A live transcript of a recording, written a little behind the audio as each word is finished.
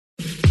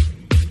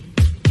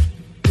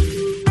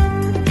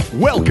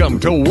Welcome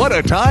to What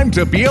a Time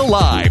to Be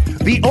Alive,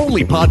 the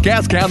only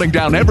podcast counting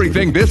down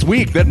everything this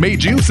week that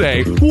made you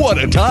say,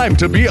 what a time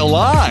to be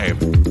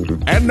alive.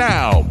 And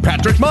now,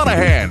 Patrick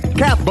Monahan,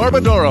 Kath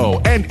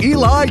Barbadoro, and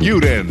Eli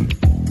Uden.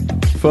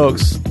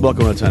 Folks,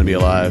 welcome to Time to Be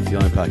Alive, the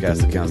only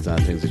podcast that counts down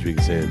things that we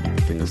can say.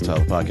 The thing that's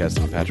titled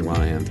podcast. I'm Patrick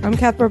Monahan. I'm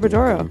Kath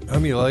Barbadoro.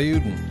 I'm Eli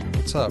Uden.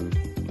 What's up?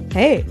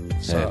 Hey.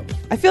 What's up?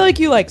 I feel like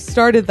you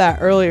started that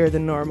earlier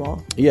than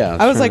normal. Yeah,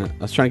 I was I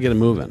was trying to get it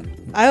moving.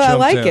 I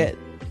like in. it.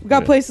 We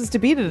got places to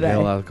be Got today. a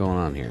lot going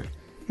on here.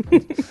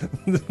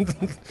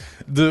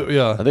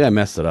 Yeah. I think I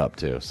messed it up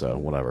too, so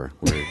whatever.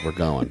 We're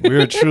going. We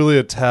are truly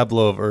a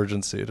tableau of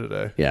urgency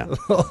today. Yeah.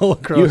 All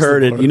across You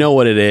heard the it. board. You know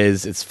what it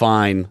is. It's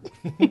fine.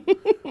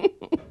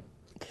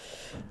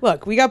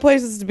 Look, we got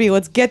places to be.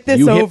 Let's get this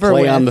You hit over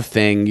play with. on the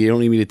thing. You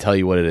don't need me to tell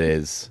you what it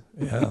is.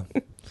 Yeah.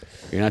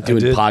 You're not doing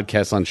did.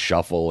 podcasts on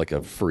shuffle like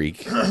a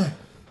freak.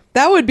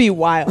 That would be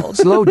wild.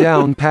 Slow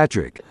down,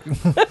 Patrick.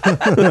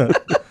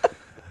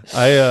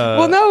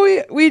 Well,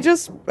 no, we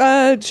just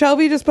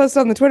Shelby just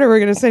posted on the Twitter. We're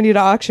going to send you to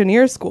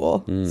auctioneer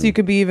school so you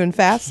could be even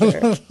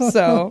faster.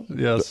 So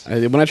Yes.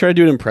 When I try to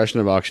do an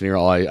impression of auctioneer,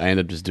 I end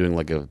up just doing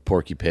like a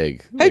Porky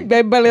Pig. Hey, Like,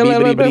 I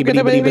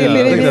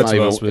think that's Like,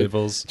 most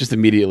people's. just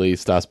immediately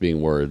stops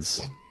being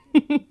words.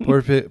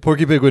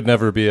 Porky Pig would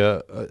never be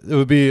it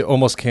would be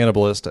almost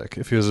cannibalistic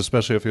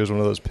especially if he was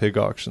one of those pig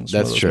auctions.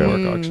 That's true.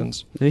 Pork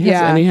auctions. And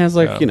Yeah. and he has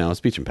Yeah.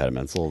 speech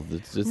impediments. So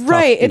it's tough,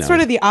 right, it's know.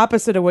 sort of the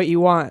opposite of what you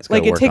want. gotta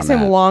Like it work takes on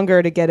him that.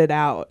 longer to get it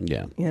out.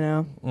 Yeah. You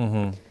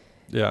know.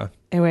 Yeah.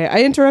 Anyway,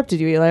 I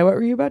interrupted you, Eli. What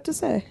were you about to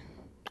say?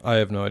 I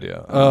have no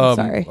idea.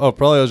 Sorry. Oh,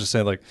 probably I was just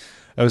saying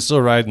I was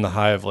still riding the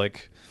high of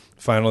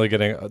finally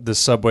getting this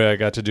subway. I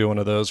got to do one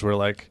of those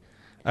where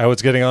I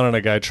was getting on and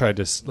a guy tried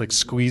to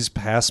squeeze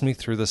past me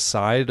through the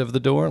side of the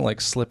door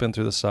and slip in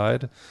through the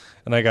side,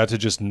 and I got to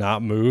just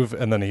not move,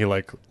 and then he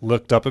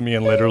looked up at me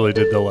and literally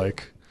did the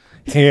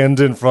hand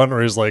in front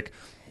where he's like,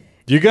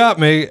 "You got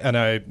me," and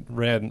I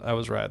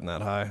was riding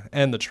that high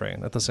and the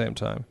train at the same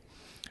time.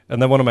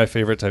 And then one of my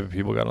favorite type of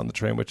people got on the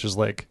train, which is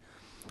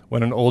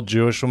when an old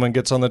Jewish woman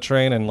gets on the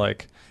train and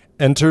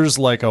enters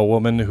a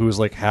woman who's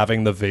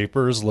having the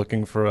vapors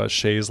looking for a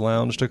chaise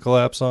lounge to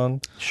collapse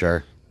on.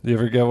 Sure. You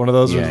ever get one of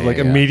those? Yeah, Where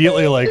yeah.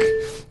 immediately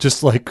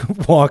just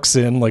walks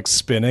in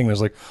spinning.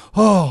 There's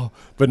oh,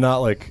 but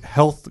not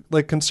health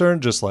concern.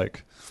 Just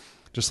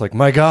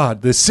my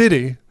God, the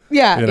city.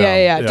 Yeah, You know,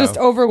 yeah. yeah. Just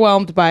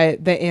overwhelmed by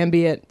the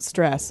ambient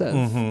stress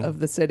of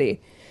the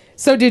city.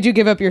 So did you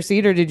give up your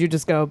seat or did you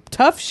just go,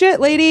 tough shit,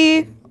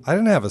 lady? I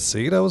didn't have a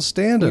seat. I was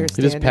standing. You're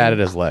He just standing. patted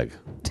his leg.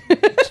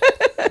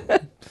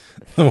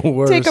 The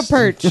worst. Take a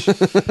perch.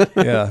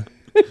 Yeah.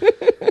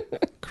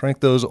 Crank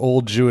those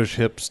old Jewish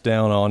hips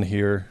down on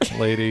here,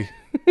 lady.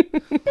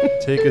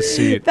 Take a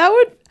seat.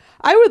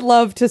 I would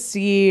love to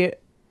see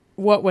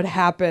what would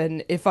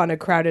happen if on a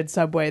crowded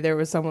subway there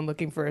was someone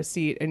looking for a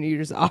seat and you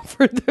just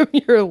offered them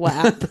your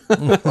lap.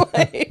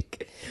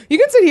 You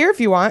can sit here if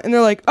you want. And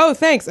they're like, oh,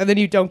 thanks. And then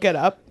you don't get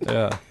up.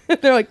 Yeah.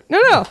 They're like,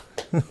 no.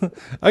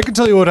 I can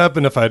tell you what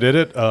happened if I did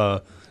it.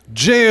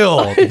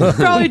 Jail.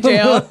 Probably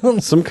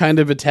jail. Some kind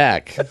of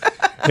attack.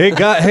 Hey,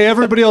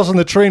 everybody else on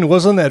the train,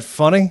 wasn't that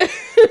funny?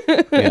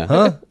 Yeah.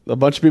 Huh? A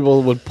bunch of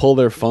people would pull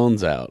their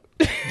phones out.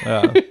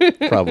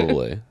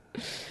 Probably.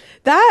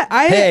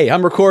 Hey,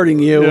 I'm recording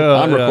you. Yeah,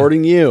 I'm yeah.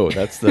 recording you.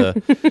 That's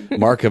the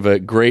mark of a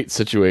great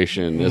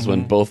situation is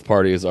when both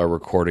parties are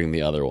recording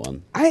the other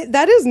one.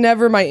 That is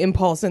never my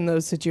impulse in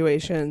those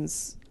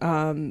situations.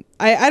 I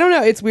don't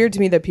know. It's weird to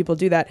me that people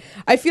do that.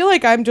 I feel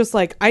like I'm just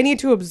I need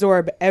to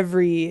absorb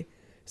every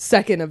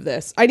second of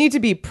this. I need to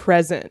be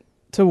present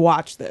to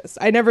watch this.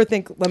 I never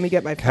think, let me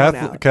get my phone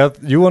out.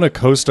 Kath, you want to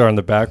co-star in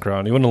the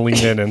background. You want to lean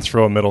in and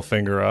throw a middle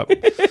finger up.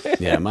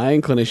 Yeah, my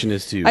inclination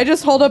is to I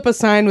just hold up a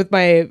sign with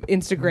my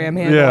Instagram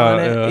handle on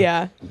it.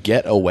 Yeah.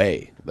 get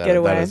away. Get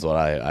away. That is what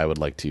I would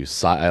like to.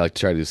 I like to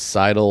try to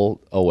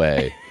sidle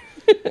away,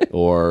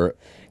 or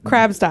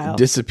Crab style.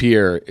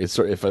 disappear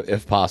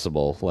if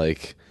possible.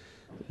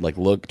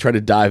 Try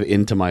to dive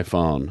into my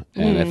phone,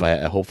 and if I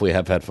hopefully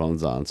have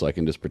headphones on, so I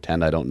can just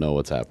pretend I don't know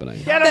what's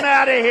happening.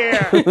 That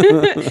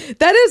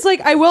is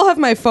I will have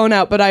my phone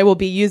out, but I will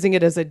be using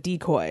it as a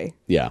decoy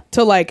Yeah,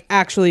 to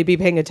actually be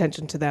paying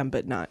attention to them,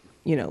 but not,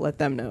 let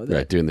them know that.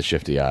 right. Doing the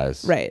shifty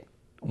eyes. Right.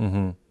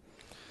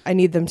 I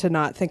need them to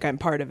not think I'm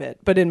part of it,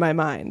 but in my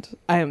mind,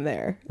 I am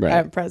there. Right. I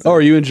am present. Oh,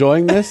 are you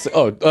enjoying this?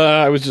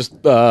 I was just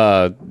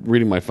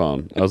reading my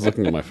phone. I was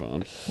looking at my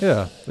phone.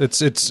 Yeah,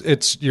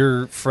 it's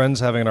your friends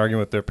having an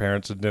argument with their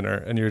parents at dinner,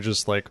 and you're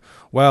just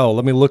wow,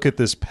 let me look at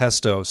this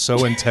pesto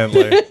so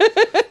intently.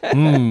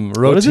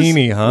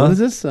 Rotini, huh? What is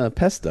this?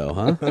 Pesto,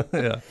 huh?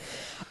 Yeah.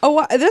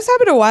 This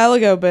happened a while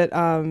ago, but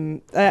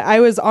I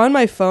was on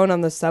my phone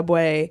on the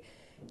subway,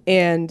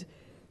 and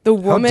the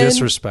How woman.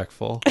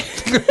 disrespectful.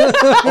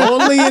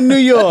 Only in New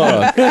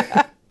York.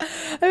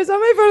 I was on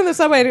my phone on the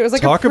subway, and it was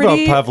Talk a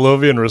pretty. about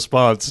Pavlovian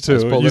response, too.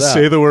 pulled You it out.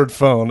 say the word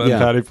phone, and Yeah.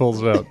 Patty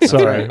pulls it out.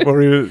 Sorry. What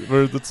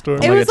were the story?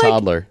 It like was a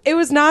toddler. It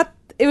was not.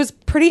 It was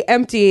pretty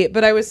empty,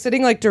 but I was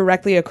sitting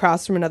directly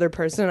across from another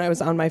person, and I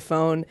was on my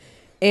phone,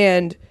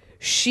 and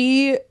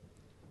she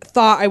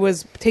thought I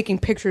was taking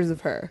pictures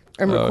of her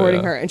and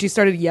recording her, and she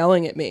started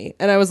yelling at me,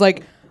 and I was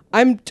like,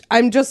 I'm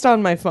just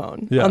on my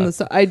phone on the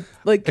side. I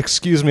like.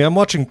 Excuse me, I'm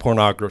watching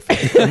pornography.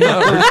 I'm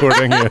not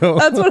recording you.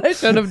 That's what I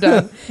should have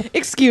done.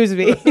 Excuse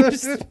me.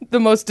 Just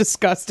the most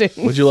disgusting.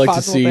 Would you like to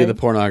possible see thing. the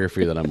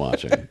pornography that I'm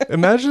watching?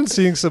 Imagine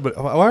seeing somebody.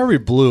 Why are we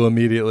blue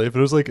immediately? If it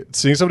was like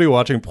seeing somebody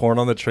watching porn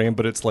on the train,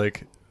 but it's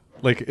like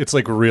it's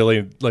like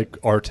really like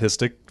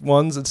artistic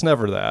ones. It's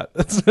never that.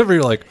 It's never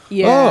you're like,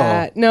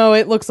 Yeah. oh. No,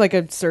 it looks like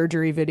a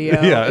surgery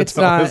video. Yeah, it's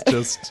always not.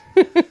 just.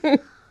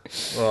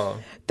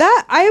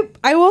 That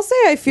I will say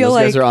I feel Those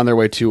like guys are on their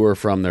way to or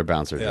from their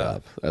bouncer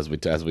job, as we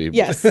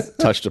Yes.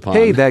 touched upon.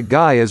 Hey, that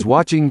guy is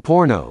watching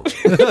porno.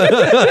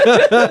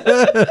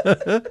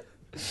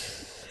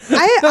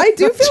 I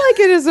do feel like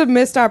it is a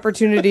missed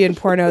opportunity in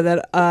porno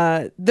that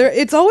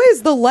it's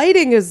always the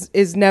lighting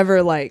is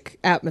never like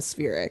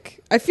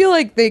atmospheric. I feel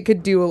like they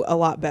could do a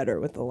lot better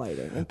with the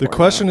lighting. In The porno.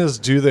 question is,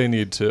 do they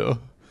need to?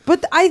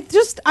 But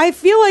I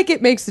feel like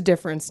it makes a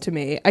difference to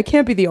me. I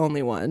can't be the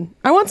only one.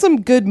 I want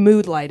some good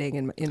mood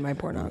lighting in my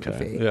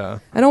pornography. Okay, yeah.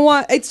 I don't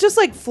want. It's just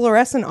like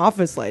fluorescent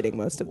office lighting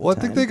most of the Well, I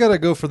time. think they got to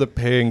go for the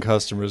paying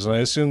customers, and I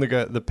assume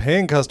the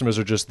paying customers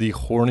are just the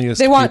horniest.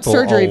 They want people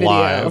surgery video.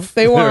 alive.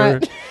 They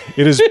want-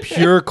 It is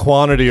pure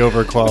quantity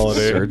over quality.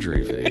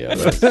 surgery video.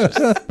 That's just-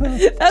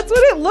 That's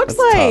what it looks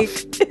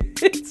like.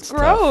 It's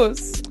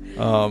gross.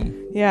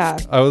 Yeah.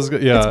 I was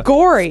yeah.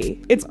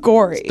 Gory. It's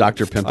gory.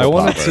 Dr. Pimple I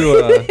wanted Popper.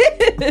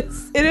 to.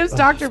 It is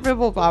Dr.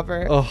 Pimple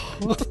Popper.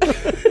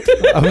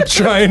 I'm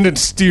trying to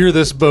steer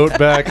this boat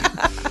back.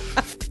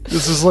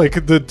 This is like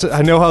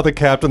I know how the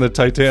captain of the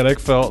Titanic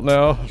felt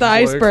now. The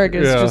iceberg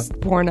is yeah. just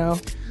porno.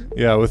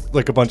 Yeah, with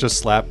like a bunch of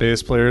slap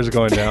bass players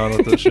going down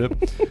with the ship.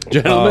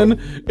 Gentlemen,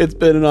 it's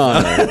been an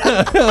honor.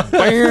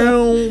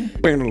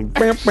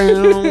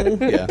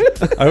 Yeah.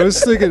 I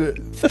was thinking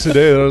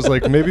today that I was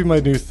like, maybe my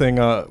new thing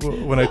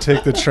when I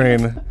take the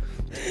train.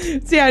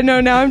 See, I know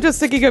now. I'm just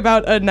thinking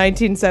about a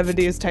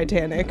 1970s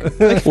Titanic.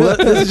 Well,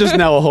 this is just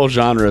now a whole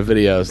genre of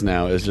videos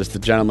now. Is just the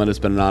gentleman, it's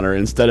been an honor.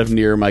 Instead of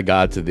Near My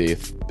God to Thee,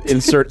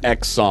 insert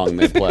X song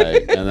they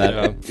play. And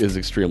that is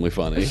extremely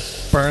funny.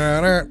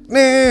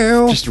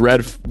 Just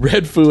red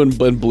foo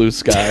and blue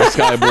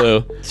sky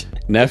blue.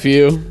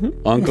 Nephew,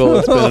 uncle,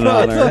 it's been an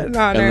honor. An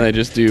honor. And they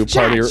just do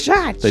party.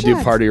 Shot, they do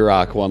shot. Party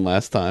Rock one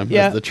last time.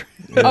 Yeah. As the ship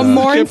A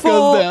mournful,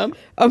 goes down.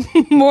 a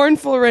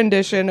mournful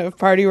rendition of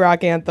Party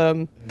Rock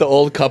Anthem. The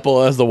old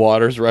couple as the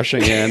water's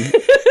rushing in.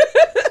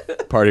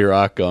 Party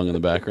Rock going in the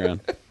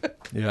background.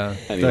 Yeah,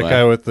 Anyway. that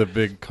guy with the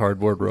big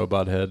cardboard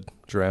robot head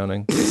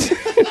drowning.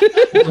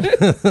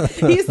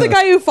 He's the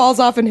guy who falls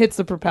off and hits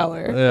the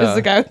propeller. Yeah. Is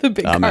the guy with the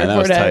big Oh man, that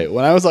was cardboard head. tight.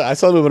 When I was like, I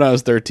saw the movie when I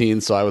was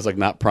 13, so I was like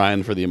not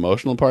prying for the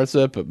emotional parts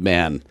of it. But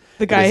man,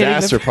 The guy hitting the-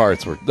 disaster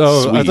parts were.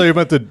 Oh, sweet. I thought you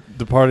meant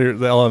the party,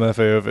 the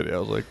LMFAO video. I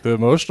was like, the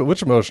emotional,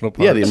 which emotional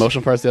part? Yeah, the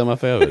emotional parts of the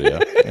LMFAO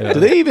video. Do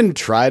they even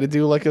try to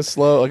do like a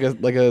slow,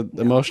 like a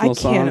emotional I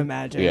song? can't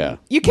imagine. Yeah,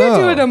 You can't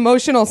do No. an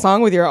emotional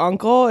song with your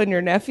uncle and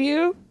your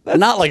nephew.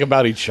 not like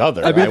about each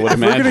other. I, mean, would if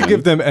imagine. we're gonna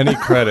give them any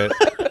credit,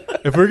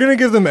 if we're gonna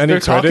give them any They're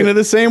credit, talking to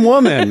the same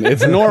woman.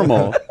 It's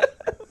normal.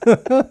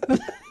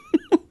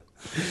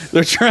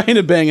 They're trying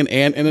to bang an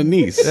aunt and a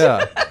niece.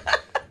 yeah.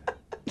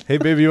 Hey,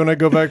 baby, you want to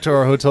go back to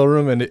our hotel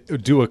room and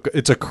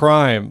it's a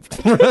crime.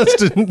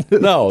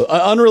 No,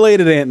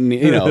 unrelated aunt and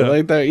niece,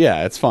 like that.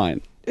 Yeah, it's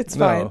fine. It's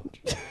No.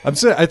 fine. I'm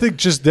saying, I think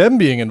just them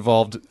being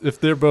involved, if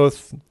they're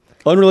both,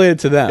 Unrelated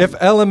to them. if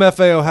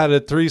LMFAO had a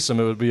threesome,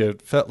 it would be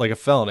like a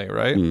felony,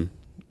 right? Hmm.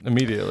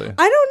 Immediately.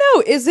 I don't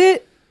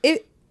know.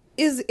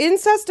 Is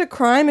incest a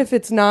crime if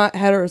it's not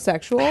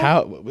heterosexual?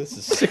 How this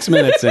is 6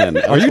 minutes in.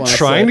 Are you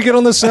trying to get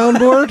on the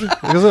soundboard?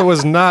 Because it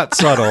was not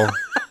subtle.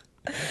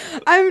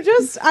 I'm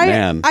just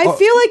Man. I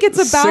feel like it's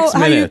about 6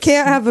 how you minutes.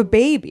 can't have a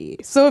baby.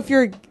 So if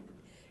you're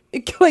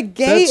like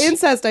gay That's-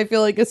 incest, I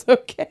feel like it's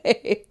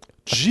okay.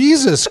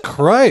 Jesus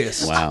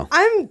Christ. Wow.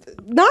 I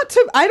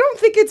don't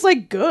think it's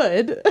like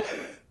good.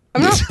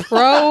 I'm not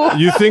pro.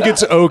 You think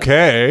it's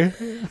okay?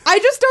 I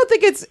just don't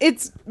think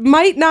it's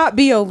might not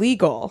be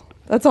illegal.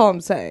 That's all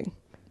I'm saying.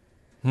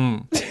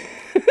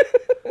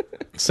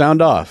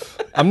 Sound off.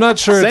 I'm not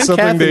sure it's Send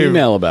something Kath an they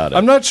email about it.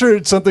 I'm not sure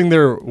it's something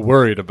they're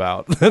worried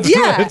about. That's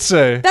Yeah, what I'd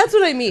say. that's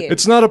what I mean.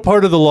 It's not a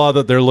part of the law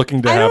that they're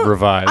looking to I have don't-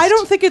 revised. I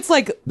don't think it's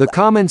like The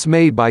comments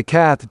made by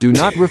Kath do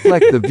not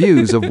reflect the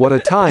views of What a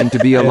Time to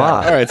Be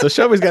Alive. All right, so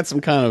Shelby's got some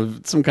kind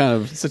of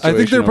situation. I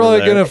think they're probably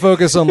going to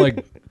focus on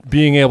like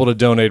being able to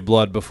donate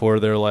blood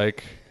before they're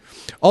like.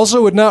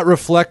 Also, would not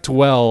reflect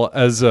well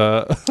as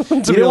a.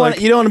 You don't want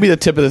to be the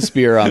tip of the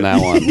spear on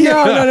that one. no.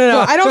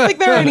 I don't think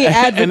there are any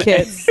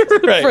advocates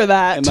Right. for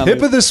that. And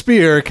tip of the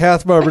spear,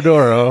 Kath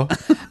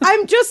Barbadoro.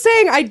 I'm just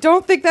saying I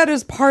don't think that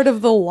is part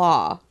of the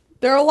law.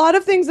 There are a lot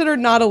of things that are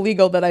not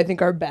illegal that I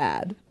think are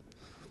bad.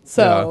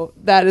 So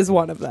that is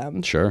one of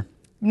them. Sure.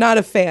 Not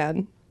a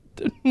fan.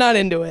 Not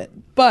into it.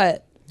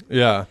 But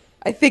Yeah.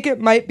 I think it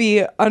might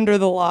be under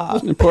the law.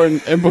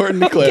 Important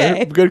to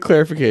Okay. good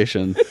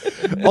clarification.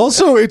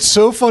 Also, it's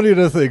so funny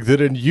to think that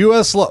in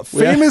U.S. law,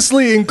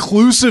 famously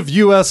inclusive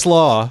U.S.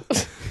 law,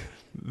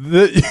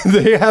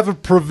 They have a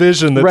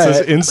provision that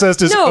says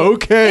incest is No,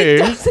 okay. it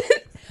doesn't.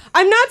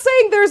 I'm not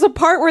saying there's a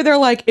part where they're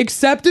like,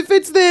 except if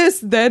it's this,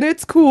 then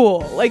it's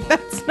cool. Like,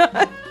 that's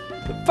not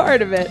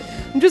part of it.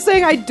 I'm just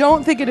saying I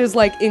don't think it is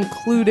like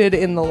included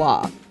in the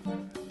law.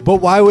 But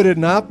why would it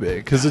not be?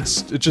 Because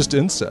it's just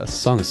incest. The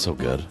song is so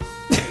good.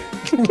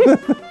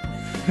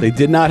 They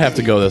did not have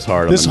to go this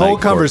hard. This on the whole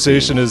night court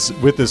conversation scene. is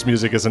with this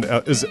music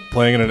is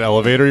playing in an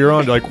elevator you're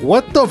on. You're like,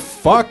 what the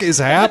fuck is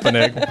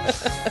happening?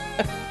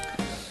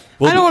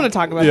 I don't want to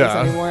talk about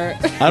yeah. this anymore.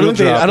 I don't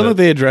drop think it.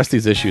 they addressed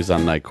these issues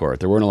on night court.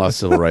 There weren't a lot of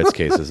civil rights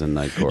cases in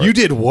night court. You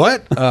did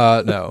what?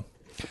 No.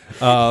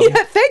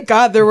 Yeah, thank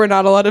God there were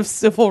not a lot of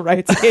civil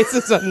rights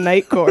cases on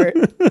night court.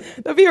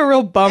 That'd be a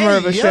real bummer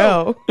of a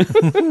show.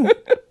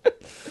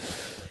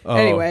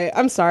 Anyway,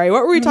 I'm sorry.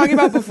 What were we talking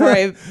about before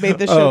I made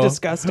this show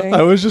disgusting?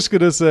 I was just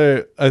gonna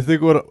say, I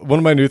think one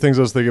of my new things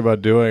I was thinking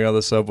about doing on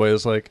the subway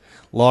is like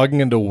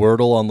logging into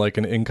Wordle on like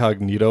an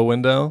incognito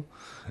window,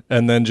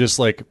 and then just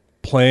like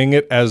playing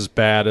it as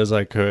bad as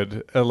I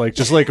could, and like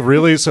just like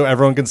really so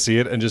everyone can see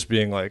it, and just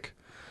being like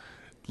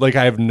I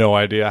have no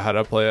idea how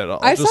to play it at all.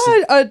 I Just-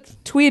 saw a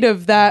tweet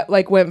of that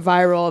like went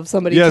viral of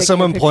somebody. yeah, taking a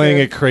someone picture playing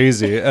of- it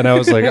crazy, and I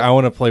was like, I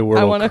want to play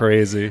Wordle wanna-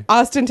 crazy.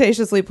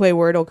 ostentatiously play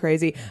Wordle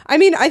crazy. I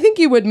mean, I think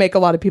you would make a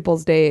lot of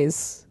people's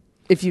days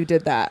if you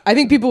did that. I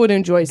think people would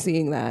enjoy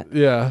seeing that.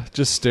 Yeah,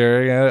 just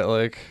staring at it,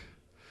 like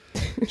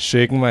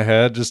shaking my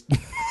head, just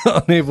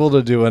unable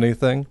to do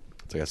anything.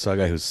 It's like I saw a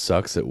guy who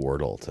sucks at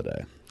Wordle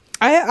today.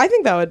 I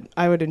think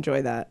I would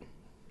enjoy that.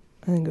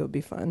 I think it would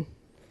be fun.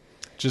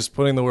 Just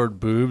putting the word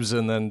boobs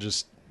and then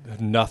just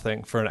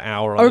nothing for an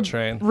hour on Or the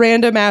train.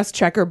 random ass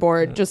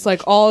checkerboard, just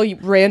like all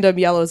random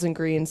yellows and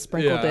greens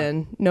sprinkled Yeah.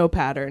 in, no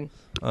pattern.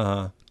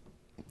 Uh-huh.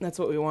 That's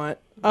what we want.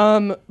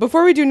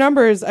 Before we do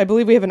numbers, I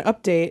believe we have an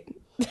update.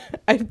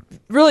 I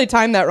really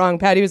timed that wrong.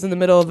 Patty was in the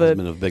middle of It's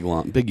been a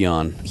a big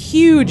yawn.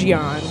 huge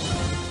yawn. I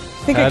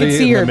think I Patty could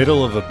see in her the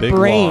middle of a big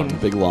brain. lawn.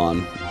 Big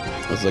lawn.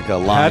 It was like a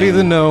lawn. Patty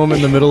the gnome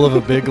in the middle of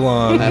a big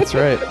lawn. That's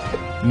right.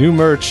 New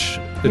merch.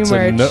 It's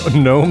merch. a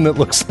gnome that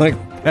looks like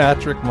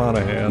Patrick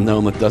Monahan. No,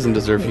 that doesn't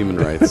deserve human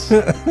rights.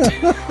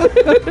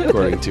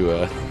 According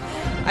to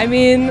I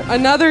mean,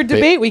 another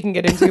debate we can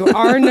get into.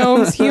 Are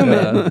gnomes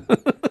human?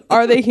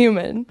 Are they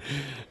human?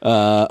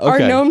 Are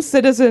okay. gnomes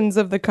citizens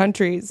of the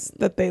countries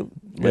that they live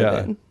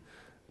Yeah. in?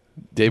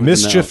 David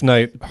Mischief the Gnome.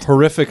 night.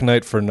 Horrific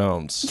night for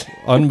gnomes.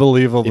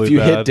 Unbelievably If you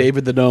bad. hit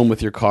David the Gnome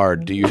with your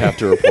card, do you have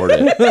to report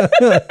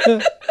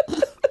it?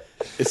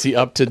 Is he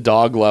up to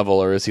dog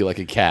level or is he like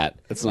a cat?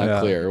 It's not Yeah.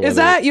 clear. Is whether-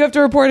 that you have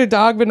to report a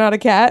dog but not a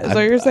cat? Is that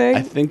what you're saying?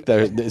 I think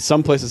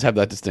some places have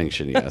that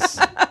distinction, yes.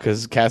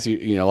 Because cats,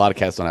 a lot of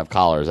cats don't have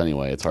collars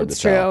anyway. It's hard It's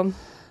to tell.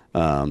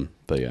 true.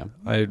 But yeah.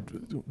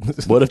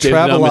 What What if David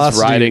the Gnome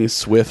is riding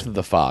Swift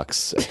the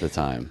fox at the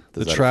time?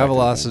 The Does that affect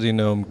Travelocity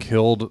gnome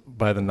killed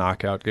by the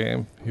knockout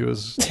game. He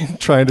was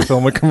trying to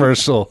film a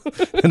commercial,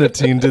 and a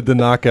teen did the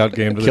knockout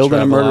game to anything? Killed the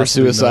in a murder Travelocity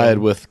suicide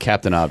gnome. with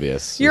Captain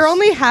Obvious. You're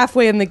only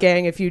halfway in the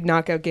gang if you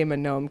knock out game a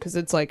gnome because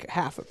it's like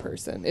half a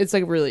person. It's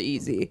like really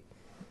easy.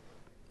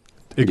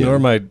 Ignore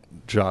my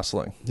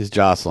jostling. He's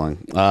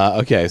jostling.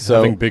 Okay, so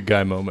Having big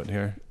guy moment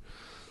here.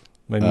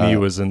 My knee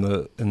was in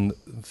the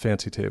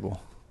fancy table.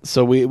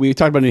 So we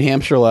talked about New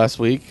Hampshire last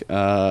week.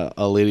 A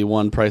lady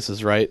won Price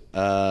is Right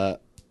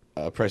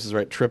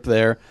trip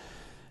there,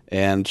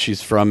 and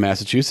she's from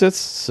Massachusetts.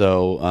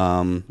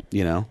 So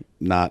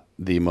not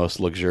the most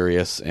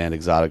luxurious and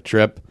exotic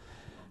trip,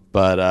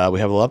 but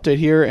we have a little update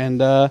here, and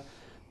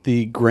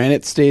the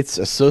Granite States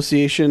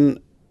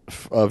Association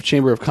of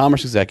Chamber of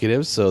Commerce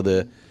Executives, so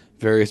the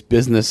various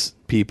business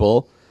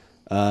people.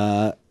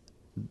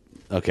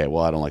 Okay,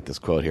 well, I don't like this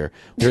quote here.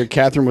 We heard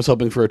Catherine was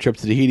hoping for a trip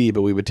to Tahiti,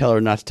 but we would tell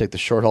her not to take the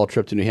short-haul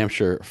trip to New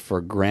Hampshire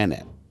for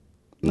granite.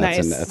 And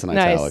Nice. That's in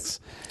Nice. italics.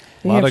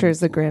 New Hampshire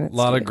is the granite. A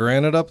lot of state.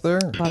 granite up there.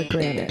 A lot of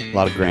granite. A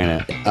lot of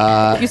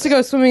granite. Used to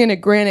go swimming in a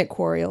granite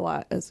quarry a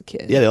lot as a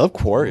kid. Yeah, they love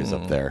quarries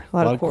up there. A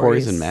lot of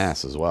quarries. in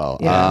Mass as well.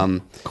 Yeah.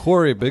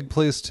 Corey, big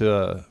place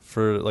to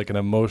for like an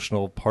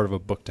emotional part of a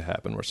book to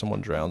happen where someone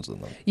drowns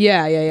in them.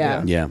 Yeah.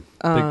 Yeah.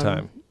 Big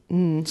time.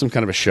 Some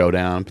kind of a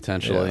showdown,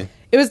 potentially. Yeah.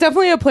 It was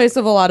definitely a place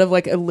of a lot of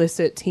like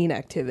illicit teen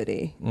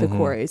activity. The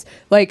quarries,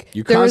 like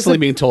You're there was constantly a-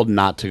 being told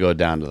not to go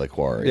down to the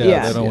quarry. Yeah,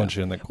 Yeah. they don't want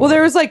you in the corner. Well,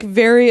 there was like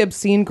very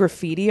obscene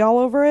graffiti all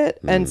over it,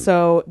 and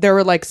so there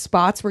were like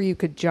spots where you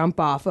could jump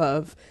off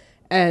of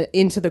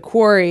into the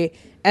quarry,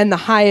 and the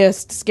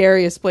highest,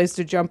 scariest place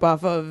to jump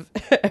off of,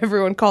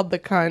 everyone called the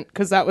cunt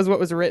because that was what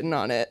was written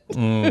on it.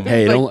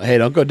 Hey,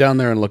 don't go down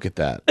there and look at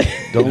that.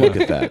 Don't look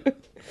at that.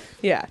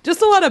 Yeah,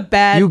 just a lot of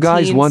bad. You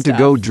guys teen want to stuff.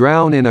 go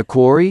drown in a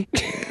quarry?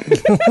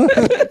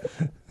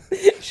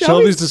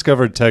 Shelby's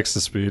discovered text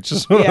to speech.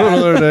 Is what Yeah.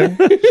 I'm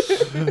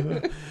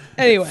learning.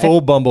 Anyway, Full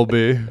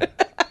Bumblebee.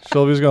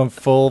 Shelby's going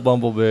full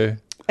Bumblebee.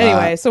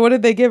 so what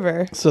did they give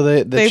her? So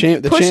they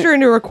Pushed her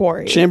into a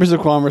quarry. Chambers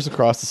of Commerce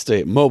across the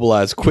state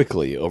mobilized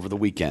quickly over the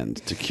weekend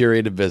to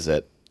curate a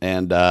visit,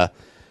 and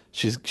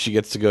she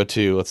gets to go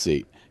to, let's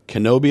see,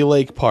 Kenobi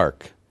Lake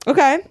Park,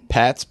 Okay,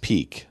 Pat's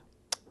Peak,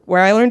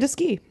 where I learned to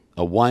ski.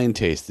 a wine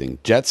tasting,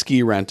 jet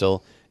ski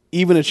rental,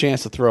 even a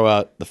chance to throw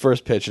out the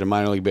first pitch at a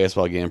minor league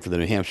baseball game for the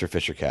New Hampshire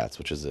Fisher Cats,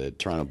 which is a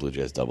Toronto Blue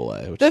Jays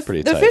AA, which is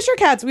pretty the tight. Fisher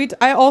Cats.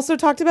 I also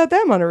talked about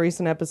them on a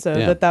recent episode.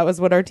 Yeah. That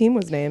was what our team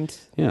was named.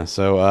 Yeah,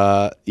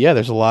 so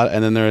there's a lot,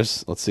 and then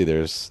there's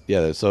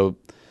so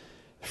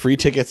free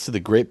tickets to the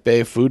Great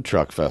Bay Food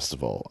Truck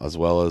Festival, as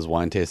well as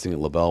wine tasting at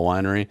LaBelle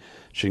Winery.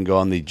 She can go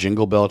on the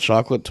Jingle Bell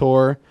Chocolate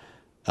Tour,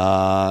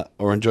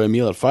 or enjoy a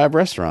meal at 5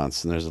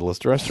 restaurants. And there's a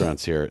list of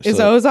restaurants here. Is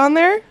O's on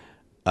there?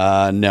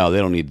 No, they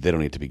don't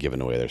need to be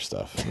giving away their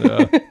stuff.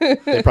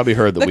 They probably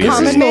heard that The we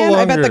Common no Man.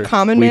 I bet the longer-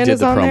 Common we Man did is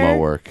the on promo there.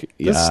 work.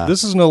 Yeah.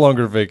 This is no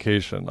longer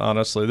vacation,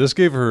 honestly. This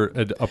gave her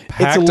a It's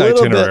packed a little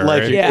itinerary. bit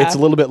like Yeah. it's a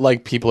little bit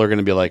like people are going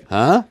to be like,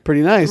 "Huh?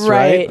 Pretty nice,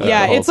 Right. right?"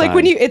 Yeah. The whole It's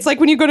like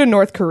when you go to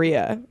North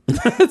Korea.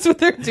 That's what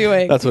they're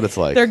doing. That's what it's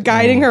like. They're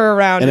guiding her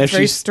around. And It's if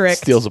very she strict.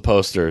 steals a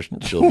poster,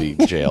 she'll be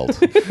jailed.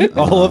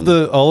 all of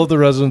the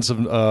residents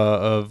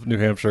of New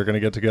Hampshire are going to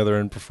get together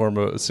and perform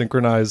a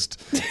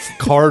synchronized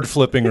card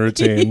flipping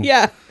routine.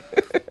 Yeah.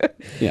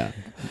 Yeah.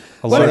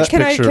 A What, large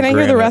can I picture hear of the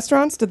granite.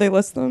 restaurants? Did they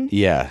list them?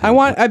 Yeah.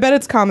 I bet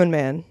it's Common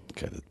Man.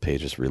 Okay, the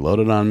page just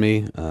reloaded on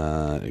me.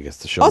 I guess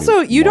to show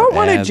Also, me you more don't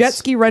want a ads. jet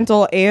ski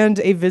rental and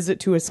a visit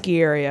to a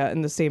ski area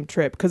in the same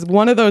trip because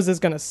one of those is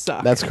going to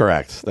suck. That's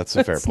correct. That's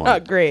a fair It's point.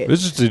 not great.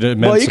 It's just an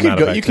immense Well, you could amount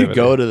go. of You could activity.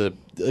 go to the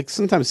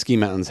sometimes ski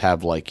mountains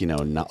have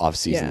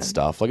off-season Yeah.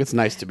 stuff. Like it's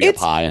nice to be up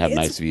high and have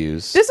it's- nice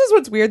views. This is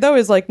what's weird though,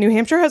 is like New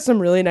Hampshire has some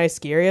really nice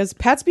ski areas.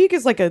 Pat's Peak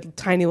is like a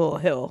tiny little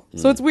hill,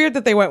 so it's weird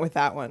that they went with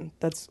that one.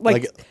 That's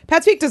like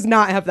Pat's Peak does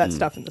not have that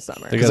stuff in the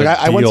summer. They Because got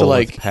a I went to deal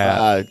like with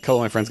Pat. a couple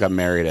of my friends got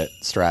married at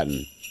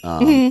Stratton,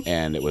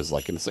 and it was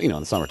like in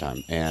the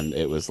summertime, and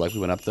it was like we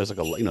went up. There's like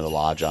the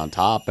lodge on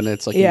top, and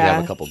it's like you Yeah.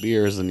 have a couple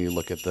beers and you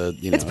look at the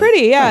It's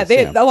pretty, yeah. nice,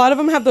 They yeah. a lot of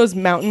them have those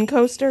mountain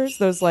coasters,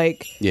 those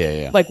like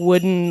Yeah. like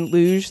wooden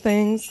luge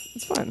things.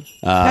 It's fun.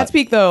 Pat's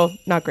Peak though,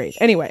 not great.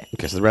 Anyway,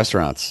 Okay, so the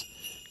restaurants,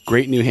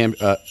 Great New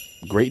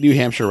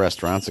Hampshire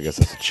restaurants. I guess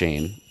that's a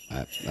chain.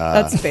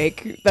 that's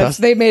fake.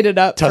 They made it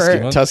up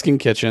for. Tuscan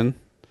Kitchen,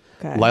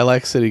 Okay.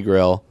 Lilac City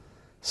Grill,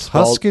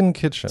 Tuscan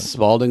Kitchen.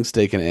 Spalding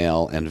Steak and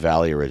Ale, and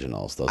Valley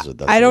Originals. That's I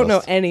the don't know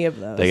list. any of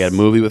those. They get a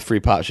movie with free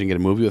pop. She can get a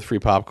movie with free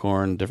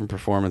popcorn, different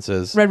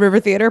performances. Red River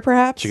Theater,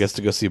 perhaps. She gets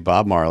to go see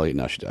Bob Marley.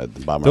 No, she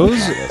died. Bob Marley.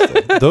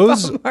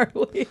 Those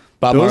Marley.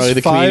 Bob those Marley,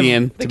 the five-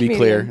 comedian. To be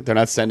clear, comedian. they're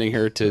not sending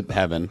her to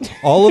heaven.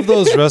 all of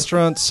those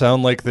restaurants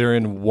sound like they're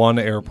in one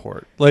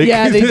airport. Like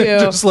Yeah, they do.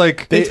 Just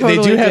like They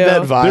totally do have do.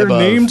 that vibe. they're of-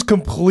 named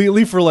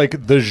completely for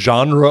like the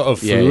genre of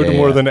food Yeah, yeah,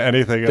 more yeah. than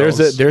anything There's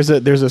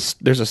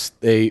else.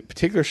 a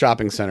particular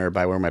shopping center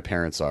by where my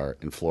parents are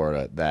in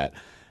Florida that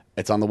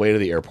it's on the way to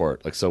the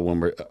airport. Like so when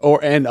we're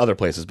and other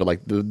places, but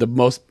like the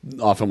most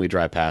often we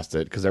drive past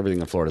it because everything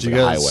in Florida is Do like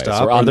you a guys highway. stop?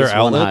 So we're Are on there this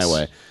one outlets?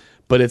 highway,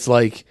 but it's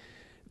like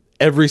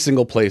every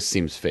single place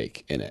seems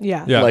fake in it.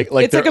 Yeah. Yeah. like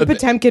it's like a they're-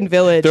 Potemkin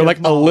village. They're of like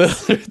a malls.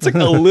 little. It's like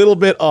a little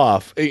bit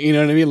off. You know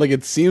what I mean? Like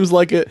it seems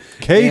like it.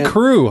 K and-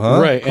 Crew, huh?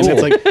 Right, and Cool.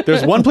 it's like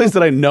there's one place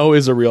that I know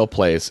is a real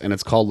place, and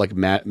it's called like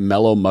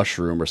Mellow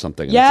Mushroom or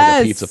something. And it's Yes.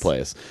 like a pizza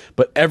place,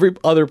 but every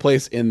other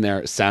place in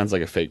there sounds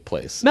like a fake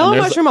place. Mellow And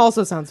there's- Mushroom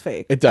also sounds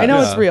fake. It does. I know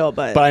Yeah. it's real,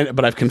 but,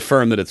 but I've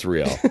confirmed that it's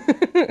real.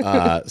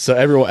 So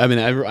everyone,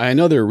 I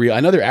know they're real. I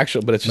know they're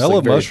actual, but it's just Mellow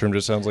like very, Mushroom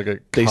just sounds like a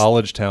They-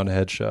 college town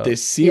headshot. They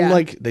seem Yeah.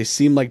 like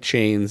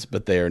chains,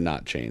 but they are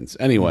not chains.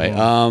 Anyway,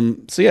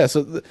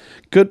 Mm-hmm.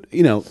 good.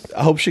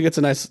 I hope she gets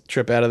a nice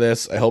trip out of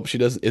this. I hope she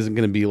isn't going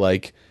to be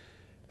like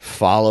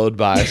followed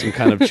by some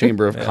kind of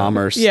Chamber of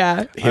Commerce Yeah.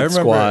 I hit remember-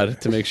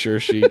 squad to make sure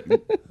she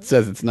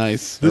says it's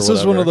nice. or This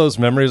is one whatever. of those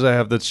memories I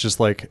have that's just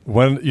like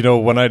when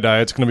I die,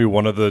 it's going to be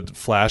one of the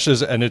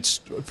flashes, and it's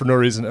for no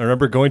reason. I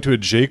remember going to a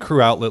J.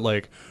 Crew outlet.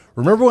 Like,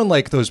 remember when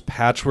like those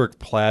patchwork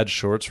plaid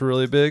shorts were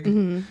really big?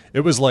 Mm-hmm. It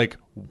was like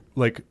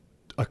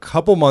a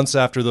couple months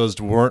after those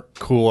weren't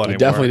cool anymore.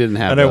 definitely didn't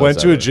have And I those went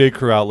to a ever. J.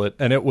 Crew outlet,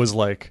 and it was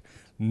like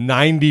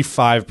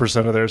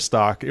 95% of their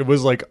stock. It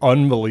was like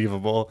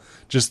unbelievable.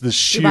 Just the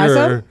buy some?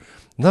 sheer.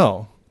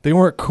 No, they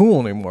weren't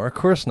cool anymore. Of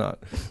course not.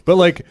 But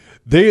like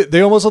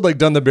they almost had like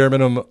done the bare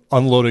minimum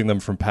unloading them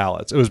from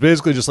pallets. It was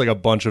basically just like a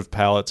bunch of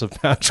pallets of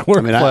patchwork.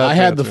 I mean, plaid I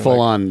had the pants. And, full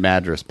like, on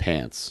Madras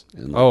pants.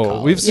 In, like, Oh,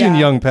 college. we've seen Yeah.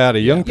 Young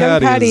Patty. Young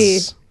Patty.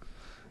 Patty's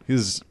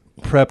he's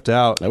prepped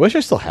out. I wish I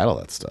still had all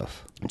that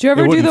stuff. do you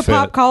ever do wouldn't the fit.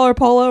 pop collar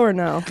polo or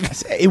no?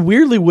 It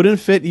weirdly wouldn't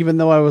fit, even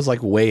though I was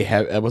like way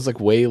heavy. I was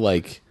like way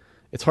like.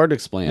 It's hard to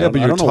explain. Yeah, but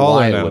I you're don't know why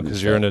taller it now wouldn't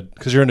because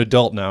fit. you're an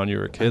adult now and you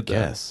were a kid.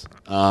 then. Yes.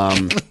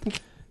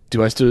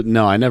 Do I still?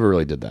 No, I never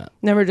really did that.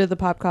 Never did the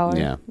pop collar.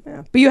 Yeah.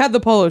 But you had the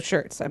polo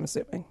shirts, I'm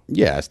assuming.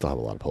 Yeah, I still have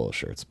a lot of polo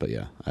shirts, but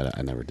yeah,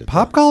 I never did.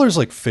 Pop that. collar's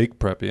like fake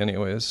preppy,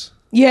 anyways.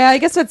 Yeah, I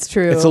guess that's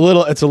true. It's a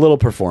little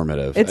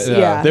performative. It's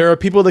yeah. There are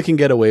people that can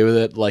get away with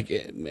it. Like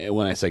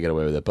when I say get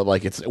away with it, but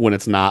like it's when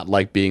it's not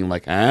like being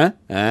like you know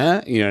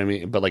what I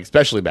mean. But like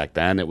especially back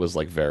then, it was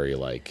like very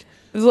like It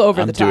was a little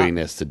over I'm the top. doing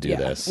this to do Yeah,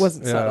 this.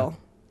 Wasn't Yeah. subtle.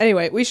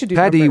 Anyway, we should do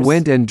Patty numbers.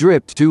 went and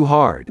dripped too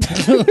hard.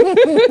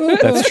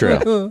 That's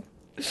true.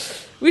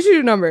 We should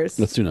do numbers.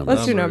 Let's do numbers.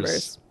 Let's do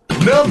Numbers.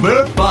 numbers.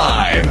 Number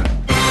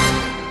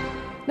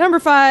 5. Number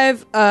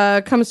 5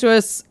 comes to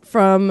us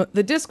from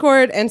the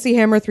Discord. NC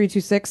Hammer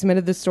 326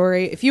 submitted this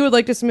story. If you would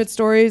like to submit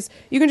stories,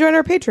 you can join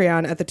our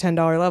Patreon at the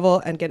 $10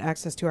 level and get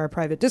access to our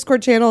private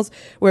Discord channels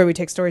where we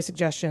take story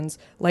suggestions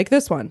like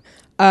this one.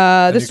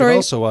 And This you story can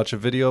also watch a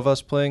video of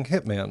us playing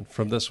Hitman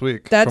from this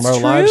week. That's from our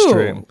true. live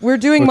stream. We're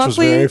doing which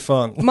monthly, was very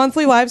fun.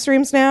 monthly live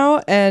streams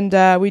now,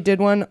 and we did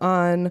one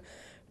on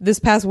this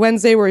past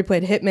Wednesday where we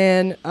played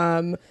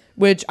Hitman,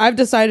 which I've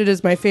decided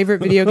is my favorite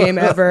video game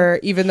ever,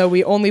 even though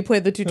we only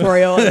played the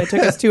tutorial and it took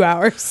us 2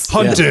 hours.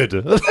 Hunted.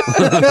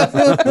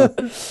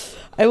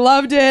 I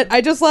loved it.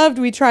 I just loved.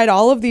 We tried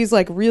all of these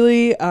like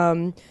really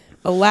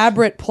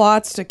elaborate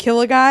plots to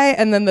kill a guy,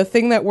 and then the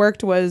thing that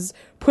worked was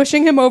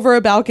pushing him over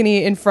a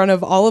balcony in front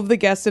of all of the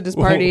guests at his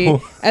party,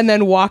 and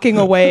then walking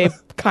away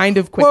kind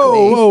of quickly.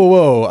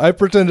 Whoa. I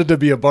pretended to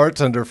be a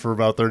bartender for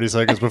about 30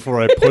 seconds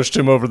before I pushed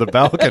him over the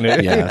balcony.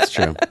 Yeah, that's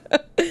true.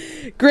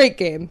 Great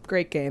game.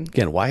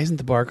 Again, why isn't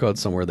the barcode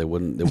somewhere they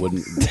wouldn't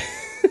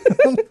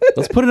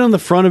Let's put it on the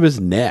front of his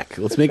neck.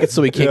 Let's make it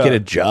so he can't get a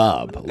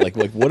job. Like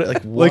what?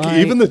 Like why? Like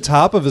even the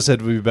top of his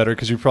head would be better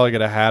because you probably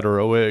get a hat or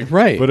a wig.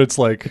 Right. But it's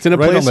like it's in a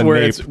right place on the where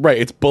nape. it's right.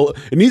 It's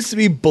it needs to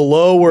be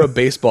below where a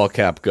baseball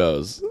cap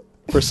goes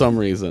for some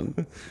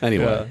reason.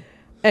 Anyway.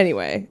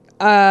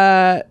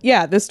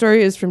 This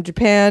story is from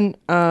Japan.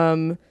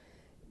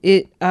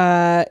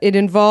 It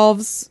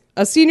involves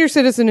a senior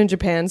citizen in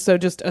Japan, so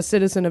just a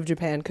citizen of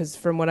Japan, because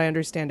from what I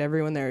understand,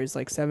 everyone there is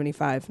like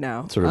 75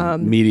 now. Sort of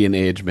median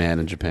age man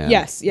in Japan.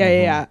 Yes,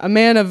 yeah. A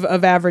man of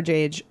average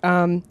age.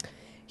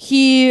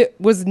 He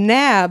was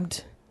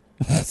nabbed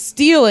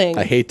stealing.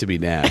 I hate to be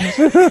nabbed.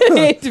 I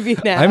hate to be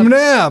nabbed. I'm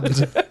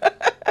nabbed.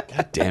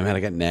 God damn it! I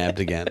got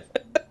nabbed again.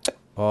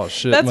 Oh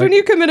shit! That's when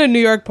you commit a New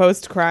York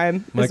Post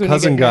crime. My is when you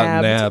cousin get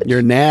got nabbed.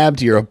 You're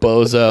nabbed. You're a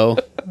bozo.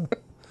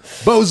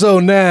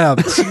 Bozo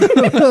nabbed.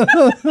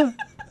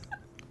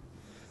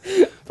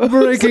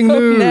 Breaking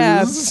news.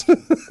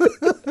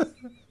 nabbed.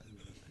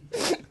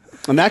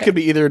 And that could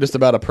be either just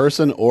about a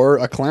person or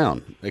a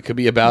clown. It could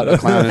be about a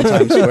clown in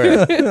Times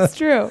Square. It's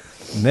true.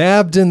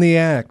 Nabbed in the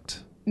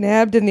act.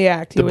 Nabbed in the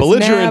act. He The was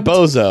belligerent nabbed.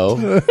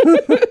 bozo.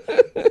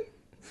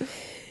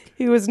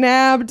 He was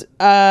nabbed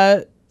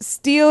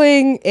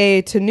stealing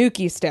a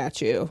Tanuki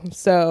statue.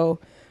 So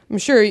I'm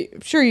sure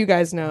you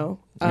guys know.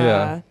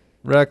 Yeah.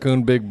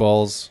 Raccoon, big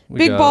balls. We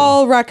Big got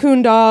ball,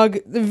 raccoon dog,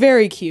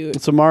 very cute.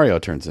 That's what Mario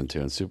turns into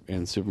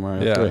in Super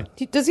Mario Yeah.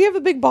 3. Does he have a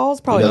big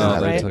balls? Probably He doesn't not,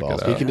 have they right? big took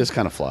balls. it He out. can just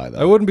kind of fly, though.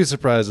 I wouldn't be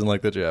surprised in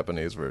like the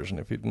Japanese version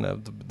if he didn't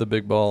have the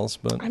big balls,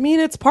 but I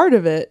mean, it's part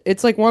of it.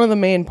 It's like one of the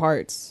main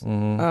parts.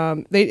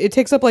 It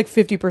takes up like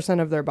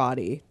 50% of their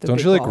body. the don't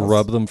big you like balls.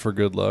 rub them for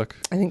good luck?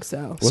 I think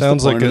so. What's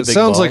sounds the like point of it the big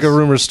sounds like a balls?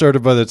 rumor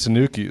started by the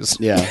Tanukis.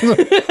 Yeah.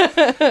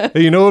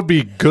 Hey, you know what would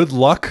be good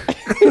luck?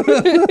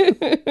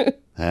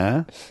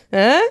 Huh?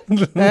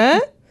 Huh?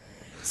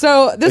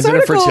 So this Is it a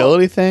article.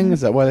 fertility thing?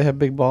 Is that why they have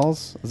big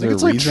balls? Is I there think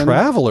it's a like reason?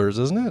 travelers,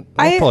 isn't it?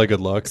 That's probably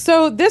good luck.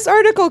 So this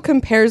article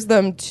compares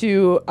them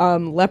to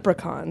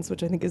leprechauns,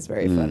 which I think is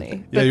very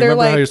funny. Yeah, you they're remember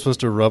like how you're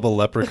supposed to rub a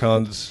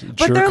leprechaun's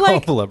jerk they're off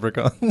like- a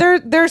leprechaun?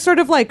 they're sort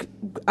of like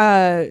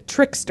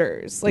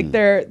tricksters. Hmm. Like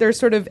they're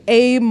sort of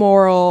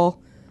amoral.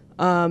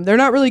 They're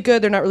not really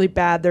good. They're not really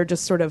bad. They're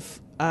just sort of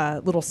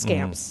little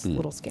scamps.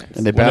 Little scamps.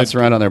 And they bounce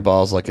around on their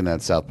balls like in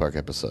that South Park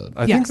episode.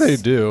 I think Yes. they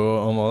do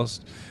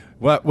almost.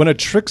 When a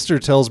trickster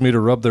tells me to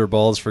rub their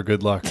balls for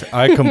good luck,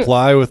 I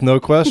comply with no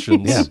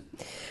questions. Yeah.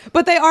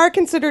 But they are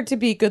considered to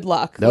be good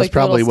luck. That was like the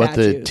little probably what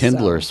the statues,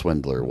 Tindler so.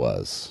 swindler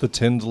was. The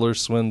Tindler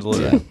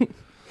Swindler.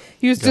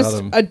 He was Got just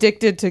him.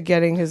 addicted to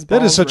getting his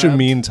balls That is such a rubbed.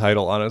 mean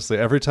title, honestly.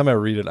 Every time I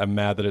read it, I'm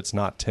mad that it's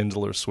not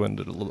Tindler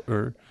Swindler.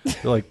 Or they're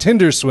like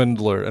Tinder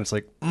Swindler. And it's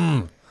like,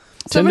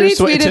 Somebody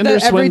Tinder tweeted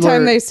that every swindler-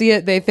 time they see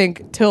it, they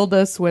think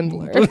Tilda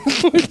Swindler,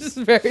 which is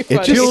very funny.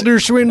 Tilder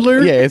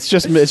Swindler? Yeah, it's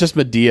just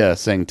Medea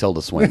saying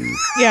Tilda Swinton.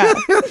 Yeah.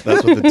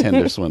 That's what the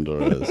Tinder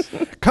swindler is.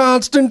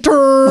 Constant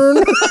turn.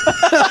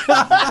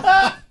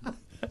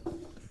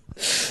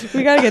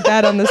 We got to get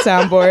that on the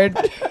soundboard.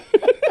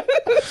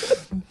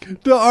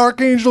 The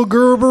Archangel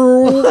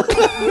Gerber.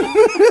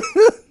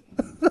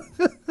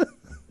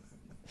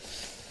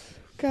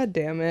 God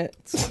damn it.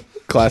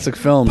 Classic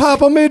films.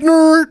 Papa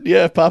Midnert.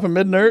 Yeah, Papa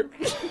Midnert.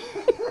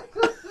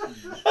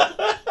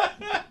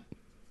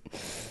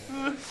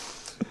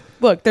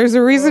 Look, there's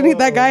a reason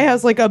that guy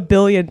has like $1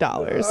 billion.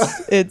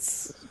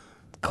 It's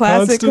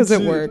classic because it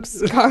Constant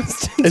works.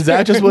 Constant. Is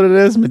that just what it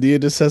is? Medea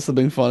just says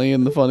something funny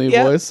in the funny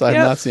Yep, voice? I've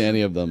yep. not seen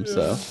any of them,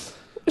 so.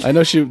 I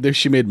know she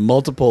made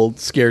multiple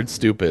Scared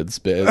Stupids,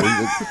 but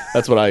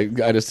that's what I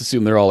just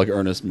assume they're all like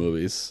Ernest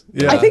movies.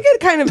 Yeah. I think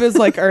it kind of is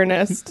like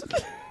Ernest.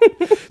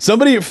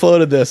 Somebody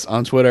floated this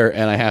on Twitter,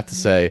 and I have to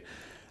say,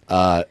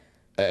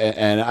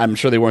 and I'm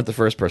sure they weren't the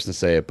first person to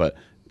say it, but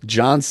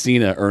John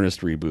Cena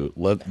Ernest reboot.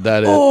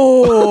 That is.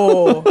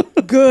 Oh,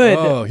 good.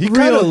 Oh, he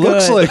kind of Real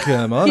looks good. like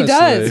him, honestly. He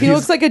does. He He's-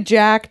 looks like a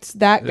jacked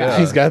that guy.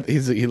 He's got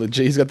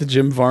the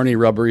Jim Varney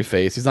rubbery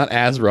face. He's not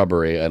as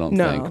rubbery, I don't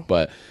No. think,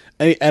 but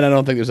and I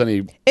don't think there's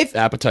any If-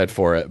 appetite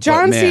for it.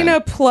 John but man,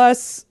 Cena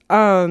plus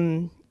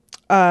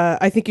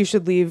I think you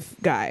should leave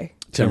guy.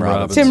 Tim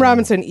Robinson. Tim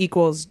Robinson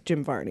equals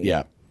Jim Varney.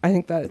 Yeah. I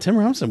think that Tim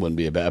Robinson wouldn't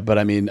be a bad, but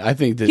I mean, I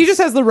think that he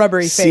just has the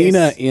rubbery face.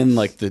 Cena in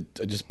like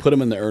just put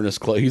him in the Ernest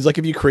clothes. He's like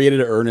if you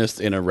created an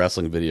Ernest in a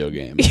wrestling video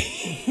game.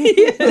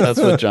 That's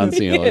what John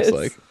Cena looks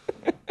like.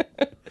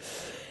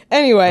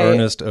 Anyway,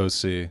 Ernest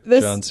OC,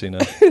 John Cena.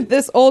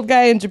 This old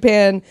guy in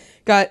Japan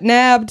got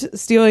nabbed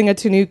stealing a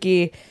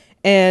tanuki,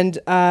 and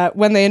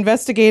when they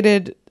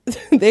investigated,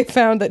 they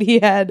found that he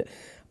had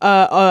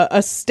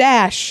a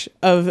stash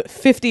of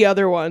 50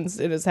 other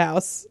ones in his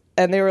house,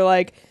 and they were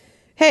like,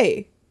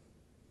 "Hey,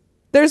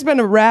 there's been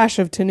a rash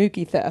of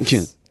tanuki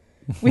thefts.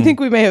 We think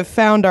we may have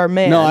found our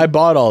man." No, I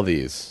bought all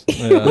these.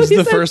 This is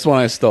the first one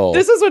I stole.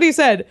 This is what he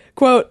said,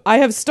 quote, "I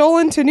have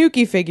stolen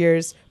tanuki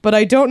figures, but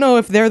I don't know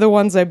if they're the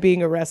ones I'm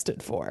being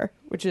arrested for,"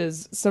 which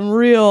is some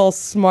real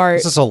smart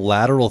Is this a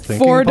lateral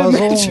thinking puzzle?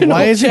 four-dimensional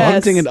Why is he chess.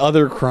 hunting in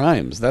other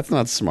crimes? That's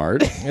not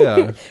smart.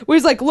 Yeah. Where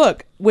he's like,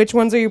 "Look, which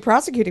ones are you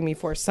prosecuting me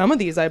for? Some of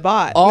these I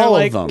bought." And All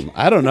they're of them.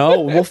 I don't know.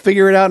 We'll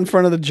figure it out in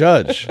front of the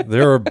judge.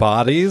 There are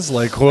bodies?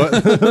 Like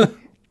what?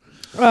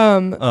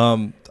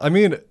 I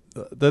mean,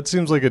 that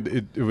seems like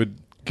it would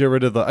get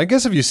rid of the... I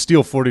guess if you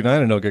steal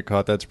 49 and don't get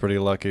caught, that's pretty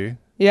lucky.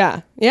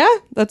 Yeah,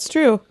 that's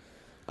true.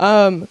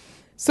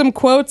 Some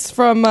quotes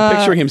from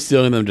Picture him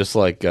stealing them just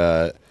like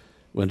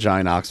when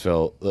Johnny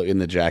Knoxville in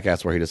the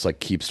Jackass where he just like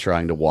keeps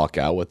trying to walk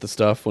out with the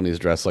stuff when he's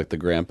dressed like the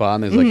grandpa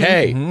and he's like,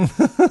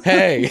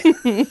 hey.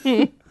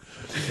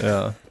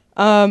 Yeah.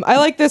 I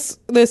like this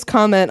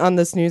comment on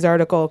this news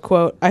article,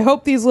 quote, "I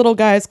hope these little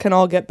guys can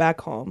all get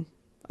back home."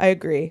 I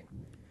agree.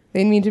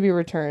 They need to be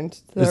returned to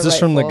Is their this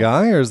from the rightful-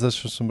 guy or is this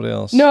from somebody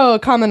else? No, a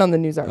comment on the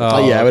news article.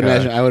 Oh, yeah, I would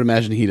okay.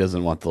 imagine he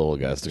doesn't want the little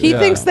guys to go. He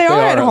thinks they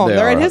are at home.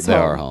 They're at his They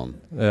home. are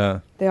home. Yeah.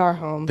 They are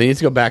home. They need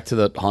to go back to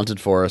the haunted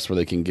forest where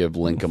they can give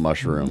Link a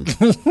mushroom.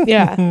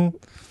 Yeah.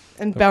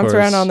 And bounce course.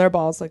 around on their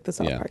balls like the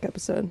South Yeah. Park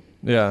episode.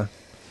 Yeah.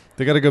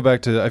 They got to go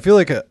back to... I feel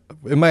like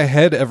in my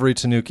head, every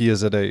tanuki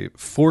is at a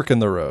fork in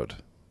the road.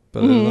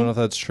 But I don't know if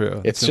that's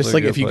true. It's Seems just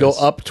like a if good you go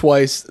place. up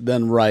twice,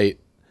 then right,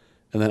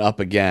 and then up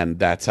again.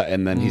 That's how,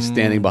 and then he's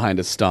standing behind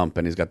a stump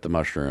and he's got the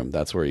mushroom.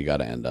 That's where you got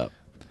to end up.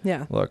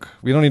 Yeah. Look,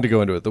 we don't need to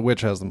go into it. The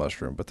witch has the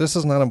mushroom, but this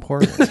is not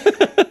important.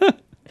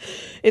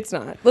 It's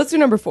not. Let's do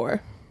number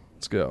 4.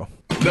 Let's go.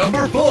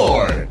 Number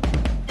 4.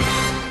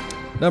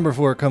 Number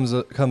 4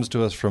 comes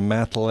to us from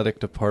Mathletic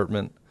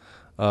Department.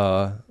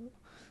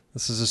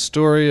 This is a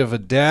story of a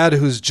dad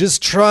who's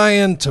just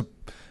trying to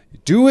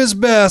do his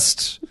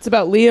best. It's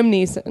about Liam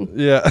Neeson.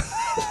 Yeah.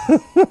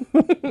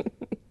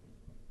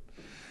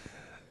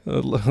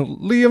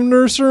 Liam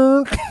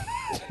Nurser.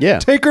 Yeah.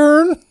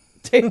 Taker.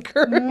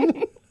 Taker.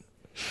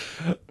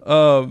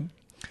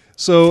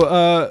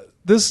 So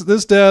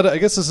this dad, I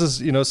guess this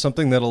is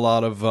something that a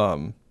lot of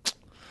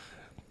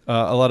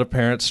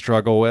parents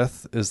struggle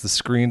with is the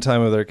screen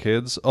time of their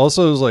kids.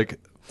 Also, is like,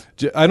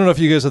 I don't know if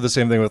you guys have the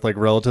same thing with like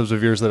relatives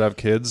of yours that have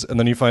kids, and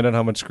then you find out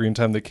how much screen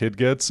time the kid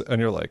gets, and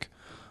you're like,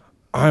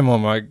 I'm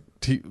on my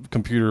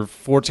computer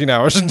 14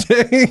 hours a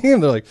day,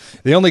 and they're like,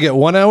 they only get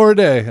 1 hour a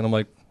day, and I'm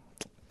like,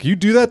 can you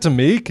do that to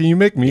me? Can you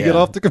make me get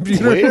off the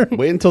computer?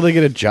 Wait until they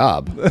get a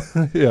job.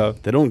 Yeah.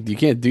 They don't. You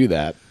can't do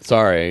that.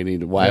 Sorry, I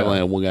need. Why Yeah. I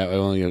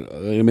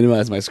only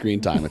minimize my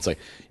screen time? It's like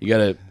you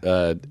got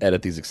to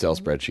edit these Excel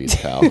spreadsheets,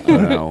 pal. I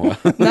don't know.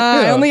 Nah,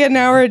 I only get an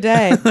hour a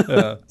day.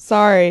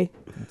 Sorry.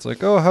 It's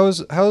like, oh, how's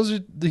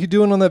he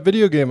doing on that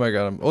video game I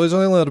got him? Oh, he's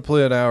only allowed to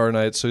play an hour a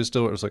night, so he's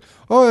still... It's like,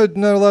 oh, I'm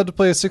not allowed to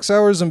play 6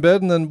 hours in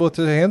bed and then both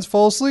his hands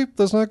fall asleep?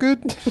 That's not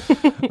good.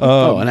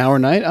 An hour a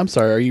night. I'm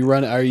sorry. Are you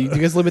do you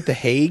guys live at the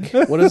Hague?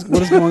 What is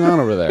going on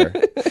over there?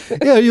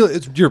 Yeah,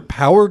 it's your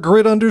power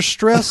grid under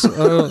stress.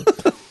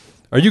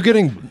 Are you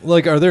getting,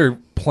 like, are there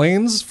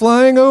planes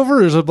flying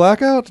over? Is it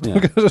blackout?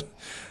 Yeah.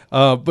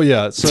 But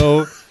yeah,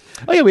 so...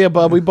 Oh yeah, we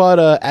bought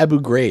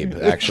Abu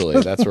Ghraib. Actually,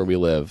 that's where we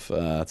live.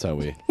 That's how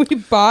we. We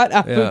bought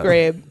Abu Yeah.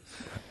 Ghraib.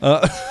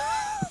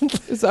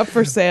 It's up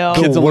for sale.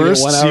 Kids The only get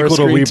worst 1 hour sequel to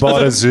screen We Bought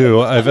time. a Zoo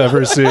I've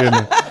ever seen.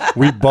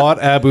 We Bought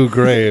Abu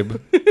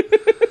Ghraib.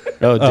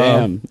 Oh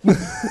damn!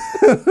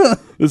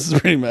 This is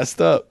pretty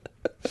messed up.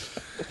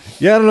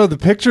 Yeah, I don't know. The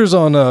pictures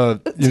on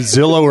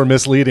Zillow were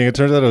misleading. It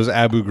turns out it was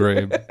Abu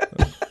Ghraib.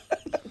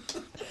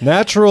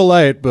 Natural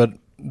light, but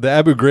the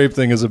Abu Ghraib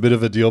thing is a bit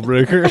of a deal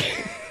breaker.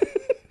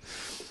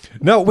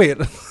 No, wait.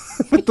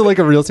 With like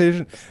a real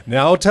station.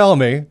 Now tell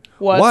me,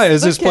 What's why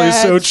is the this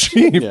place so catch?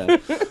 cheap? Yeah.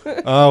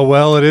 Oh,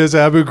 well, it is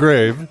Abu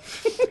Ghraib.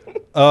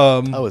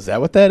 Oh, is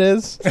that what that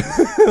is?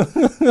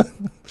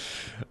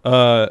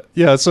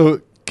 Yeah,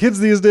 so kids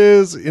these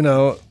days, they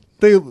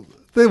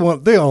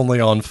only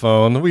on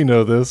phone. We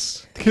know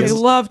this. They Kids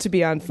love to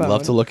be on phone.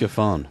 Love to look at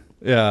phone.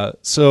 Yeah.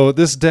 So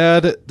this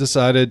dad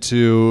decided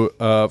to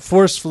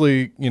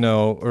forcefully,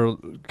 or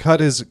cut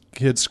his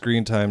kid's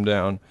screen time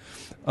down.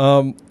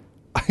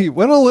 He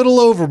went a little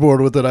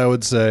overboard with it, I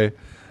would say.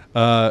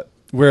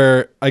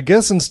 Where I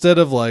guess instead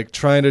of like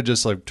trying to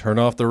just like turn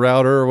off the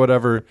router or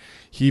whatever,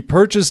 he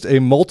purchased a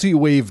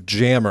multi-wave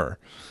jammer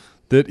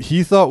that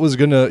he thought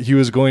he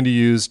was going to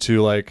use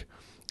to like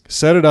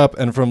set it up,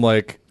 and from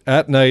like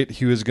at night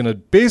he was going to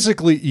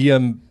basically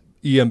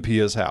EMP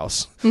his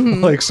house,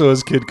 like so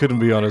his kid couldn't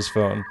be on his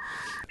phone.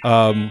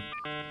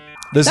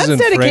 This That's is in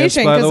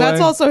dedication, France, by the because that's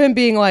way. also him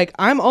being like,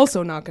 I'm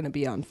also not going to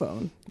be on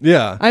phone.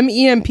 Yeah. I'm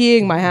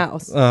EMPing my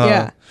house.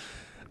 Yeah.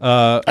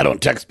 I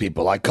don't text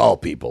people. I call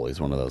people. He's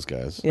one of those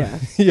guys. Yeah.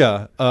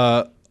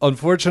 Yeah.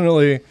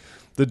 Unfortunately,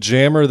 the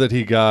jammer that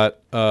he got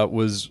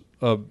was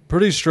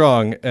pretty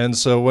strong, and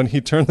so when he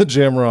turned the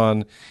jammer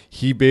on,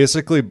 he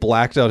basically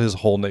blacked out his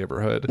whole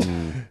neighborhood.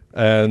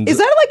 And Is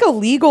that like a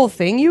legal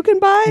thing you can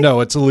buy? no,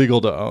 it's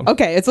illegal to own.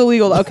 Okay, it's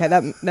illegal. Okay,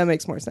 that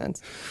makes more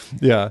sense.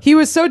 Yeah. He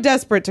was so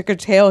desperate to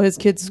curtail his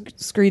kids'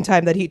 screen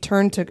time that he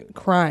turned to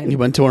crime. He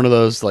went to one of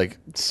those like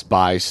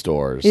spy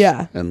stores.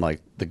 Yeah. And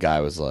like the guy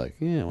was like,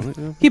 yeah.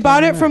 He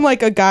bought it from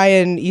like a guy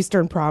in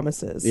Eastern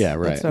Promises. Yeah,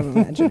 right. That's what I'm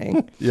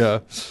imagining. Yeah.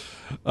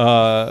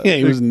 Yeah,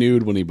 he was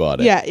nude when he bought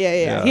it.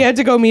 Yeah. He had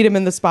to go meet him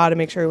in the spa to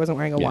make sure he wasn't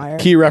wearing a wire.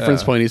 Key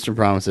reference point: Eastern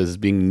Promises is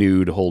being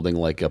nude, holding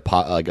like a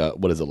pot, like a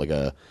what is it, like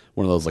a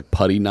one of those like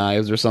putty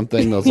knives or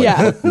something. Those like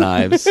hook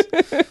knives.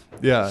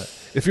 Yeah.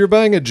 If you're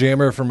buying a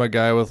jammer from a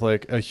guy with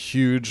like a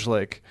huge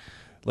like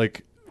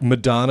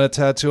Madonna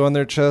tattoo on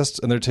their chest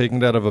and they're taking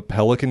it out of a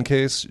pelican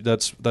case,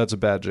 that's a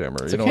bad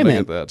jammer. You don't want to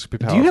get that. It's be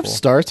Do powerful. you have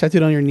stars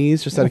tattooed on your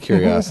knees? Just out of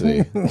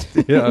curiosity.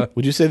 Yeah.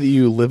 Would you say that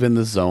you live in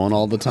the zone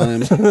all the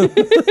time?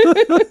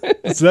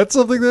 Is that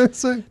something they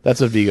say?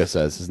 That's what Vigo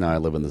says. Is now I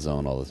live in the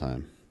zone all the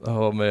time.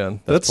 Oh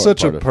man, that's part-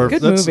 such a part of it.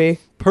 perfect Good movie.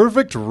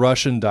 perfect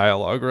Russian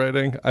dialogue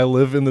writing. I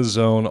live in the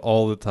zone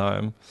all the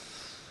time.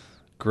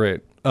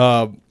 Great.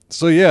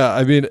 So yeah,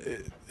 I mean,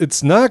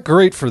 it's not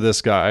great for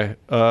this guy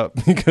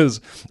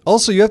because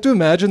also you have to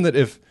imagine that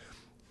if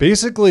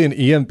basically an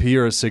EMP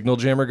or a signal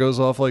jammer goes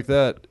off like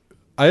that,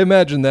 I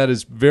imagine that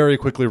is very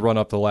quickly run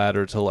up the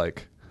ladder to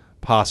like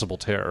possible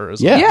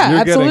terrorism. Yeah. Yeah,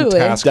 You're getting absolutely.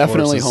 task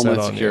Definitely forces sent Homeland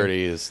on you.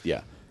 Security is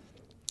Yeah,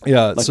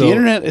 like so the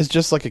internet is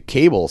just like a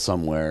cable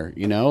somewhere,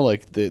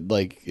 like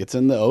it's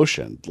in the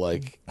ocean.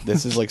 Like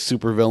this is like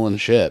supervillain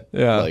shit.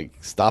 Yeah. Like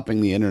stopping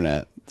the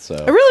internet. So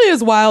It really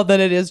is wild that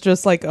it is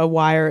just like a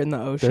wire in the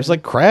ocean. there's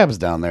like crabs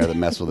down there that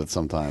mess with it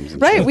sometimes.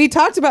 and right. shit. We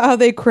talked about how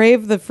they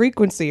crave the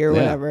frequency or Yeah.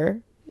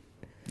 whatever.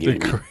 they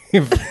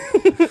crave.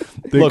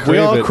 They Look, we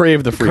all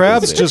crave the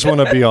Crabs frequency. just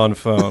want to be on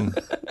phone.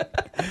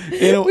 We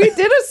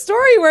did a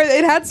story where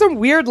it had some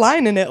weird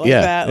line in it like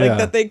Yeah. that, like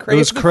that they crave. It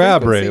was the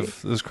crab frequency.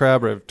 rave. It was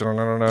crab rave.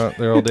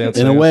 They're all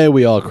dancing. In a way,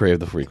 we all crave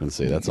the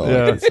frequency. That's all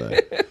Yeah. I can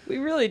say. We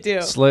really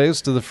do.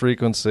 slaves to the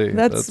frequency.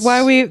 That's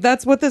why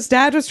that's what this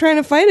dad was trying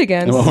to fight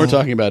against. And what we're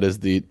talking about is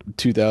the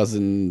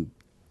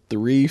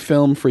 2003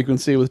 film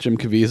Frequency with Jim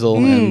Caviezel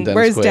and Dennis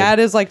where his Quaid. dad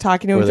is like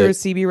talking to him Where through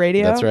they- a CB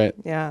radio. That's right.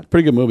 Yeah.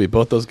 Pretty good movie.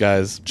 Both those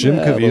guys. Jim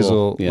a Caviezel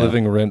little- yeah.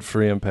 living rent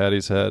free in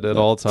Patty's head at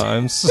all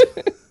times.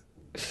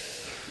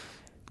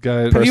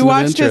 Guy, Have you Person of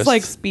watched his interest.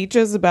 like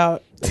speeches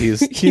about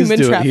He's human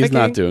trafficking? He's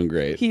not doing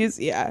great. He's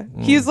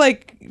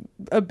like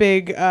a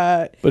big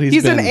But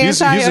he's an he's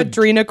a-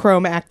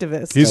 anti-adrenochrome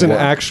activist. he's an Well,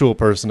 actual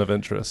person of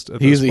interest. At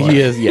this point. He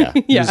is, yeah.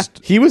 Yeah.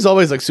 He was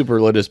always like super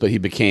religious, but he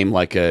became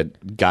like a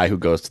guy who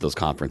goes to those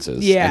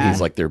conferences. Yeah. And he's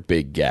like their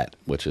big get,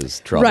 which is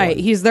trouble. right.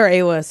 He's their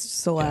A-list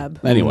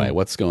celeb. Anyway,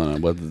 what's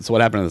going on? So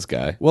what happened to this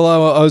guy? Well,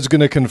 I was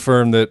going to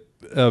confirm that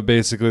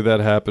basically that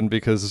happened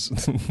because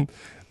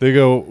they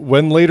go,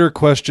 when later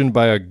questioned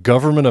by a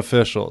government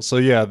official. So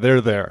yeah,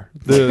 they're there.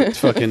 The,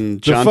 Fucking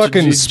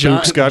fucking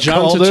spooks got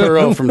John called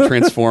Turturro in. from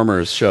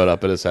Transformers showed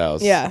up at his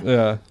house. Yeah.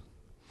 yeah.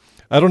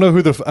 I don't know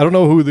who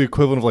the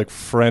equivalent of like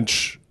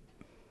French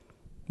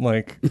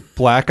like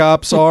black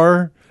ops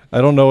are.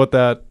 I don't know what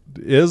that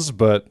is,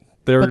 but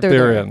they're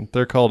there. in.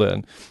 They're called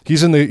in.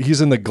 He's in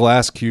the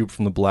glass cube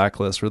from the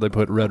Blacklist where they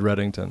put Red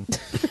Reddington.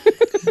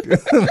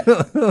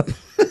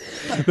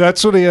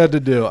 That's what he had to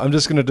do. I'm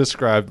just going to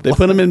describe. They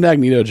put him in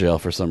Magneto jail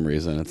for some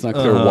reason. It's not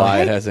clear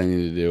why it has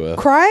anything to do with.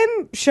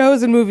 Crime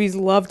shows and movies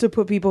love to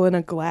put people in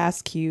a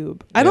glass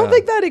cube. I don't Yeah.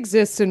 think that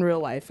exists in real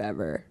life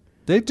ever.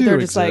 They do They're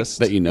just exist.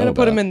 That you know gonna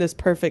put about. them in this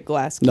perfect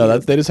glass cube. No,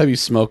 they just have you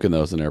smoke in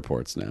those in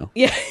airports now.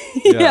 yeah,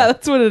 yeah,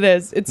 that's what it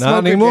is. It's Not smoke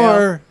or jail.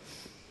 anymore.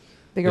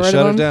 They They got rid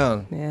shut of it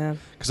them? down. Yeah.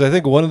 Because I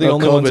think one of the Well,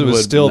 only ones COVID that was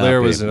would still not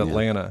there be, was in yeah.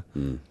 Atlanta,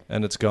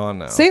 and it's gone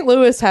now. St.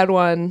 Louis had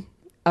one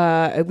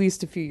at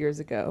least a few years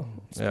ago.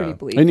 It's Yeah. pretty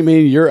bleak. And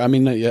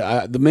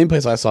the main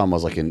place I saw him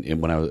was like in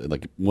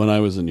when I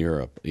was in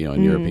Europe,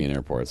 in European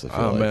airports. I feel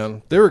Oh like.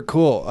 man, they were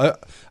cool.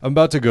 I'm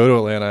about to go to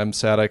Atlanta. I'm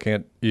sad I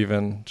can't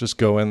even just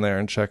go in there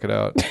and check it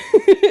out.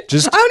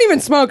 Just I don't even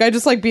smoke. I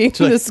just like being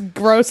in this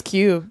gross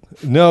cube.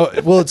 no.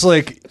 Well,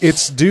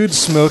 it's dudes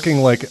smoking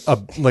like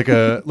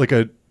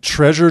a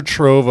treasure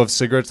trove of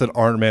cigarettes that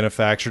aren't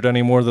manufactured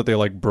anymore that they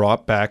like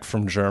brought back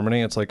from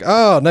Germany. It's like,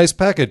 oh, nice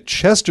pack of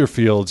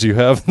Chesterfields you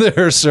have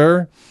there,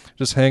 sir.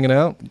 Just hanging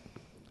out.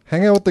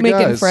 Hang out with the Making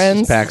guys.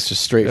 friends. Packs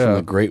just straight from Yeah.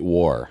 the Great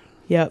War.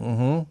 Yep.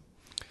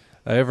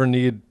 I ever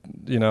need,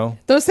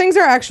 Those things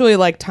are actually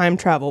like time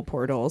travel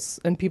portals,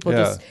 and people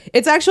Yeah.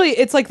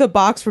 it's like the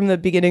box from the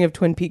beginning of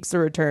Twin Peaks: The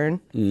Return,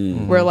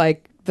 where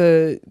like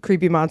the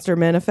creepy monster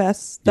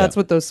manifests. That's Yeah.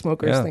 what those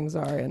smokers Yeah. things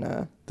are.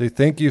 And they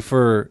thank you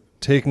for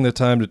taking the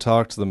time to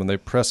talk to them, and they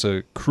press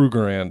a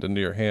Krugerrand into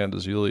your hand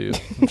as you leave.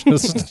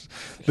 Just,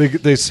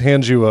 they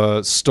hand you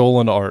a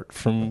stolen art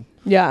from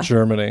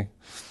Germany.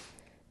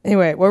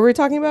 Anyway, what were we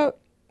talking about?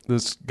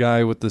 This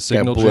guy with the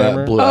signal blew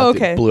jammer. Blew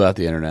out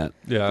the internet.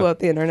 Yeah. Blew out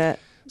the internet.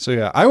 So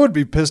yeah, I would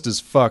be pissed as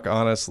fuck,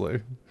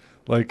 honestly.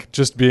 Like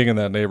just being in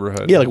that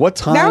neighborhood. Yeah, like what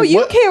time? Now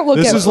you can't look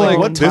this at is like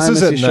what this time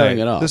is is at he showing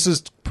night. it off? This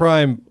is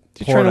prime.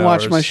 You're trying to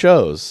watch hours. my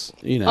shows,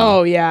 you know.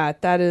 Oh yeah,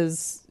 that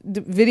is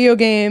video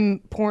game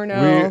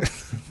porno.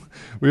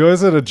 We always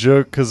had a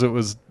joke because it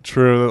was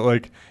true that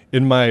like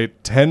in my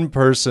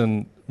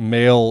 10-person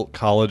male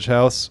college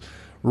house,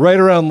 right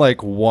around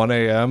like 1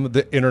 a.m.,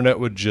 the internet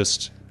would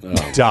just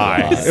die.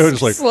 God. It was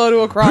just like Slow to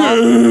a crawl.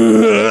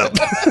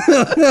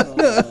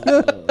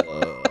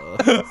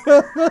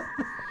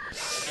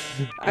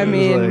 I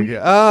mean,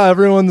 like,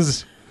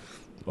 everyone's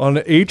on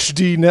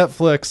HD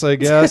Netflix, I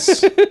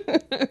guess.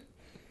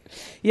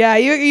 yeah,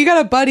 you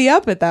got to buddy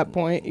up at that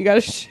point. You got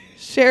to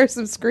share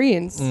some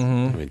screens.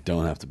 We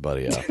don't have to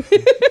buddy up.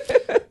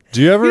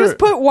 Do you ever? You just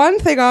put one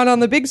thing on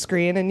the big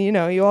screen, and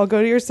you all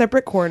go to your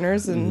separate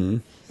corners,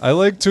 and I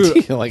like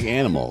to. Like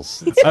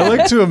animals. I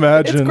like to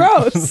imagine. it's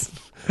gross.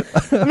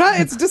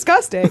 It's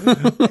disgusting.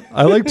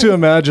 I like to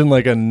imagine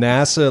like a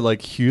NASA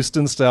like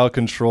Houston style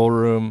control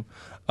room.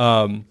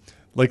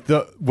 Like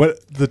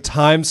the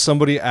time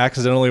somebody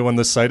accidentally, when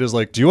the site is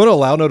like, do you want to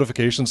allow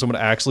notifications? Someone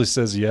actually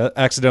says yes,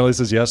 accidentally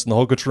says yes, and the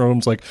whole control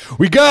room's like,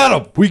 we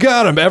got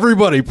him,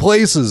 everybody,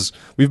 places.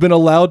 We've been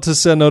allowed to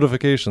send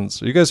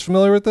notifications. Are you guys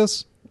familiar with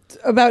this?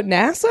 About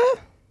NASA?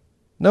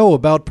 No,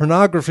 about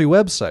pornography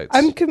websites.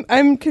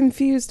 I'm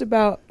confused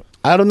about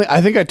I don't think.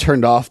 I think I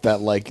turned off that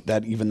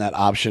that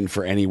option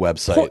for any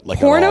website. Like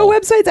porno at all.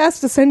 websites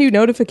ask to send you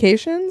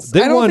notifications.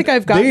 I don't think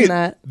I've gotten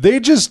that. They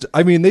just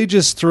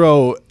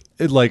throw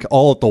it like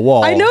all at the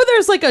wall. I know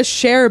there's like a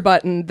share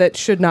button that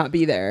should not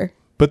be there.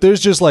 But there's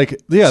just like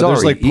there's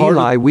Sorry, like part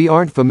Eli, we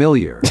aren't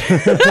familiar.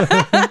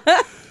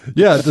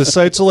 Yeah, the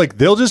sites will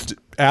they'll just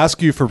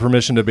ask you for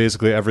permission to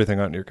basically everything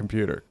on your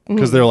computer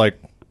because they're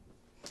like,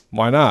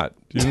 why not?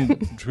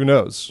 Who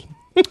knows?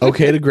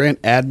 Okay to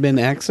grant admin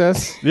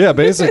access. Yeah,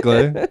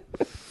 basically.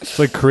 It's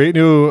like create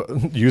new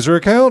user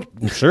account.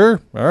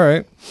 Sure, all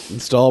right.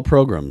 Install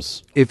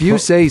programs. If you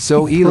say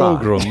so, Eli.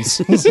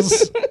 Programs.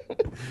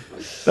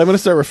 I'm going to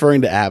start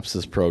referring to apps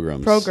as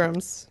programs.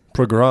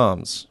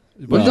 Programs.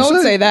 Well,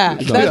 don't say that.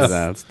 Don't say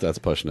that. That's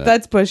pushing it.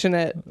 That's pushing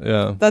it.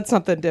 Yeah. That's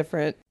something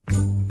different.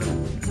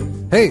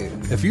 Hey,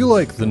 if you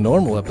like the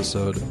normal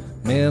episode,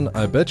 man,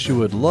 I bet you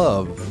would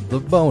love the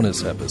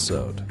bonus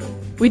episode.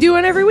 We do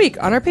one every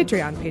week on our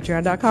Patreon,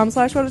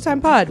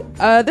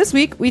 patreon.com/whatatimepod. This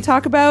week, we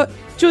talk about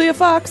Julia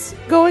Fox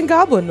going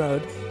goblin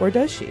mode. Or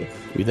does she?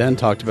 We then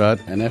talked about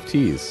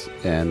NFTs,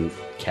 and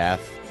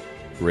Kath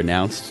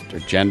renounced her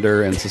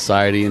gender and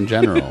society in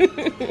general.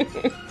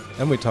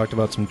 And we talked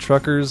about some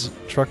truckers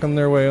trucking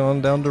their way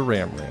on down to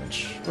Ram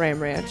Ranch. Ram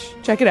Ranch.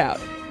 Check it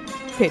out.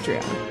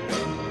 Patreon.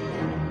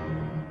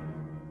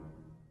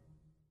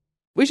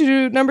 We should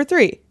do number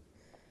 3.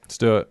 Let's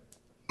do it.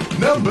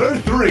 Number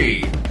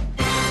 3.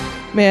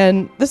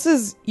 Man, this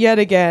is yet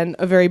again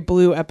a very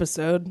blue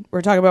episode.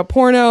 We're talking about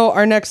porno.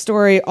 Our next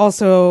story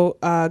also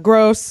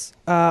gross,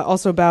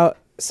 also about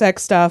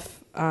sex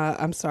stuff.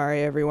 I'm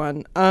sorry,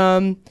 everyone.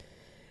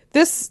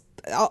 This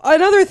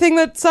another thing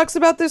that sucks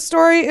about this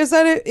story is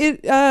that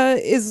it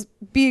is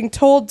being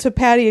told to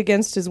Patty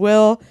against his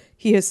will.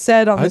 He has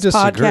said on this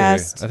disagree.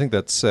 podcast. I think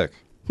that's sick.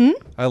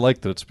 I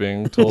like that it's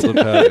being told to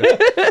Patty.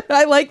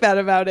 I like that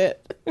about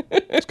it.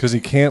 It's because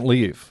he can't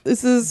leave.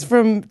 This is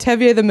from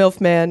Tevye the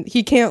MILF Man.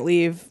 He can't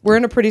leave. We're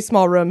in a pretty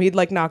small room. He'd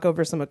knock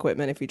over some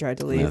equipment if he tried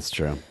to leave. That's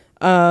true.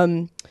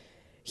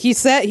 He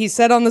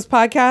said on this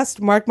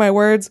podcast, mark my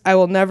words, I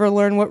will never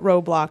learn what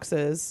Roblox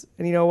is.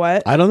 And you know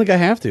what? I don't think I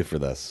have to for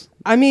this.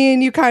 I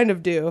mean, you kind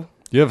of do.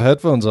 You have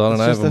headphones on,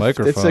 and I It's have a just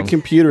microphone. It's a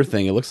computer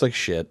thing. It looks like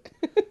shit.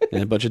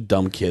 And a bunch of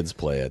dumb kids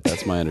play it.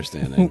 That's my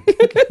understanding.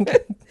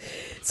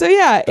 So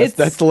yeah,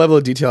 That's the level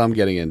of detail I'm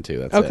getting into.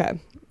 That's okay. it.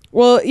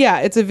 Well,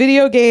 yeah, it's a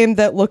video game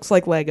that looks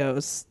like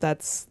Legos.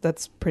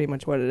 That's pretty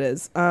much what it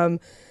is. But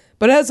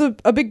it has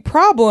a big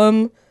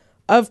problem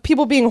of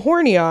people being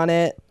horny on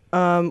it,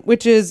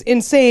 which is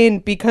insane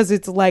because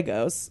it's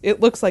Legos.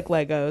 It looks like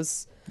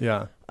Legos.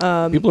 yeah.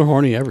 People are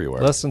horny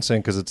everywhere. Less insane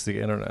because it's the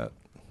internet.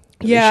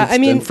 Yeah, I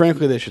mean, and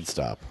frankly, they should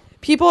stop.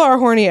 people are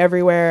horny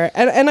everywhere,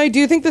 and I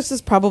do think this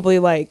is probably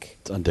like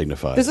It's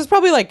undignified. this is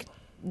probably like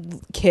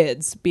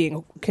kids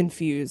being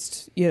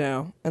confused,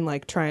 and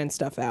like trying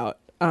stuff out.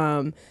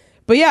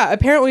 But yeah,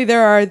 apparently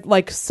there are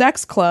like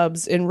sex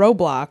clubs in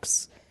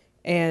Roblox,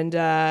 and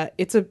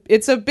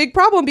it's a big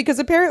problem because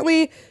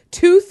apparently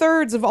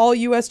 2/3 of all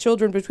U.S.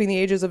 children between the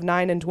ages of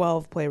 9 and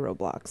 12 play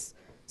Roblox.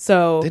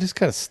 So They just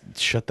gotta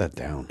shut that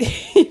down.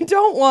 you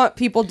don't want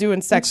people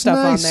doing sex It's stuff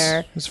nice. on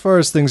there. As far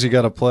as things you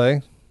got to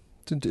play,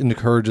 it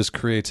encourages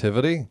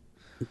creativity.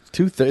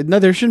 2/3. No,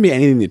 there shouldn't be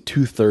anything that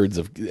 2/3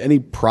 of any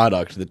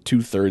product that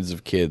 2/3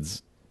 of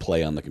kids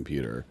play on the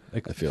computer. I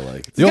feel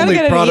like The gotta only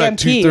get an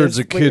product EMP 2/3 is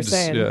of what you're kids,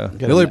 saying. yeah. Get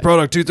The an only EMP.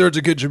 product 2/3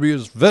 of kids should be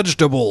is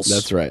vegetables.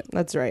 that's right.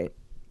 That's right.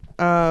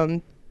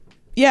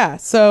 Yeah,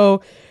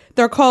 so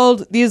they're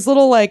called, these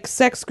little like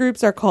sex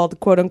groups are called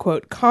quote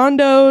unquote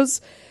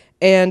condos,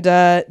 and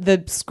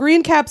the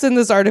screen caps in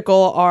this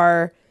article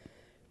are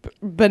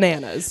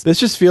bananas. This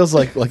just feels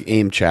like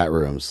AIM chat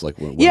rooms, like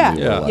when Yeah,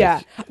 we were, like,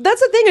 yeah.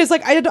 That's the thing is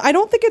like I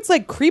don't think it's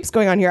like creeps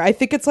going on here. I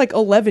think it's like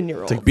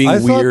 11-year-olds. like being I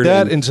thought weird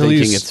that and until you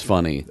thinking s- it's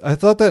funny. I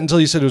thought that until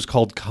you said it was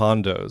called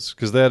condos,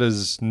 because that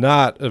is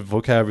not a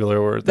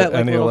vocabulary word that that, like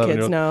any little 11-year-old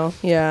kids know.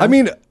 Yeah. I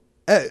mean,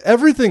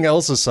 everything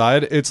else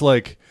aside, it's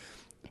like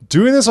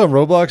doing this on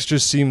Roblox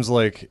just seems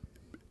like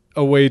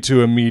a way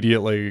to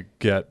immediately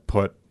get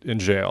put in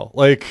jail.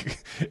 Like,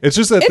 it's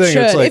just that it thing.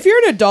 should. It's like, If you're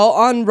an adult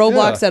on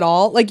Roblox Yeah. at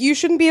all, like you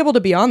shouldn't be able to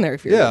be on there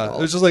if you're an yeah,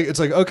 adult. it's just like, it's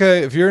like,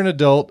 okay, if you're an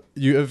adult,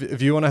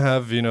 if you want to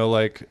have,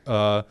 like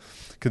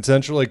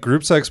consensual like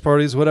group sex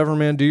parties, whatever,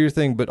 man, do your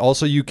thing. But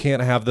also, you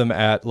can't have them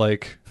at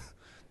like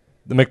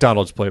the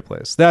McDonald's play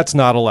place. That's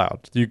not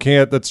allowed. You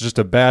can't. That's just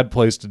a bad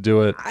place to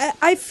do it.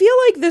 I feel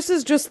like this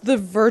is just the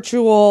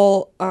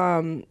virtual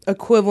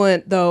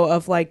equivalent though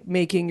of like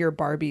making your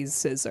Barbies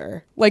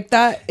scissor. Like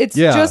that it's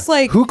Yeah, just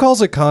like who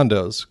calls it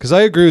condos? Because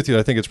I agree with you.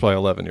 I think it's probably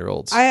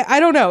 11-year-olds. I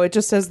don't know. It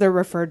just says they're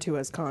referred to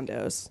as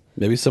condos.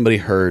 Maybe somebody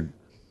heard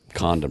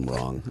condom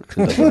wrong.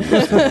 Doesn't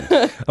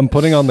understand. I'm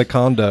putting on the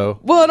condo.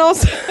 Well, and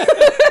also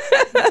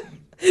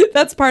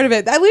that's part of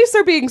it. At least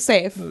they're being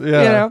safe. Yeah. You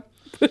know,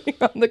 putting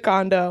on the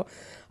condo.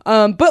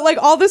 But like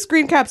all the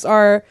screen caps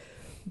are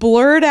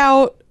blurred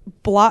out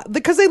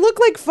because they look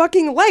like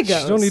fucking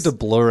Legos. You don't need to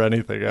blur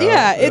anything out.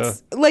 Yeah,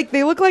 it's like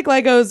they look like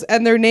Legos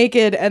and they're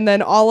naked, and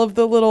then all of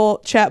the little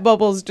chat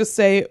bubbles just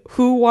say,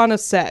 "Who wanna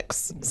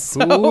sex?" So,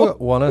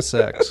 Who wanna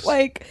sex?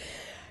 like,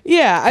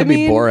 yeah, Could I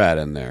mean, be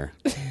Borat in there.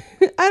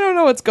 I don't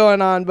know what's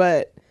going on,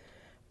 but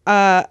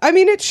I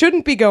mean, it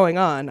shouldn't be going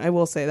on. I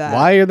will say that.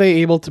 Why are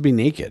they able to be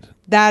naked?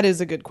 That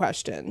is a good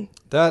question.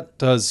 That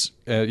does.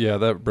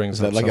 That brings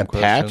Is that up like some a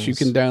patch you questions.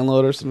 can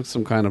download or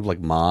some kind of like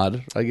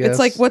mod? I guess It's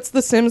like what's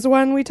the Sims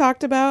one we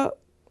talked about?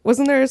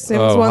 Wasn't there a Sims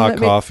Oh, one hot that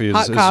coffee made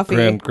is, hot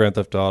coffee? Grand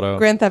Theft Auto.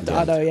 Grand Theft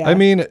Auto, yeah. I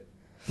mean,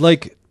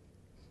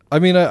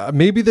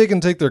 maybe they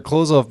can take their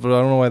clothes off, but I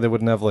don't know why they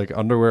wouldn't have like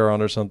underwear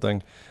on or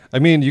something. I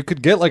mean, you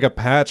could get like a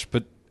patch,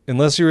 but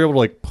unless you're able to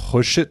like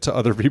push it to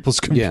other people's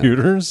Yeah.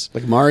 computers,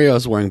 like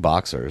Mario's wearing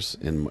boxers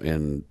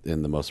in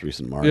the most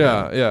recent Mario.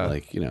 Yeah, yeah.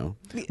 Like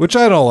which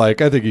I don't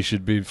like. I think he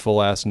should be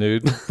full ass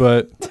nude,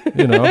 but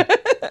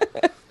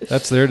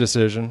that's their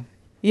decision.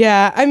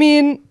 yeah, I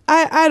mean,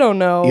 I don't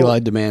know. Eli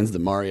demands that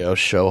Mario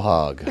show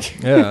hog.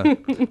 Yeah.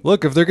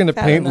 Look, if they're going to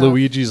Fair paint enough.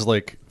 Luigi's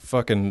like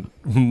fucking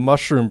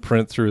mushroom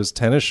print through his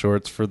tennis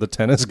shorts for the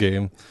tennis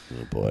game.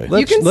 Oh boy.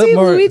 You can see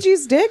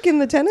Luigi's dick in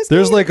the tennis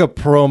There's game? like a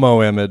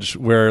promo image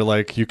where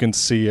like you can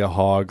see a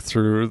hog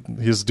through,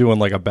 he's doing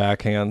like a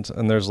backhand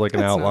and there's like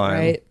an That's outline. Not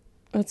right.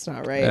 That's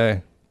not right. Hey,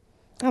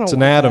 I don't it's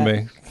want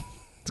anatomy.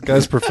 This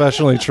guy's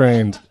professionally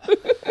trained.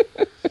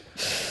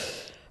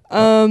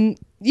 that.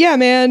 Yeah,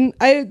 man.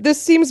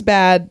 This seems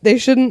bad. They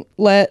shouldn't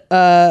let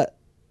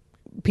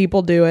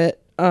people do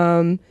it.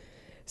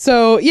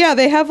 So yeah,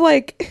 they have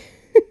like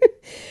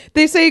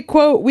they say,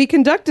 quote, "We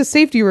conduct a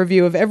safety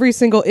review of every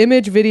single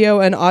image, video,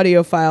 and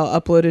audio file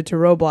uploaded to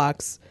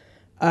Roblox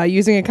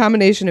using a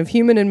combination of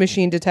human and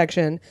machine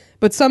detection,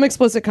 but some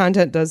explicit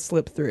content does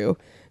slip through."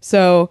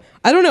 So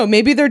I don't know.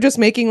 Maybe they're just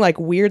making like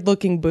weird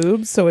looking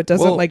boobs so it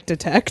doesn't Well- like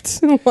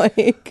detect.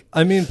 Like,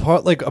 I mean,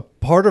 part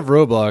of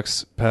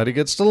Roblox, Patty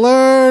gets to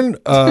learn,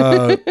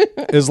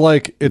 is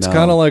like it's No.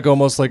 kind of like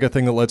almost like a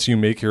thing that lets you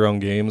make your own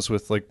games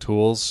with like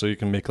tools, so you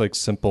can make like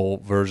simple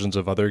versions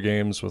of other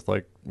games with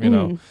like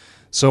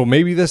So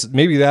maybe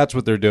that's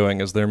what they're doing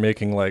is they're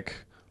making like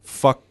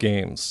fuck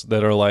games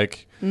that are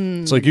like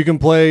it's like you can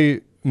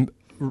play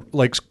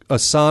like a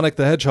Sonic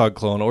the Hedgehog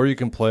clone, or you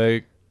can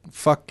play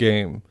fuck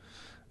game,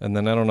 and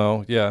then I don't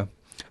know, yeah.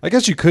 I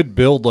guess you could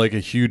build like a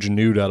huge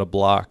nude out of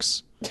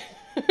blocks.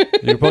 You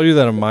could probably do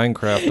that in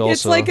Minecraft also.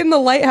 it's like in The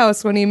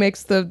Lighthouse when he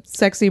makes the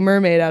sexy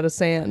mermaid out of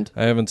sand.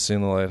 I haven't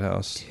seen The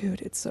Lighthouse.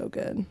 Dude, it's so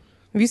good.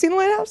 Have you seen The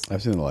Lighthouse?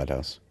 I've seen the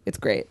Lighthouse. It's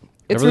great.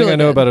 It's Everything really I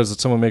know good. about it is that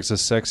someone makes a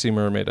sexy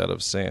mermaid out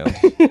of sand,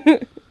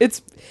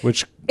 It's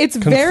which It's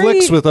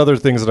conflicts very- with other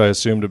things that I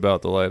assumed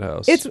about The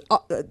Lighthouse. it's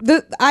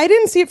I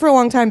didn't see it for a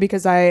long time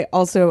because I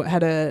also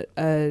had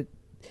a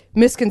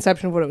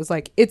misconception of what it was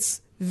like.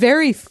 It's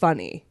very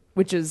funny,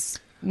 which is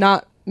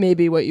not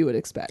maybe what you would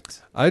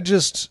expect.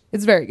 It's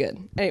very good.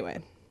 Anyway,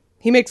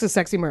 he makes a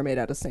sexy mermaid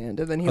out of sand,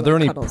 and then he Are there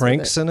any cuddles with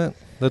pranks it. in it?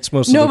 That's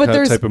most No, of but the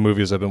there's- type of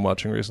movies I've been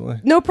watching recently.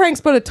 No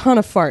pranks, but a ton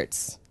of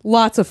farts.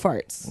 Lots of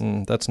farts.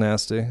 That's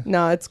nasty.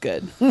 No, it's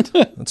good.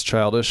 That's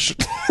childish.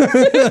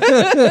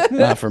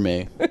 Not for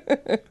me.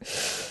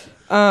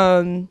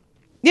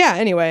 Yeah,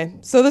 anyway.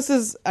 So this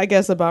is, I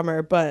guess, a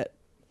bummer, but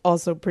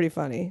also pretty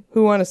funny.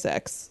 Who want a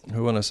sex?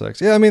 Who want a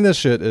sex? Yeah, I mean this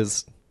shit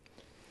is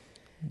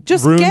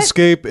Just get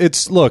RuneScape.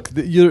 It's look,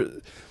 it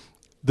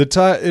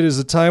is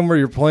a time where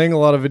you're playing a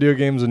lot of video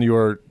games and you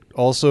are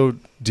also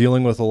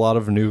dealing with a lot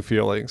of new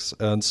feelings,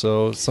 and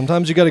so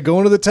sometimes you got to go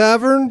into the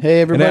tavern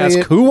Hey, everybody. and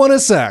ask who wanted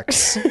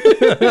sex.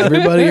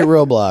 Everybody at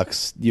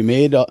Roblox, you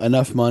made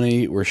enough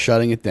money. We're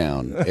shutting it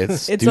down.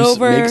 It's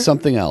over. Make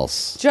something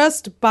else.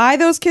 Just buy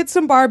those kids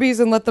some Barbies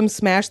and let them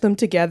smash them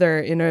together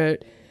in a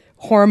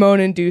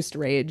hormone-induced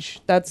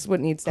rage. That's what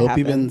needs to Hope happen.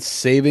 you've been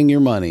saving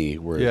your money.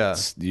 We're Yeah.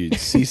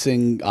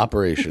 ceasing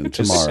operation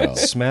tomorrow.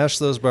 Smash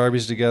those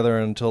Barbies together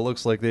until it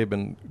looks like they've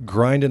been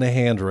grinding a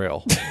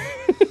handrail.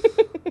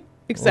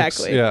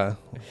 Exactly. Yeah,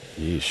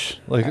 Yeesh.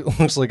 like it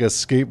looks like a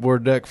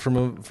skateboard deck from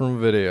a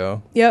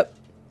video. Yep.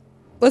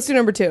 Let's do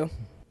number 2.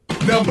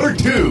 Number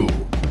 2.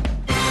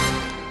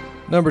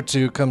 Number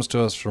 2 comes to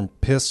us from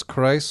Piss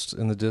Christ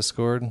in the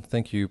Discord.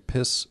 Thank you,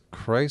 Piss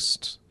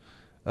Christ.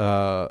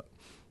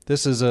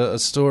 This is a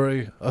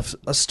story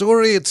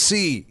at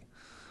sea.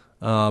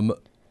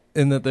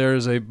 In that there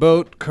is a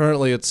boat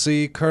currently at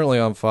sea, currently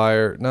on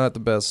fire. Not the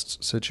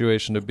best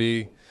situation to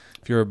be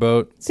if you're a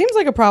boat. Seems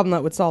like a problem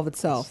that would solve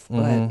itself, but,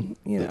 Mm-hmm.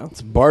 you know.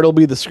 It's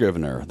Bartleby the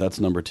Scrivener. That's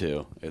number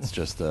 2. It's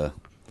just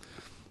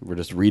we're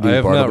just reading I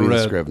have not Bartleby the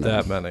read Scrivener.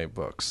 that many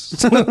books.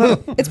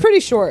 It's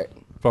pretty short.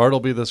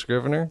 Bartleby the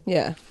Scrivener?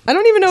 Yeah. I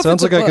don't even know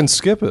Sounds if it's like a I can book.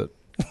 skip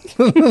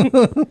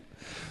it.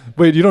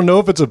 Wait, you don't know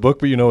if it's a book,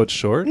 but you know it's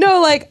short?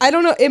 No, like, I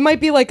don't know. It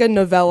might be like a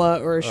novella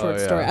or a short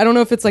yeah. story. I don't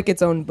know if it's like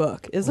its own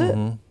book. Is it?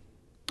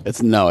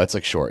 It's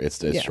like short.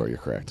 It's Yeah. short. You're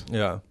correct.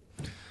 Yeah.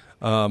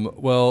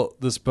 Well,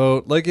 this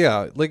boat, like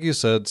you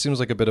said, seems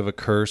like a bit of a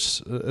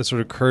curse, a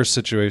sort of curse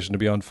situation to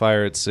be on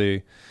fire at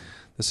sea.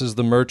 This is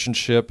the merchant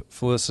ship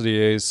Felicity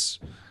Ace,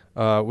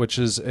 which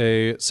is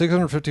a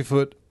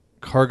 650-foot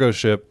cargo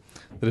ship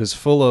that is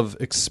full of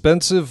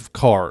expensive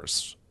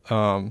cars.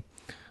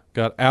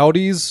 Got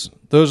Audis;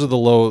 those are the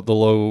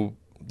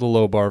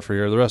low bar for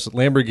here. The rest,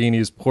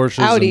 Lamborghinis,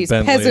 Porsches, Audis,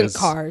 and Bentleys. peasant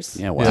cars.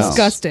 Yeah, wow.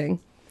 Disgusting.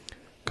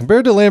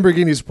 Compared to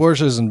Lamborghinis,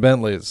 Porsches, and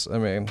Bentleys, I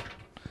mean,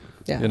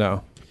 Yeah. you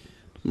know.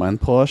 Mein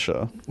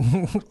Porsche.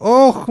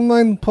 Oh,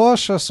 mein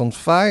Porsche's on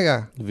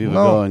fire. We were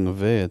going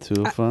way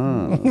too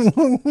fast.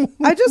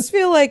 I just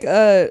feel like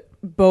a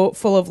boat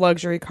full of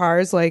luxury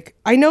cars, like,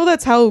 I know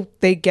that's how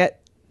they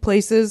get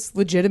places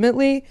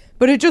legitimately,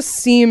 but it just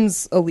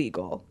seems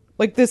illegal.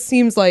 Like, this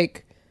seems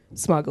like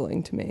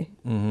smuggling to me.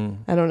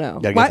 Mm-hmm. I don't know.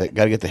 Gotta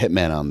get the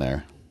hitman on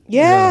there.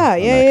 Yeah, on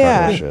that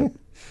yeah. cargo ship.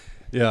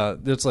 Yeah,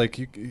 it's like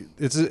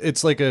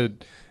it's like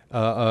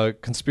a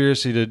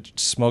conspiracy to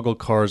smuggle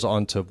cars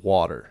onto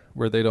water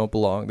where they don't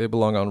belong. They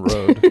belong on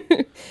road.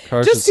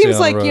 Cars should Just stay seems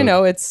on like, road. you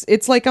know,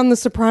 it's like on The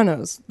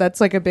Sopranos.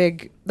 That's like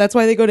that's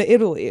why they go to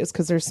Italy, is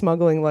because they're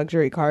smuggling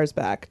luxury cars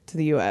back to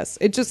the U.S.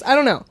 It just, I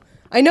don't know.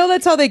 I know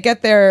that's how they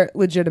get there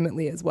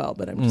legitimately as well,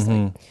 but I'm just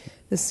like,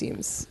 this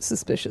seems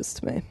suspicious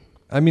to me.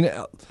 I mean,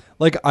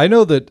 like, I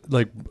know that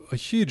like a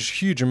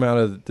huge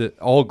amount of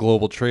all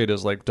global trade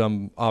is like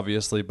done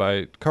obviously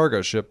by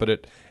cargo ship,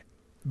 but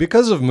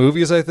because of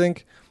movies,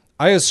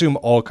 I assume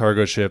all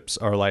cargo ships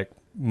are like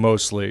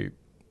mostly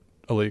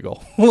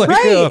illegal. Like,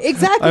 Right,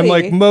 exactly. I'm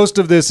like, most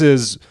of this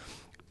is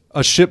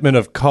a shipment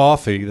of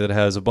coffee that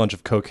has a bunch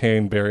of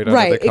cocaine buried under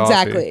Right, the coffee.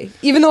 exactly.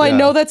 Even though I Yeah.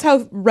 know that's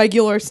how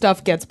regular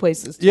stuff gets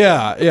places.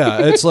 Yeah.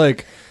 It's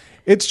like,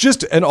 it's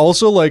just, and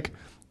also like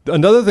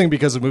another thing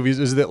because of movies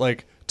is that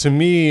like, to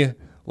me,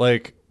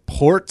 like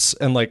ports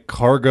and like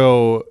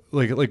cargo,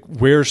 like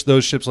where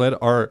those ships land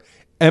are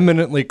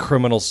eminently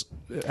criminal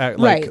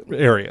Right.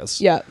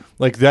 areas. Yeah.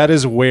 Like that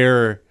is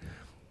where,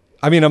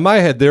 I mean, in my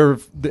head,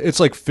 it's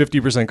like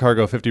 50%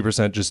 cargo,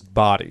 50% just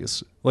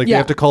bodies. Like you Yeah.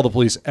 have to call the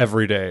police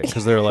every day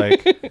because they're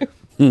like,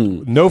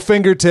 no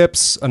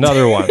fingertips,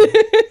 another one.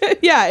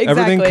 Yeah, exactly.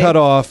 Everything cut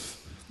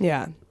off.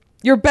 Yeah.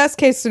 Your best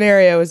case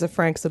scenario is a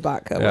Frank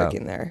Sabatka Yeah.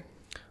 working there.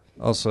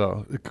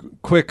 Also,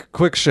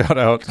 quick shout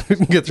out, we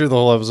can get through the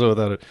whole episode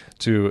without it,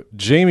 to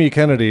Jamie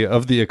Kennedy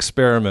of The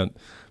Experiment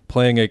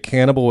playing a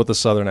cannibal with a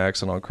southern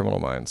accent on Criminal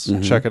Minds.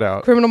 Check it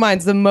out. Criminal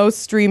Minds, the most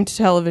streamed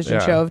television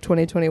Yeah. show of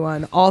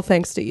 2021, all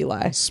thanks to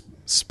Eli.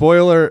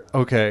 Spoiler,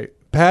 okay.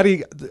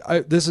 Patty,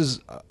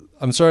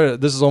 I'm sorry,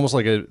 this is almost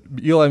like a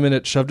Eli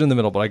minute shoved in the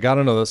middle, but I got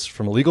to know this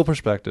from a legal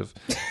perspective.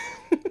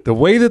 The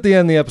way that they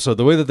end the episode,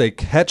 the way that they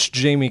catch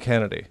Jamie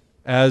Kennedy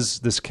as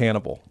this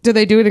cannibal. Did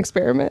they do an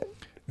experiment?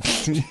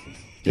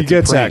 He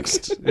gets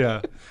X'd.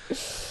 Yeah.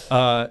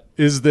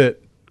 Is that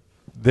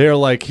they're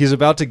like, he's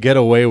about to get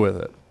away with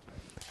it.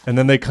 And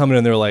then they come in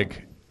and they're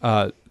like,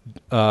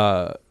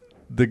 the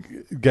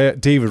guy,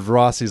 David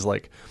Rossi's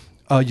like,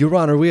 Your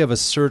Honor, we have a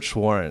search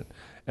warrant.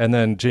 And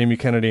then Jamie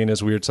Kennedy in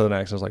his weird southern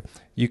accent is like,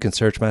 you can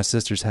search my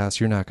sister's house.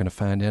 You're not going to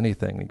find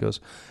anything. And he goes,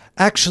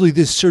 actually,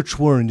 this search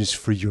warrant is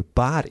for your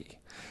body.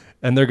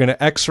 And they're going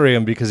to x-ray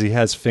him because he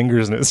has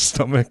fingers in his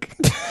stomach.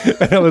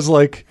 And I was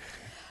like,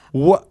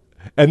 what?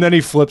 And then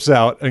he flips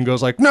out and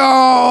goes like,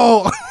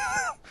 no!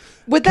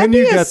 Would that Can be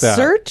you a get that?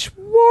 search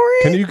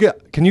warrant?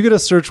 Can you get a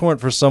search warrant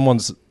for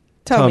someone's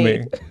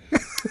tummy?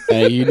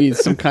 You need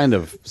some kind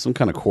of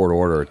court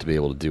order to be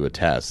able to do a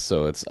test.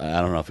 So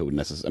I don't know if it would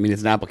necessarily. I mean,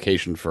 it's an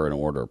application for an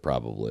order,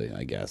 probably.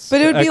 I guess.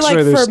 But it would be X-ray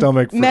like their for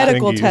stomach for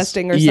medical thingies.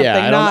 testing or something.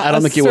 Yeah, I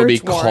don't think it would be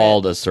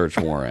called a search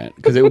warrant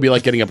because it would be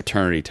like getting a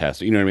paternity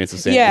test. You know what I mean? It's the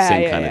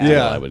same, kind of deal.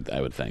 Yeah.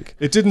 I would think.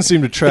 It didn't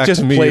seem to track It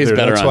just to me plays either.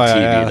 better That's on why I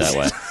TV asked. that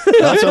way.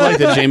 I also like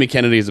that Jamie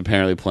Kennedy is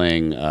apparently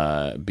playing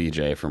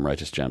BJ from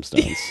Righteous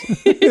Gemstones.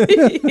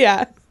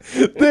 Yeah.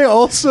 They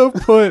also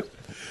put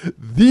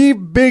the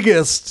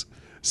biggest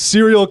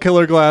serial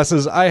killer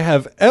glasses I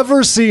have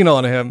ever seen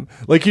on him.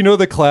 Like, you know,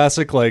 the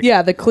classic, like,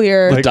 Yeah, the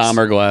clear. Like,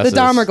 Dahmer glasses. The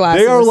Dahmer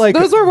glasses. They are like-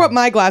 those were what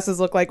my glasses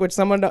look like, which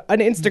an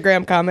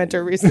Instagram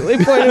commenter recently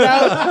pointed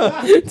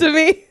out to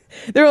me.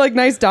 They were like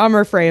nice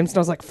Dahmer frames, and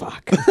I was like,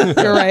 "Fuck,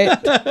 you're right."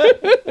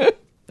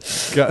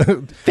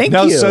 Thank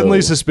now you.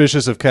 suddenly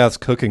suspicious of Kath's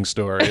cooking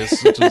stories.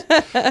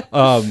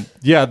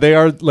 Yeah, they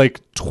are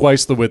like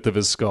twice the width of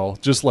his skull.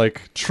 Just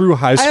like true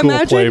high school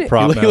imagine- play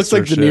prop He looks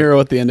like De master Niro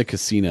at the end of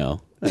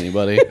Casino.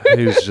 Anybody? shit.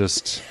 He's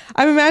just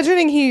I'm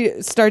imagining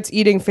he starts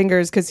eating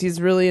fingers because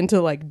he's really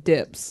into like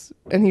dips,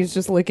 and he's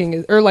just licking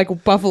his, or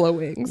like buffalo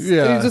wings.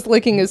 Yeah. He's just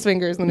licking his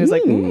fingers, and he's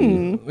like,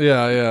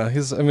 yeah.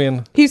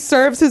 He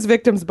serves his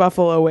victims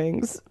buffalo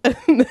wings and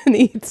then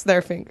eats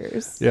their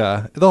fingers.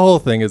 Yeah, the whole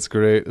thing is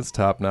great. It's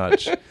top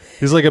notch.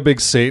 He's like a big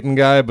Satan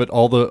guy, but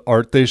all the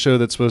art they show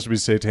that's supposed to be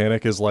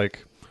satanic is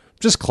like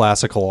just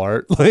classical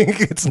art.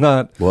 Like it's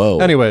not. Whoa.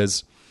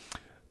 Anyways,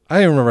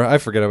 I remember. I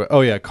forget about.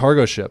 Oh yeah,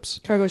 cargo ships.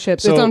 Cargo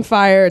ships. So- It's on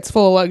fire. It's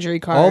full of luxury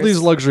cars. All these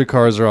luxury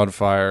cars are on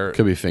fire,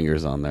 Could be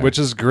fingers on there. which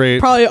is great.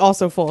 probably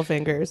also full of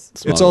fingers.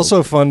 It's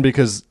also fun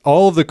because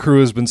all of the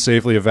crew has been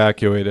safely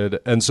evacuated,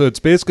 and so it's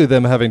basically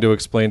them having to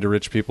explain to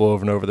rich people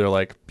over and over. They're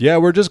like, "Yeah,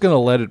 we're just gonna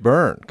let it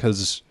burn,"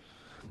 because,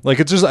 like,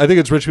 it's just. I think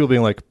it's rich people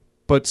being like,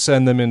 "But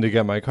send them in to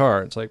get my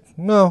car." It's like,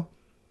 no,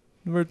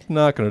 we're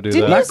not gonna do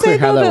Didn't that. you Not clear say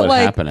how though that that would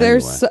like happen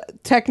there's anyway.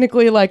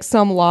 technically like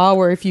some law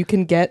where if you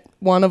can get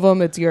one of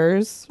them, it's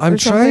yours? I'm or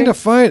trying to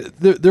something?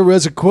 find. There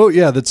was a quote,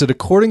 yeah, that said,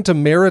 according to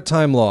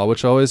maritime law,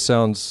 which always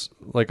sounds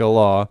like a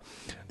law,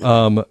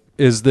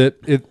 is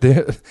that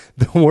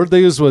the word they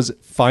used was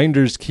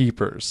finders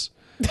keepers.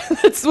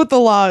 That's what the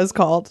law is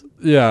called.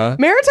 Yeah.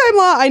 Maritime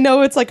law. I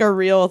know it's like a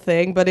real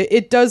thing, but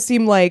it does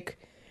seem like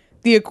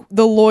the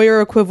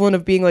lawyer equivalent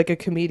of being like a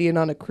comedian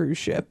on a cruise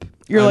ship.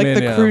 You're I like mean,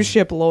 the yeah. cruise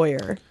ship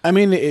lawyer.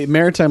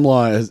 maritime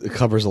law it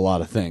covers a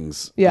lot of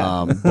things.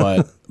 Yeah.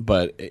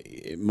 But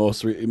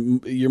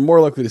you're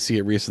more likely to see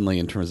it recently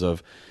in terms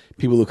of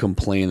people who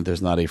complain that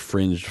there's not a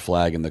fringed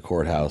flag in the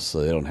courthouse, so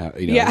they don't have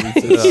Yeah.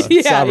 it's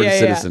Yeah, sovereign yeah, yeah.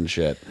 citizen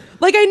shit.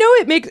 Like I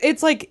know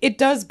it's like it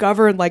does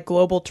govern like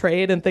global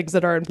trade and things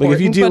that are Like important.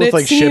 if you deal but with it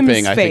like seems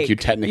shipping, I think fake. you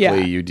technically Yeah.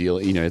 you deal.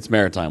 It's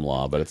maritime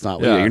law, but it's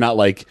not. Yeah. You're not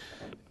like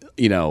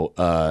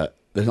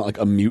there's not like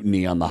a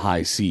mutiny on the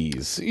high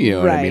seas. You know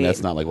what I mean? Right.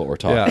 That's not like what we're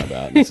talking Yeah.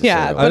 about. Yeah,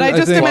 necessarily. but I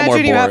just think- A lot more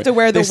imagine you have boring. to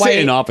wear the They sit white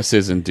in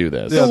offices and do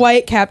this. the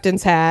white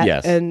captain's hat,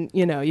 Yes. and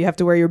you have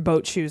to wear your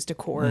boat shoes to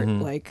court.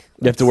 Like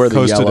You have to wear the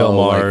Costa del yellow,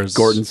 Mars. like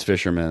Gordon's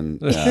fisherman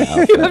you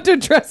outfit. have to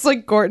dress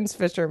like Gordon's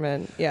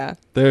fisherman. Yeah,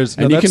 There's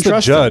And you that's can the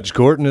trust him. judge.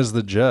 Gordon is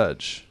the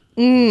judge.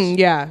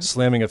 yeah.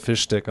 Slamming a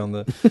fish stick on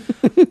the.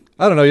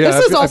 I don't know. Yeah,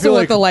 This is I also feel what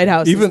like the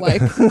lighthouse even,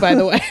 is like, by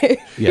the way.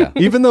 Yeah.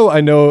 Even though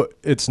I know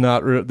it's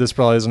not, this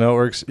probably isn't how it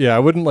works. Yeah, I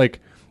wouldn't like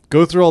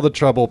go through all the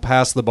trouble,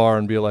 pass the bar,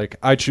 and be like,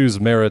 I choose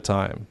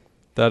maritime.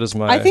 That is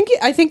my. I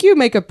think you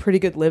make a pretty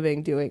good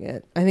living doing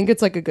it. I think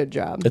it's like a good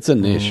job. It's a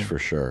niche for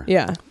sure.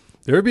 Yeah.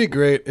 It would be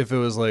great if it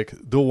was like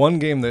the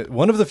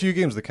one of the few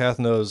games that Kath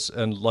knows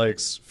and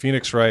likes,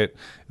 Phoenix Wright.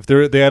 If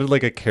they added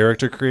like a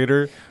character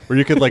creator where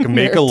you could like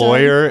make a Maritime.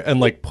 lawyer and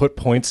like put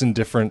points in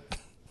different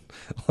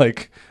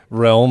like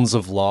realms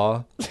of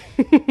law.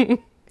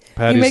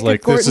 Patty's make a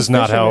like, this Gordon is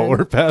not how it Fisherman.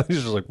 works.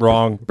 Patty's just like,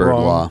 wrong. Bird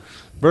wrong. law.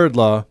 Bird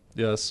law.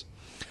 Yes.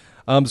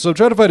 So I'm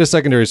trying to find a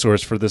secondary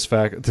source for this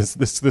fact.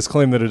 This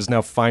claim that it is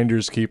now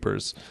finders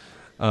keepers.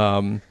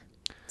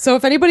 So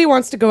if anybody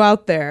wants to go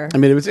out there, I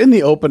mean, if it's in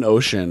the open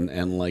ocean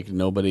and like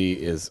nobody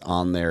is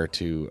on there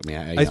to, I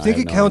mean, I think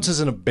it counts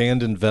as an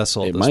abandoned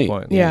vessel at It this might,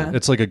 point. yeah.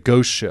 It's like a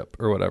ghost ship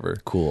or whatever.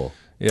 cool.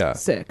 Yeah.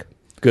 sick.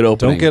 Good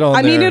opening. Don't get on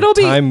I there. mean, it'll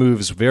be- Time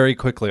moves very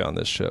quickly on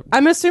this ship.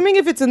 I'm assuming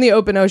if it's in the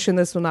open ocean,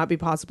 this will not be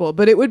possible.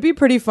 But it would be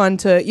pretty fun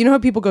to, you know how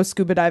people go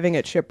scuba diving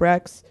at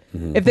shipwrecks?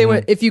 Mm-hmm. If they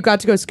went, if you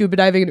got to go scuba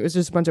diving and it was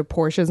just a bunch of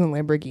Porsches and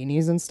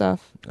Lamborghinis and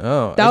stuff,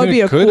 Oh, that I would think be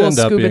it a could cool end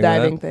up scuba being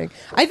diving that. thing.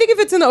 I think if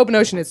it's in the open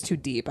ocean, it's too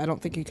deep. I don't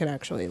think you can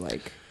actually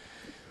like.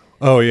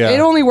 Oh yeah.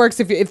 It only works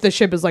if the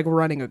ship is like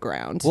running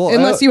aground, Well,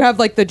 unless you have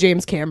like the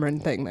James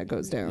Cameron thing that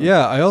goes down.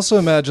 Yeah, I also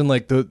imagine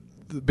like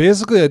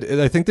basically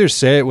I think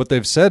what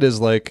they've said is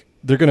like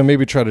they're going to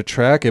maybe try to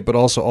track it, but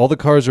also all the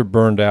cars are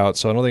burned out,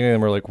 so I don't think any of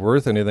them are like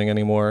worth anything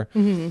anymore.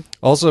 Mm-hmm.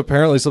 Also,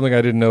 apparently something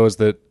I didn't know is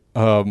that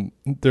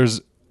there's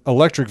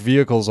electric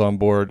vehicles on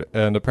board,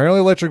 and apparently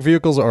electric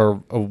vehicles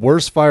are a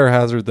worse fire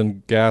hazard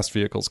than gas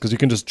vehicles because you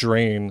can just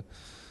drain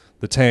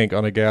the tank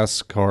on a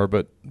gas car,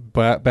 but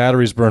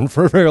batteries burn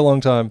for a very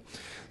long time.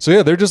 So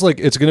yeah, they're just like,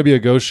 it's going to be a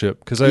ghost ship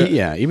because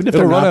Yeah, even if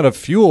it'll they're run not- out of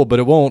fuel, but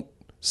it won't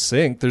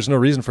sink. There's no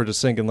reason for it to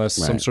sink unless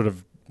some Right. sort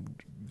of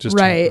just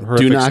Right.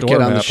 horrific Do not get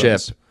storm on the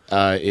happens. ship.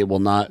 It will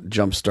not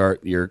jumpstart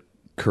your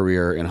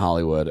career in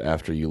Hollywood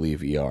after you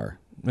leave ER.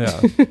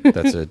 Yeah,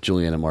 That's a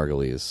Juliana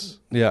Margulies.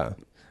 yeah.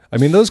 I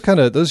mean, those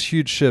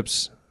huge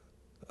ships,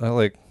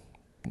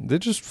 they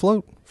just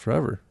float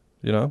forever.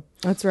 You know?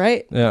 That's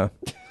right. Yeah.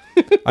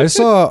 I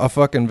saw a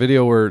fucking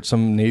video where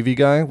some Navy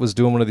guy was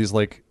doing one of these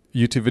like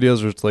YouTube videos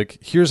where it's like,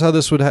 here's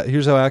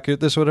how accurate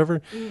this,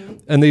 whatever.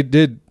 And they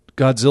did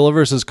Godzilla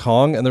versus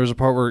Kong, and there was a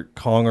part where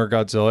Kong or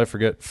Godzilla, I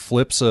forget,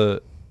 flips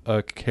a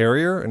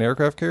carrier, an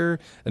aircraft carrier,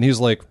 and he's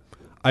like,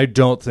 I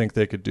don't think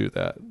they could do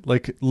that.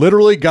 Like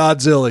literally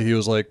Godzilla, he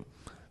was like,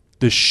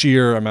 the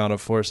sheer amount of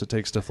force it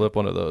takes to flip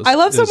one of those. I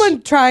love is-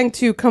 someone trying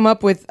to come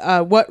up with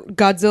what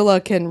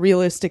Godzilla can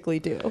realistically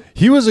do.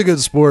 He was a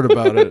good sport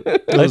about it.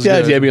 I like the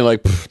idea of being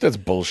like, that's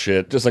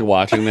bullshit. Just like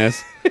watching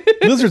this.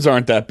 Lizards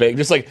aren't that big.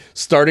 Just like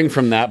starting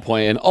from that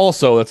point, and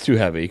also that's too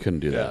heavy. You couldn't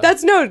do that.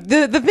 That's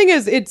the thing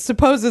is, it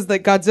supposes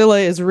that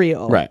Godzilla is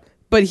real, Right.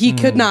 But he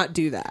could not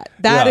do that.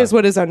 That is Yeah.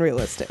 what is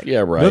unrealistic.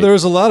 Yeah, right. No, there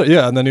was a lot of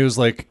and then it was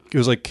like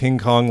King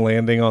Kong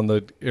landing on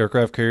the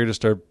aircraft carrier to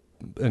start,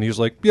 and he was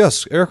like,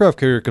 yes, aircraft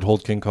carrier could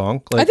hold King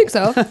Kong. Like, I think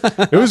so.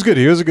 it was good.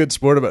 He was a good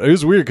sport about it. It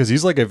was weird because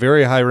he's like a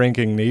very high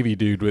ranking Navy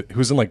dude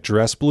who's in like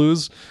dress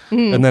blues,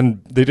 and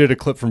then they did a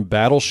clip from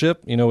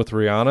Battleship, with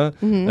Rihanna,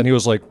 and he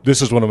was like,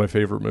 this is one of my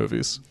favorite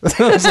movies.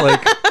 I was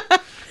like,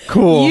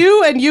 cool.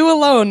 You and you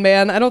alone,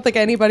 man. I don't think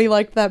anybody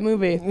liked that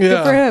movie. Good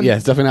Yeah. for him. Yeah,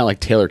 it's definitely not like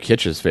Taylor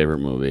Kitsch's favorite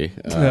movie.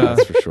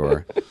 That's for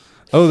sure.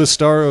 Oh, the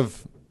star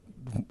of,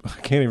 I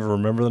can't even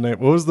remember the name.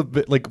 What was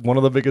one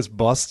of the biggest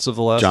busts of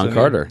the last John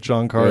Carter.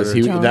 John Carter. Was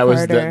he- John that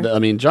was Carter. I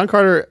mean, John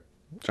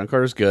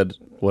Carter's good.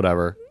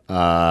 Whatever.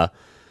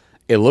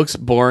 It looks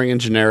boring and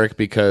generic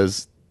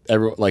because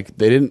they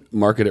didn't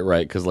market it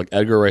right because like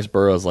Edgar Rice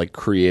Burroughs like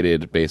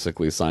created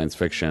basically science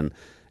fiction.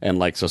 And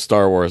like so,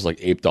 Star Wars like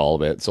aped all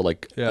of it. So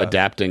like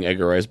adapting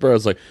Edgar Rice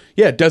Burroughs, like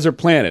desert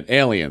planet,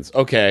 aliens,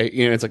 okay.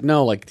 It's like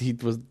no, like he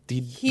was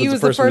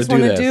the first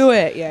one to do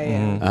it. Yeah,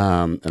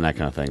 yeah. and that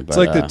kind of thing. But, It's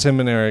like the Tim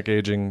and Eric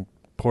aging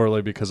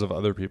poorly because of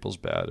other people's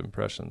bad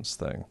impressions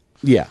thing.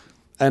 yeah.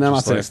 And I'm not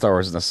Just saying like- Star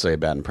Wars is necessarily a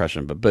bad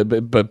impression,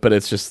 but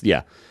it's just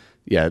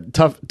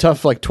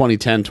tough like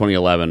 2010,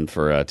 2011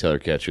 for Taylor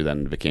Kitsch, who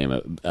then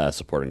became a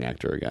supporting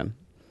actor again.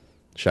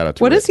 Shout out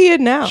to What Riggs. is he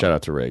in now? Shout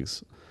out to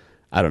Riggs.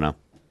 I don't know.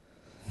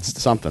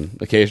 Something.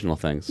 Occasional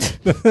things.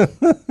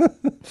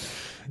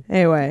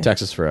 Anyway,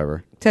 Texas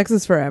forever.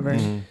 Texas forever.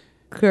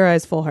 Clear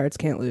eyes, full hearts,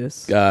 can't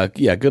lose.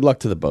 Good luck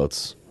to the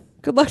boats.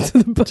 Good luck to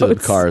the boats. To the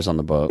cars on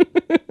the boat.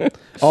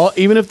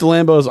 Even if the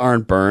Lambos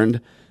aren't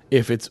burned,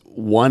 if it's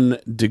 1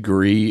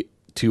 degree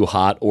too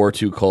hot or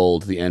too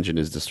cold, the engine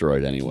is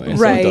destroyed anyway. So it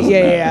Right? doesn't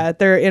Yeah, matter. yeah.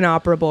 They're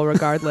inoperable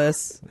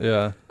regardless.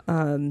 Yeah.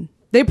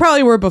 They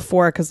probably were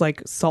before because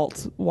like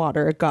salt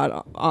water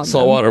got on.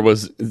 Saltwater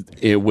was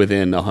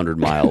within 100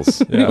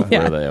 miles Yeah. of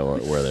Yeah.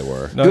 where they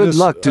were. No, Good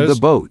luck to the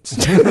boats.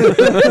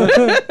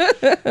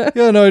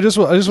 Yeah, no, I just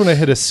want to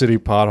hit a city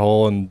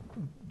pothole and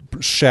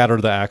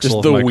shatter the axle Just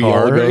of the my wheel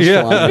car. goes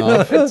Yeah. flying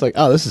off. It's like,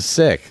 oh, this is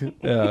sick.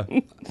 Yeah.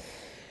 Well,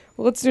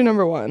 let's do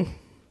number 1.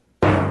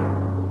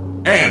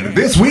 And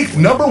this week's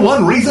number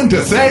 1 reason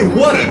to say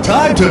what a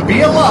time to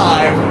be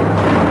alive.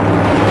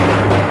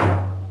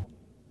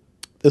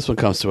 This one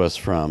comes to us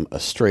from a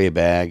stray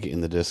bag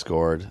in the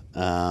Discord.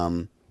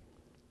 So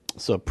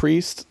a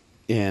priest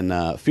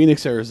in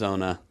Phoenix,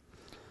 Arizona,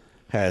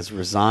 has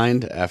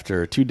resigned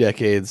after 2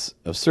 decades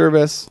of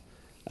service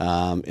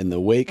in the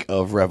wake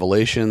of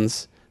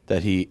revelations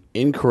that he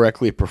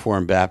incorrectly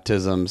performed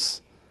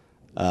baptisms.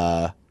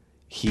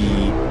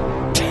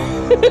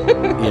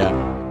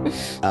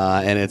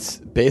 And it's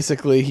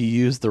basically he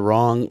used the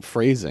wrong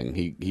phrasing.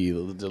 He did a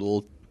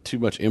little too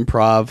much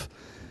improv.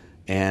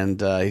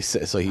 And he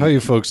said, so he. How you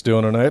folks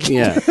doing tonight?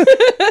 Yeah.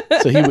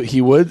 So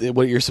he would.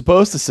 What you're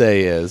supposed to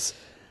say is,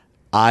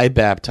 "I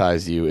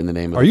baptize you in the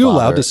name of." Are the you Father,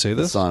 allowed to say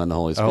the this? Son, and the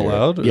Holy Out Spirit?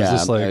 loud? Or is Yeah.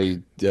 this like-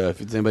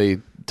 if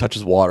anybody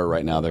touches water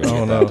right now, they're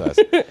going to Oh, get no.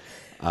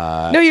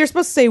 baptized. No, you're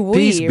supposed to say we.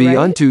 Peace be right?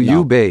 unto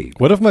you, babe.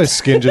 What if my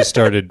skin just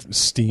started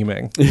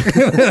steaming? So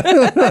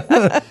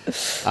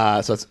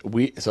it's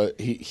we. So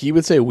he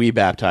would say, "We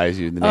baptize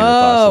you in the name of the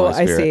Oh, Father, Son, and I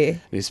Holy Spirit." see. And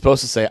he's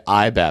supposed to say,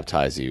 "I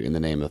baptize you in the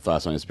name of the Father,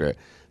 Son, and Holy Spirit."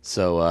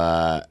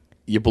 So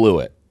you blew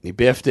it. He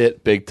biffed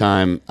it big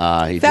time.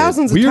 He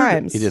Thousands did, of Weird.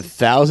 times. He did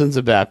thousands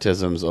of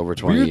baptisms over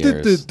 20 Weird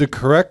that years. the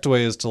correct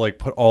way is to like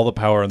put all the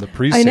power in the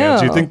priest's I know.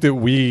 hands. You think that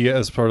we,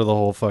 as part of the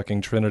whole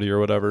fucking Trinity or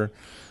whatever,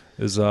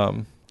 is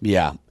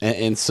Yeah,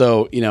 and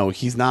so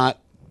he's not.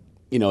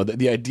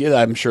 The idea that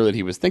I'm sure that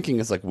he was thinking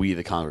is like we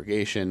the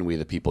congregation, we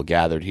the people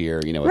gathered here.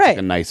 It's Right. like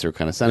a nicer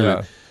kind of sentiment.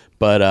 Yeah.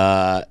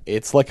 But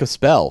it's like a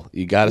spell.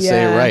 You got to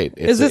say it Yeah. right.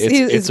 It's Is it's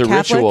it a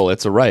Catholic? ritual.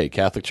 It's a rite.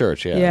 Catholic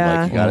Church. Yeah.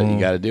 Yeah. Like you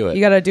got to do it.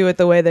 You got to do it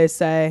the way they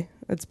say.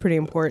 It's pretty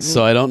important.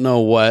 So I don't know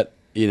what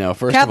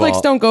First Catholics of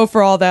all, don't go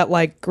for all that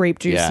like grape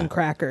juice Yeah. and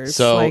crackers.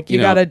 So like you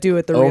got to do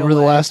it the real over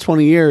the way. last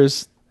 20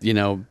 years.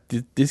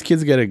 these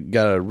kids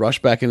gotta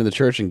rush back into the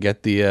church and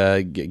get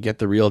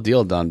the real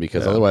deal done,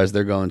 because otherwise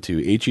they're going to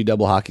HE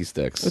double hockey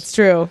sticks. It's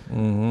true.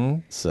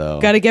 So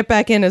Got to get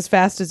back in as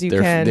fast as you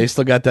can. they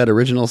still got that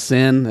original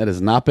sin that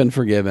has not been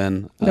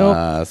forgiven.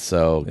 Nope.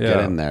 So get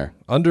in there.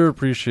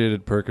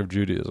 Underappreciated perk of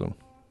Judaism.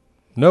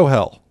 No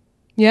hell.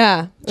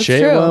 Yeah, that's She-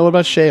 true. well, what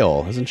about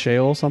Sheol? Isn't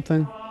Sheol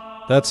something?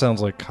 That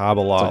sounds like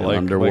Kabbalah, Like an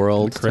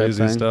underworld type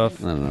crazy thing?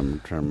 stuff. I don't know.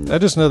 I'm trying to I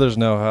just know there's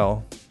no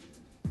hell.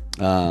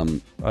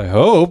 remember. I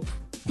hope.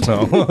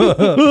 No.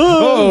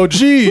 Oh,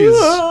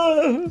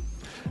 jeez.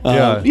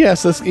 Yeah.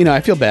 Yes. I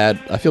feel bad.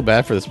 I feel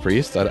bad for this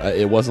priest.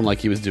 It wasn't like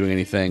he was doing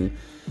anything.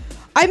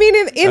 I mean,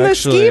 in the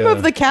Actually, scheme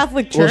of the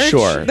Catholic Well, Church,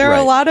 sure, there are a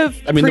right. lot of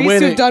I mean, the way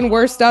priests they- who've done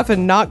worse stuff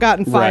and not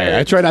gotten fired. Right.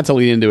 I try not to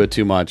lean into it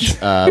too much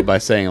by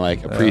saying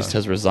like a priest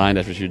has resigned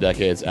after 2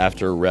 decades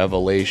after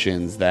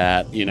revelations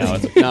that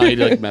it's like, no,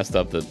 he messed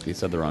up. That he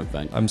said the wrong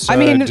thing. I'm I sorry.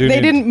 mean, do they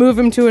need- didn't move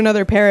him to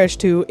another parish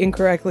to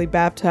incorrectly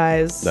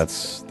baptize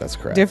That's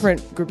correct.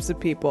 different groups of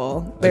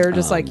people. They were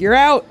just like, "You're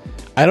out."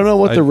 I don't know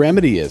what the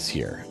remedy is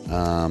here.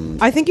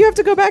 I think you have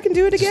to go back and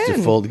do it Just to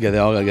again. fold together,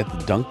 they all gotta get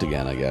dunked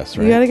again, I guess.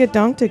 Right. You got to get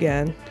dunked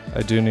again.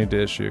 I do need to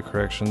issue a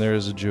correction. There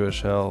is a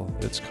Jewish hell.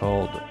 It's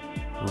called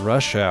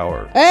Rush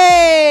Hour.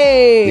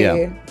 Hey.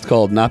 Yeah. It's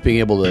called not being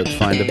able to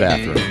find a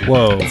bathroom.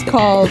 Whoa.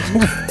 Called.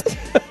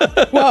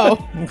 Whoa.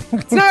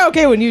 It's not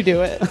okay when you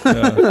do it.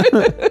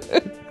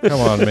 Come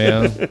on,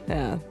 man.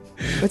 Yeah.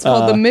 It's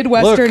called the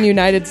Midwestern look.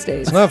 United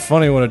States. It's not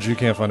funny when a Jew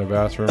can't find a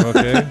bathroom,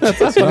 okay? It's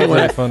not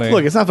very funny.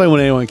 Look, it's not funny when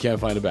anyone can't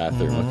find a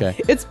bathroom. Mm-hmm.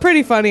 Okay. It's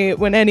pretty funny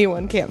when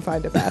anyone can't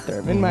find a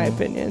bathroom, in my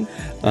opinion.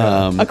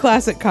 A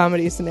classic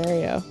comedy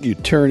scenario. You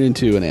turn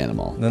into an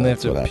animal. then they have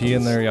That's to what pee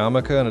in happens. their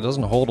yarmulke, and it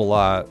doesn't hold a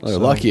lot. They're so-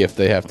 lucky if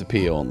they have to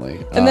pee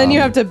only. And then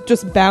you have to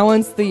just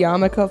balance the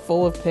yarmulke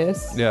full of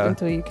piss Yeah.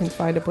 until you can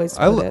find a place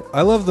to I, put lo- it.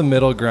 I love the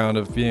middle ground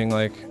of being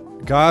like,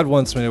 God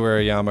wants me to wear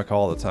a yarmulke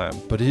all the time,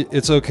 but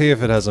it's okay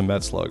if it has a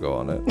Mets logo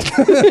on it.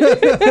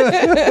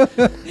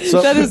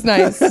 That is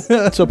nice.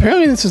 So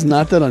apparently this is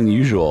not that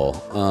unusual.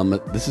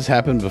 This has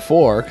happened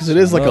before because it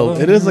is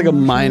like a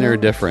minor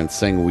difference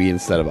saying we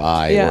instead of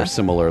I Yeah. or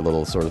similar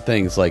little sort of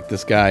things. Like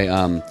this guy.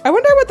 I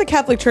wonder what the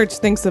Catholic Church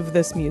thinks of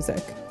this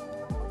music.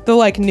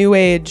 The New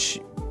Age.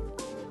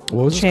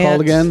 What was this Chant.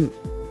 called again?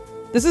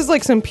 This is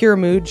like some pure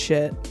mood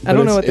shit. I But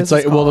don't know what it's this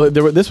is like. called.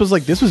 Well, this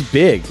was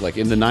big. Like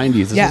in the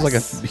 '90s, this Yes. was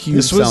like a huge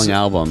This was- selling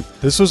album.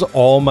 This was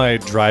all my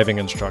driving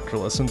instructor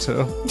listened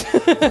to.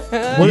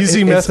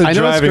 Easy It's- method I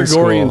know driving it's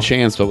Gregorian school.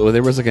 chants, but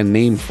there was like a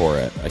name for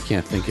it. I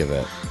can't think of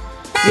it.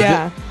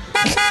 yeah.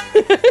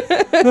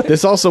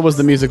 This also was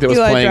the music that was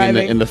Eli playing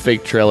driving. in the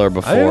fake trailer I didn't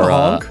before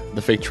honk.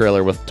 the fake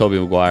trailer with Tobey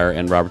Maguire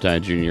and Robert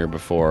Downey Jr.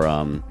 before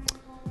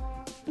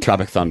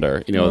Tropic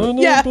Thunder. You know,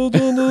 Yeah.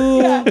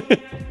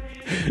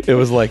 it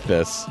was like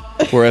this,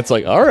 where it's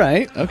like, all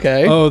right,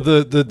 okay, Oh,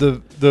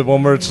 the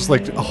one where it's just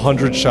like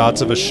 100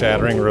 shots of a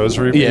shattering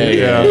rosary.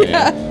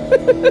 yeah.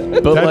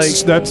 But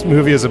That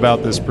movie is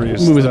about this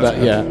priest. movie's That's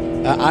about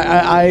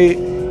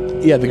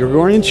the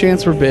Gregorian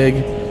chants were big,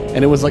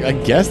 and it was like I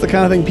guess the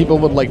kind of thing people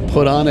would like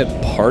put on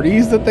at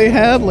parties that they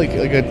had, like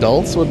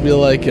adults would be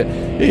like,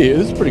 hey,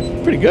 this is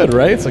pretty good,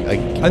 right? It's like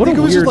I what think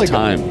a it was weird just like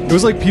time. It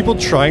was like people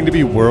trying to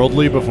be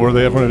worldly before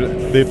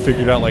they'd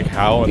figured out like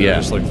how, and Yeah.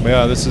 they're just like,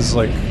 yeah, this is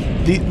like.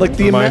 The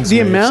Reminds me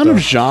of amount of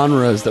stuff.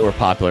 genres that were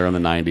popular in the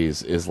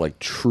 90s is like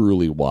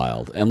truly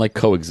wild and like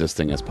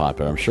coexisting as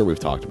popular. I'm sure we've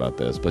talked about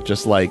this, but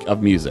just like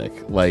of music,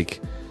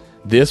 like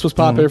this was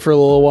popular for a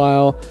little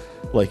while.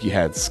 Like you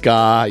had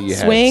ska, you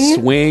Swing? had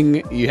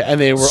swing, and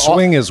they were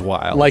Swing all, is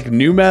wild. like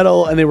new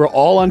metal, and they were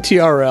all on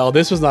TRL.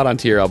 This was not on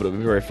TRL, but it would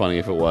be very funny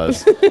if it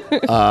was.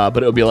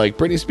 But it would be like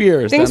Britney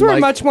Spears. Things then, were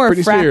like, much more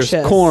Britney Spears,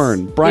 fractious.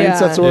 Korn, Brian Yeah.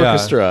 Setzer Yeah.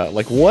 Orchestra.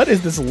 Like what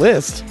is this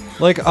list?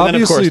 like And then of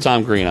obviously, course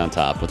Tom Green on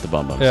top with the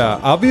Bum Bum. yeah,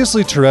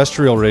 obviously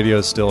terrestrial radio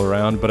is still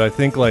around, but I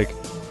think like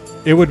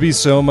it would be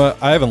so much.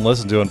 I haven't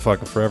listened to it in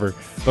fucking forever,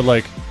 but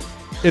like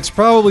it's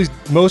probably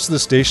most of the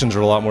stations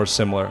are a lot more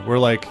similar. Where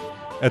like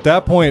at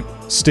that point,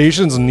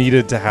 stations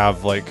needed to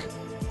have like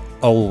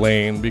a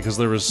lane because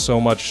there was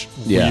so much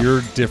Yeah.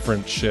 weird,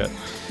 different shit.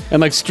 And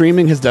like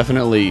streaming has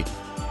definitely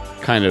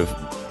kind of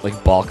like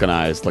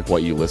balkanized like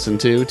what you listen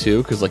to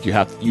too, because like you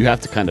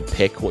have to kind of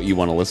pick what you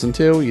want to listen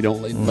to. You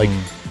don't like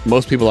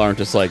most people aren't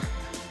just like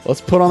let's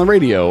put on the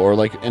radio or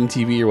like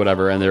MTV or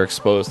whatever, and they're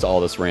exposed to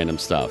all this random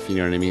stuff. You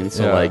know what I mean?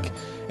 So Yeah. like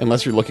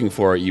unless you're looking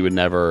for it, you would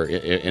never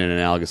in an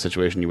analogous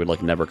situation you would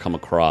like never come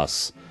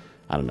across,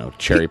 I don't know,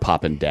 Cherry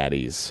Poppin'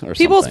 Daddies or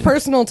People's something.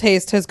 personal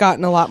taste has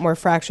gotten a lot more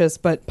fractious,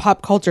 but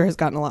pop culture has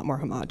gotten a lot more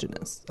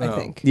homogenous, I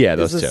think. Yeah,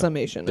 those is two. a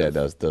summation. Yeah,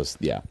 of- those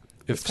yeah.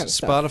 If kind of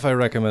stuff. Spotify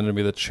recommended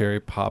me the Cherry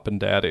Poppin'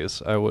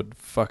 Daddies, I would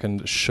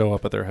fucking show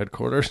up at their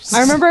headquarters.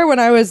 I remember when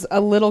I was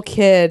a little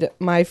kid,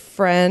 my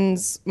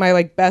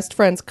like best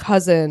friend's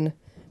cousin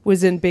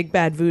was in Big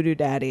Bad Voodoo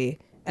Daddy,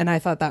 and I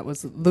thought that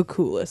was the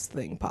coolest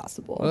thing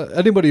possible.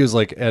 Anybody who's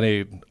like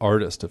any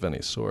artist of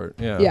any sort,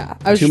 yeah. Yeah,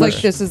 I was Too just like,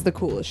 much- this is the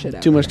coolest shit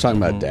ever. Too much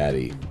talking about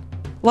daddy.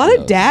 A lot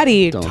of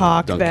daddy Don't-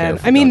 talk don't then. care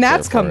for- I mean, don't care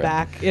that's for come it.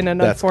 back in an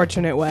That's-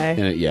 unfortunate way.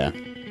 And yeah.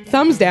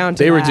 thumbs down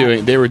to They were that.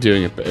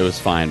 doing it. It was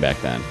fine back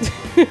then.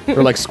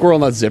 Or like squirrel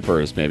nut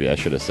zippers, maybe I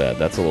should have said.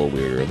 That's a little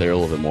weirder. They're a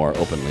little bit more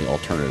openly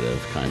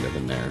alternative, kind of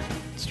in their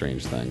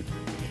strange thing.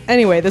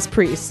 Anyway, this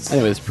priest.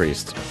 Anyway, this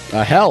priest.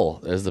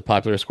 Hell is the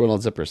popular squirrel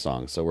nut zipper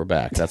song, so we're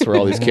back. That's where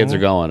all these kids are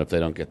going if they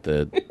don't get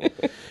the.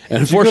 And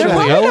unfortunately,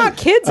 They're probably not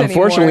kids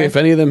unfortunately, anymore. if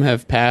any of them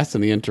have passed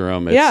in the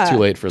interim, it's too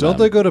late for them. Don't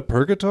they go to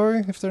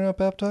purgatory if they're not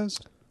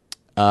baptized?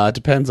 It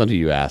depends on who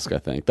you ask, I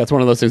think. That's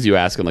one of those things you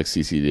ask in like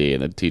CCD,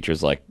 and the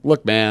teacher's like,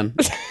 look, man.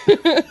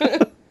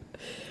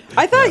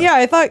 I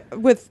thought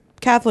with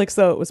Catholics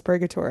though it was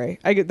purgatory.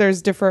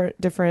 There's different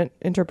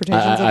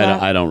interpretations of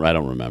that. I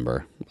don't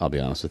remember. I'll be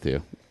honest with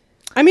you.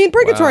 I mean,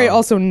 purgatory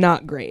also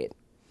not great.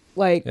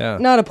 Like, Yeah.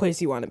 not a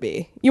place you want to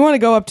be. You want to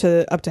go up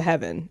to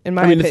heaven. In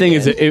my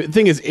opinion. The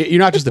thing is, you're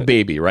not just a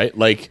baby, right?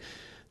 Like,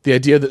 the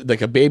idea that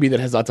like a baby that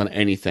has not done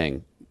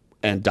anything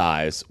and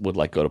dies would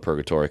like go to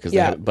purgatory because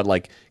but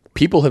like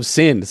people have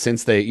sinned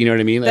since they, you know what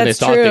I mean? And they That's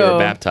thought they were true.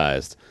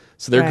 baptized,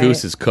 so their Right.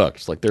 goose is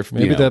cooked. Like they're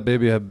Maybe that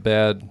baby had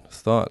bad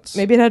thoughts.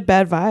 Maybe it had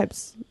bad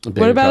vibes.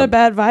 baby What about a probably-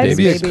 bad vibes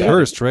Maybe it's baby?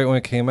 cursed right when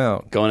it came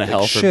out. going to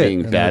hell for shit,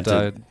 being and bad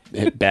then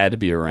bad to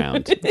be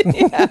around.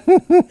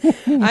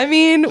 I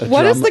mean,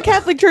 what does drum- the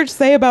Catholic Church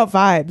say about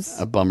vibes?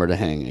 A bummer to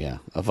hang. Yeah,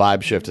 a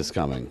vibe shift is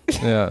coming.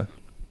 Yeah.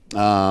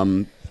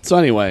 So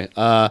anyway,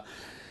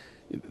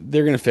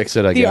 they're gonna fix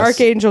it. I The guess.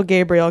 Archangel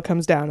Gabriel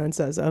comes down and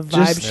says, "A vibe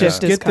Just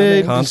shift is get the-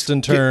 coming."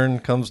 Constant turn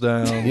comes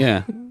down.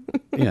 Yeah,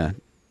 yeah.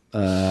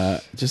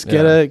 Just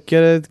get an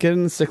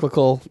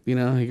encyclical. You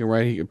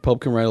know,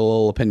 Pope can write a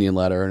little opinion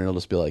letter, and it'll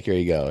just be like, here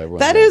you go. Everyone.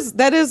 That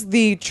is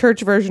the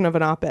church version of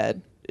an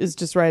op-ed. Is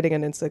just writing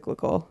an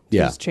encyclical.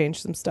 Yeah. Just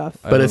change some stuff.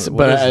 But it's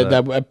What is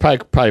that? I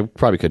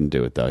probably couldn't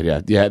do it though. Yeah.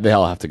 They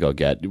all have to go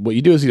get. What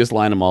you do is you just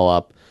line them all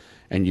up,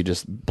 and you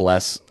just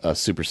bless a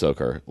super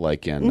soaker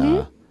like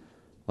in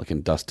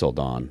Dusk Till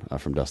Dawn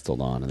from Dusk Till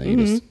Dawn, and then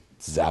you just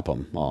zap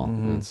them all.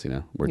 It's,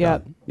 we're Yeah.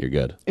 done. You're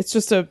good. It's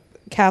just a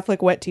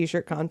Catholic wet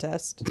T-shirt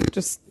contest.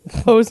 Just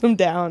hose them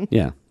down.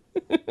 Yeah,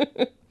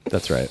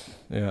 that's right.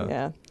 Yeah.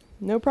 Yeah,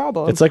 no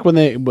problem. It's like when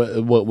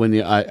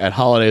at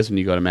holidays when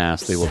you go to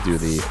mass, they will do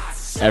the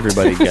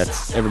everybody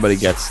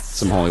gets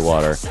some holy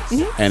water,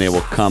 and it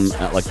will come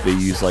at, like they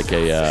use like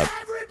a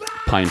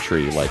pine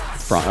tree like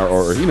frond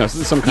or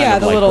some kind of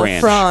the like little branch.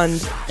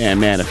 frond. And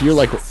man, if you're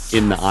like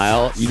in the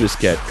aisle, you just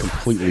get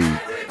completely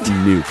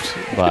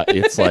nuked. But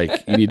it's like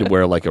you need to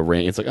wear like a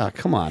ring. It's like, oh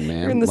come on,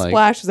 man! You're in the Like,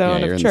 splash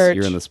zone of you're church.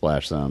 You're in the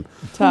splash zone.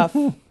 Tough.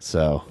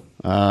 So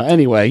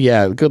anyway,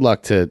 yeah, good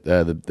luck to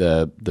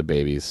the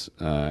babies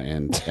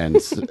and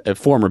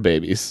former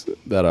babies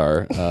that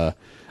are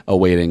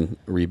awaiting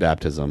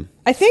rebaptism.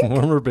 I think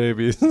Former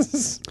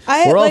babies.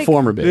 I We're all like,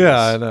 former babies. yeah,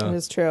 I That know.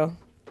 is true.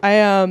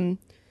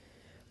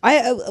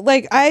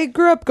 I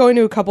grew up going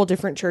to a couple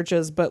different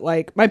churches, but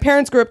like my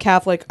parents grew up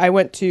Catholic. I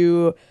went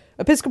to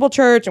Episcopal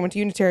Church. I went to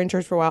Unitarian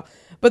Church for a while,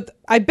 but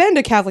I've been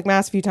to Catholic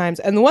Mass a few times.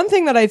 And the one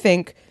thing that I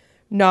think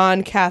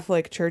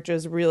non-Catholic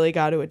churches really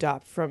got to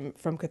adopt from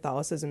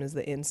Catholicism is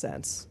the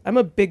incense. I'm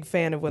a big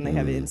fan of when they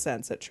have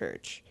incense at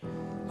church.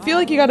 I feel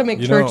like you got to make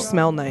You church know,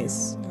 smell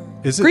nice.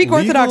 Is it Greek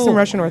Orthodox legal? and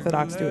Russian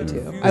Orthodox do it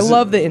too. I Is it-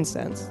 love the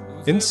incense.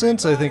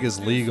 Incense, I think, is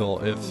legal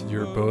if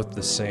you're both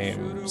the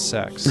same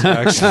sex.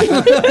 Actually,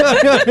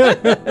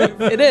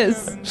 It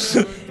is.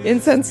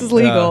 Incense is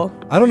legal.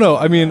 I don't know.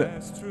 I mean,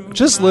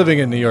 just living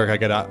in New York, I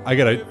get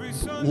a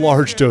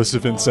large dose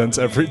of incense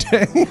every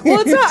day.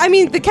 Well, it's not. I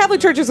mean, the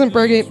Catholic Church isn't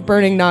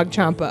burning Nag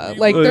Champa.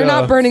 Like, they're Yeah.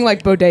 not burning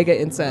like bodega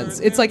incense.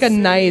 It's like a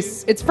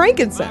nice. It's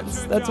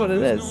frankincense. That's what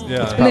it is.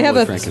 Yeah. And they have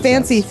a Probably frankincense.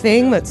 fancy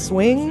thing that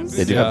swings.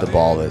 They do Yeah. have the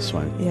ball this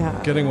one. Yeah.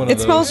 Getting one of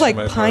It smells those for like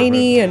my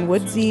piney and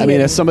woodsy. I mean,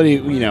 and- as somebody,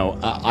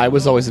 I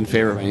was always in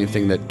favor of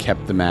anything that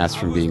kept the mass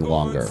from being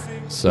longer.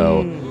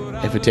 So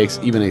if it takes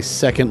even a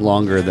second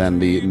longer than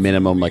the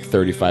minimum, like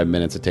 35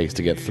 minutes it takes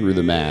to get through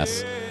the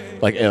mass,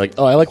 I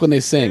like when they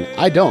sing.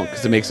 I don't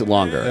because it makes it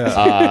longer.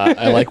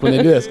 I like when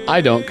they do this. I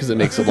don't because it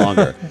makes it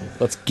longer.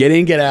 Let's get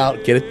in, get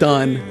out, get it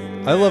done.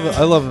 I love it.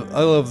 I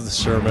love the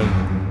sermon.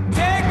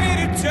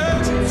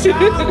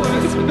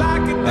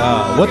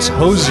 What's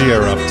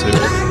Hosier up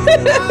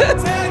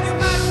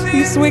to?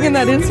 he's swinging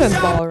that incense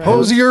ball around.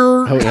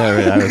 Hosier. Oh,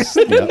 yeah,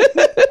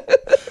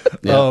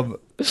 Yeah.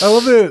 I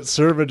love the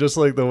sermon, just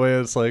like the way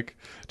it's like,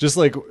 just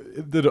like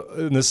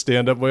in the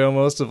stand-up way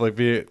almost of like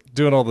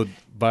doing all the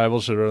Bible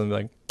shit and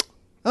like,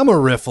 I'm a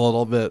riff a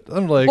little bit.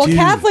 I'm like, Well,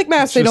 Catholic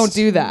Mass, they don't just-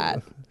 do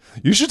that.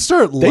 You should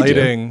start do.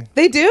 lighting.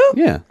 They do?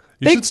 Yeah.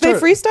 You They should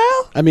start-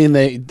 freestyle? I mean,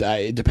 they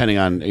depending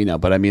on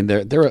but I mean,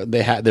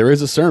 there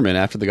is a sermon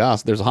after the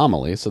gospel. There's a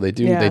homily, so they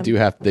do Yeah. they do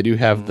have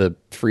the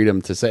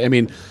freedom to say. I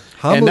mean,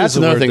 Homily and that's is a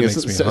another word thing. that Is,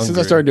 makes me since I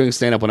hungry. started doing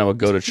stand up, when I would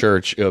go to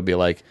church, it would be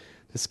like,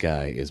 this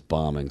guy is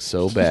bombing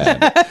so bad.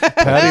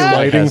 Patty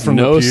lighting has from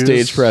no the pews.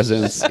 stage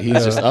presence.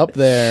 He's just up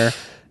there.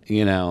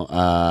 You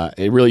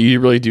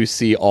really do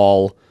see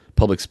all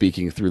public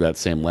speaking through that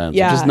same lens,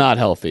 Yeah. which is not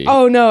healthy.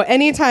 Oh no!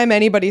 Anytime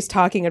anybody's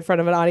talking in front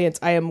of an audience,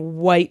 I am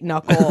white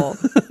knuckle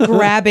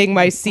grabbing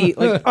my seat.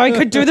 Like I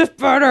could do this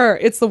better.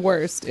 It's the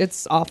worst.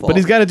 It's awful. But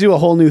he's got to do a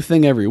whole new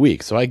thing every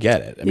week, so I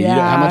get it. I mean,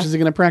 Yeah. how much is he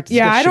going to practice?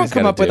 yeah, He's got I shit don't he's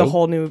come gotta up with do, a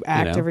whole new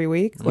act you know? every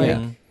week. Like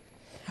Yeah.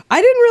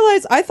 I didn't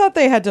realize. I thought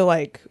they had to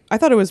I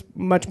thought it was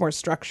much more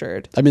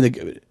structured. I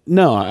mean,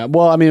 no.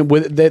 Well, I mean,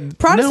 with the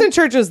Protestant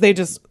churches, they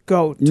just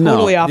go No.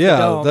 totally off the Yeah,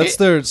 dome. that's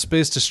their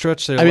space to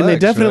stretch their I mean, they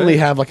legs, definitely right?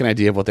 have like an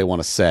idea of what they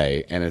want to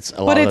say, and it's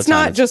a lot but of it's the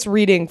time not just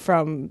reading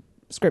from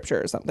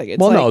scripture or something. It's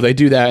Well, like, no, they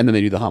do that, and then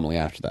they do the homily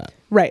after that.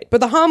 right. But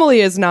the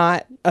homily is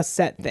not a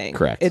set thing.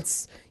 Correct.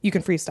 It's you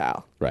can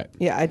freestyle. Right.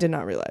 Yeah, I did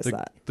not realize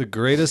that. The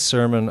greatest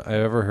sermon I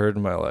ever heard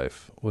in my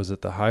life was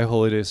at the High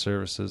Holy Day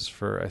services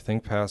for, I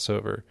think,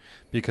 Passover,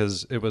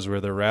 because it was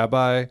where the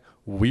rabbi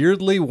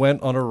weirdly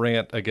went on a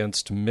rant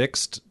against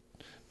mixed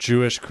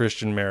Jewish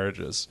Christian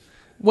marriages.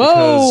 Whoa.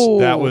 Because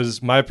that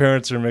was, my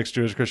parents are mixed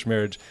Jewish Christian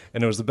marriage,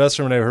 and it was the best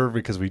sermon I ever heard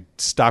because we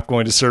stopped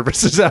going to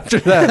services after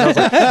that. And I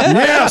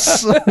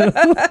was like,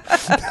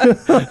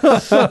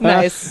 yes!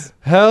 Nice.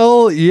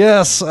 Hell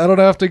yes! I don't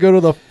have to go to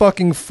the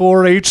fucking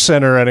 4-H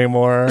center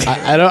anymore.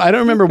 I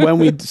don't remember when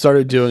we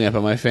started doing it,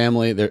 but my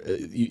family,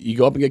 you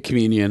go up and get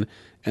communion,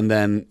 and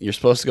then you're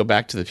supposed to go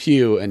back to the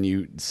pew and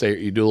you do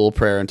a little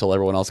prayer until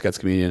everyone else gets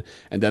communion,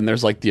 and then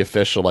there's like the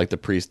official, like the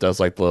priest does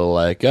like the little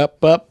like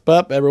up,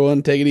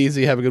 everyone take it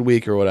easy, have a good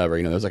week or whatever.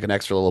 You know, there's like an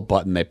extra little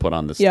button they put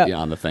on this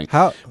on the thing.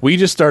 We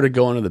just started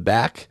going to the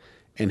back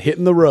and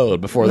hitting the road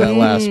before that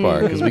last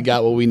part because we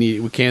got what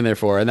we came there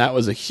for, and that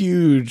was a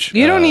huge.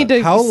 You don't need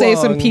to say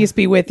some peace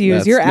be with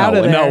yous. You're out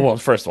of there. No, well,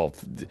 first of all,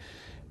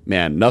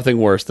 man, nothing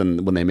worse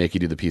than when they make you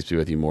do the peace be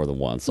with you more than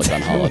once, like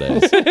on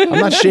holidays. I'm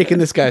not shaking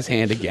this guy's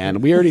hand again.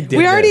 We already did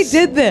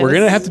this. We're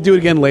going to have to do it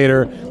again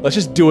later. Let's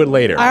just do it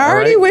later. I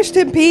already wished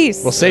him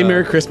peace. We'll say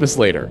Merry Christmas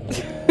later.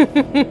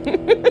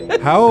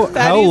 How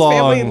Thaddeus long?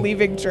 family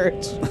leaving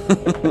church.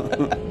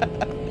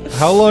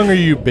 How long are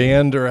you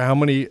banned, or how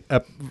many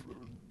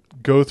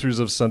go-throughs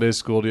of Sunday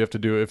school do you have to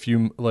do if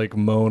you like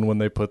moan when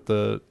they put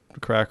the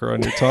cracker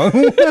on your tongue?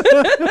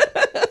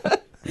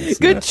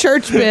 Good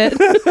church bit.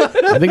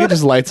 I think it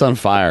just lights on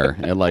fire.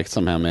 It like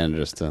somehow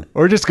manages to.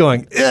 Or just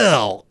going,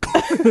 ew,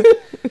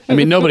 I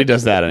mean, nobody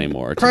does that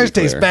anymore. Christ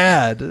tastes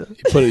bad.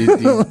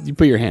 You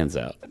put your hands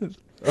out.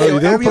 Oh,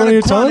 you don't put it on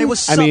your tongue?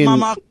 I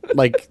mean,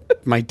 like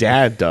my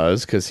dad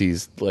does because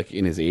he's like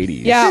in his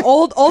 80s. Yeah,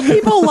 old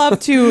people love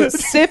to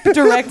sip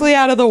directly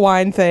out of the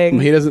wine thing.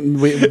 He doesn't.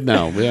 We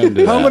don't do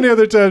that. How many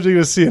other times are you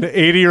going to see an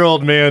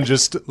 80-year-old man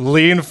just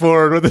lean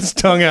forward with his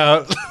tongue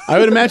out? I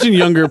would imagine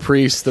younger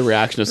priests, the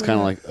reaction is kind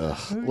of like,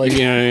 ugh. Like, you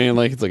know what I mean?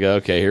 Like, it's like,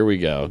 okay, here we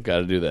go. Got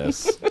to do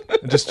this.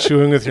 Just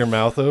chewing with your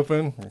mouth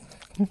open?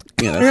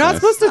 Yeah, You're not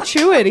supposed to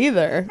chew it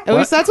either. At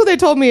least that's what they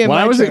told me in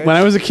when my church. when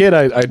I was a kid,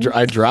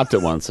 I dropped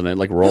it once and it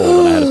like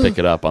rolled and I had to pick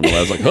it up on the way. I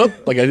was like,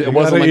 "Hoop!" Like it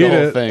wasn't like the eat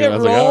whole it. thing. It I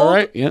was like, "All rolled?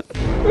 right, yeah."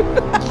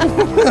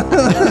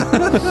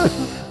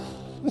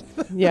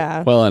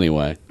 Yeah. Well,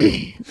 anyway,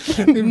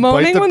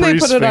 Moaning the when they put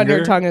priest's it on your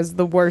finger. tongue is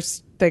the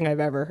worst thing I've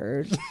ever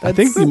heard. I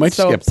think you might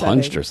so just get upsetting.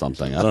 punched or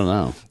something. I don't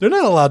know. They're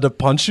not allowed to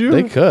punch you.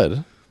 They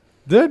could.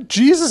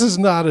 Jesus is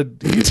not a...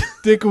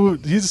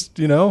 He's,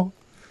 you know...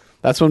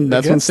 That's when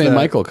Against Saint that.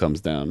 Michael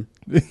comes down.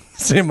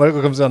 St.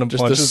 Michael comes down and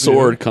Just the punches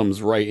sword you.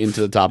 comes right into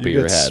the top of You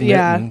your get head. smitten,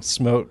 Yeah.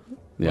 smote,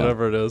 Yeah.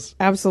 whatever it is.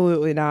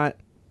 Absolutely not.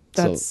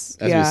 So, That's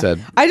as we yeah. said-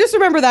 I just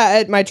remember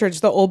that at my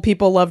church, the old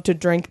people love to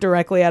drink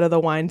directly out of the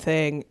wine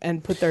thing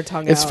and put their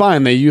tongue out. It's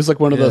fine. They use like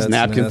one of Yeah, those it's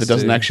napkins that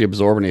doesn't nasty. actually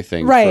absorb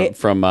anything. Right.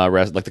 From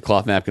like the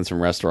cloth napkins from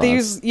restaurants. They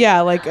use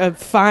like a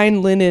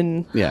fine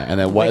linen. Yeah, and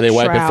then like they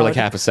wipe it for like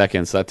shroud. half a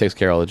second, so that takes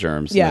care of all the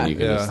germs. and Yeah. then you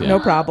can Yeah. just, No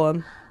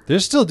problem. They're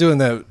still doing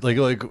that, like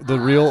the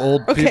real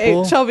old Okay,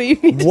 people. Shelby, you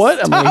need to What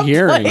am I stop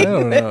hearing? I playing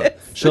don't know. this.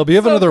 Shelby, you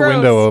have So another gross.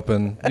 window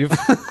open.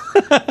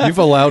 You've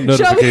allowed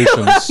Shelby,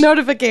 notifications.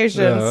 notifications.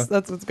 Yeah.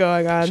 That's what's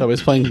going on.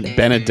 Shelby's playing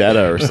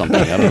Benedetta or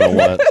something. I don't know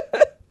what.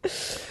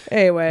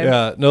 Anyway.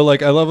 Yeah, no,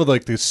 like I love with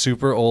like these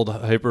super old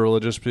hyper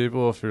religious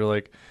people. If you're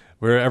like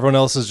where everyone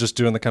else is just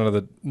doing the kind of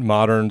the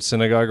modern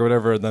synagogue or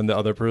whatever, and then the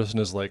other person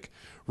is like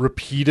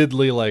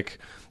repeatedly like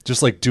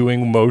just like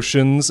doing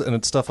motions and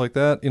it's stuff like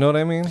that. You know what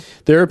I mean?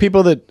 There are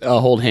people that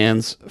hold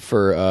hands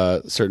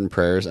for certain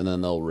prayers, and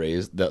then they'll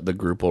raise the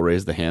group will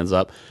raise the hands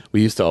up.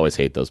 We used to always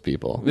hate those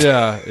people,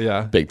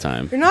 Yeah. big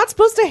time. You're not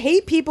supposed to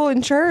hate people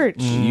in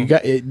church. You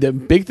got the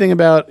big thing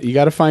about you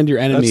got to find your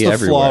enemy That's the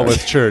everywhere. flaw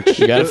with church.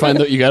 You got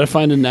to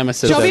find a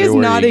nemesis. Shelby is everywhere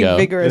you nodding go.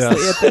 vigorously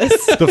Yes. at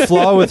this. The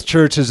flaw with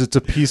church is it's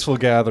a peaceful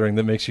gathering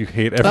that makes you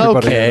hate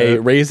everybody. Okay, in it.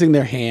 raising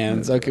their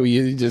hands. Okay,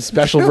 we just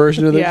special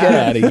version of the Yeah. get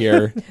out of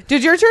here.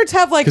 Did your church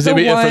have like Because the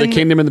for one? the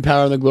kingdom and the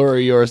power and the glory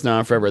are yours now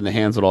and forever, and the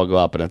hands would all go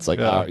up, and it's like,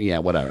 Yeah.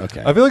 whatever.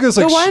 Okay. I feel like it's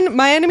like The one,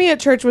 my enemy at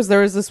church was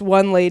there was this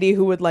one lady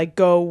who would like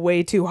go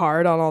way too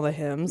hard on all the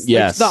hymns.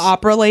 Yes. Like, the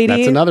opera lady.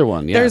 That's another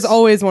one, yes. There's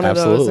always one of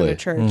those in Absolutely. a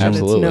church, and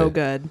Absolutely. it's no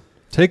good.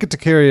 Take it to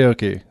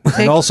karaoke.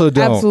 And also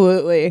don't.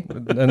 Absolutely.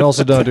 And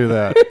also don't do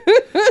that.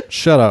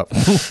 Shut up.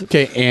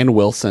 Okay, Ann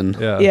Wilson.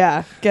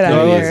 Yeah, get out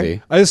Very of here.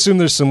 easy. I assume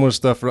there's similar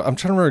stuff. I'm trying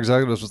to remember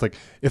exactly what this was like.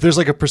 If there's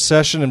like a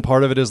procession and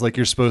part of it is like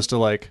you're supposed to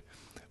like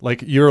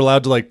you're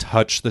allowed to like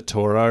touch the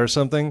Torah or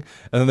something,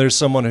 and then there's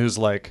someone who's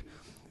like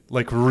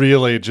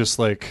really just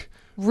like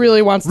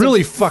Really wants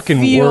really to fucking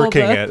feel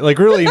working it, like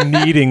really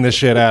kneading the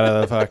shit out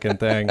of the fucking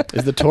thing.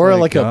 Is the Torah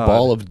My like God. a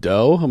ball of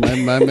dough? Am I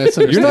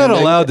misunderstanding? You're not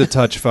allowed to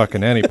touch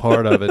fucking any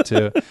part of it,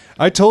 too.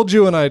 I told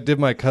you when I did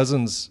my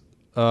cousin's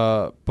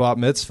bat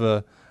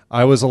mitzvah,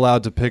 I was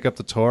allowed to pick up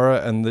the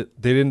Torah, and they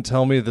didn't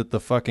tell me that the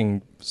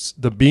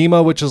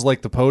bima, which is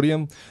like the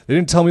podium, they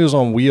didn't tell me it was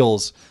on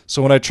wheels.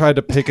 So when I tried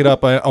to pick it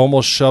up, I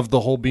almost shoved the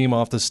whole beam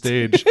off the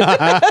stage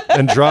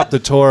and dropped the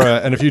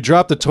Torah. And if you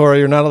drop the Torah,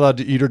 you're not allowed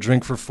to eat or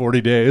drink for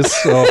 40 days.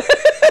 So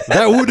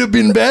that would have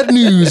been bad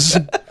news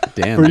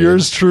Damn, for dude.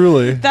 yours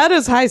truly. That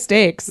is high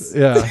stakes.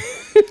 Yeah.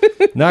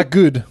 Not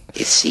good.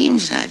 It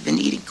seems I've been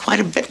eating quite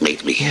a bit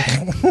lately.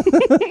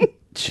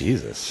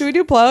 Jesus. Should we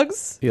do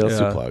plugs? Yeah, let's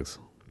Yeah. do plugs.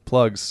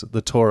 Plugs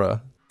the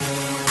Torah.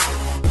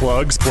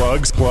 Plugs.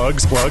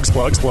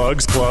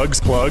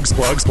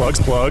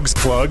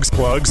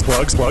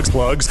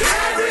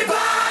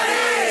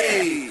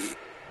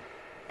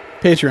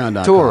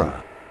 Patreon.com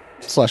Torah.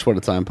 /What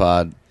a Time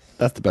Pod.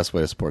 That's the best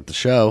way to support the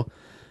show.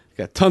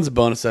 Got tons of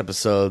bonus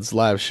episodes,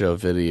 live show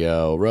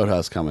video,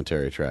 Roadhouse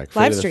commentary track, Fate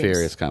Live of the streams.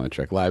 Furious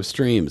commentary track, live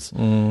streams,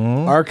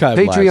 archive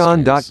live streams.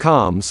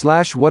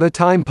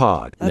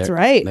 Patreon.com/whatatimepod. That's There-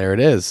 right. There it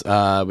is.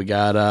 We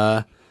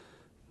got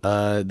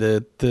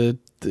the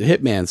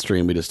Hitman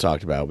stream we just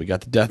talked about. We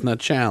got the Death Nut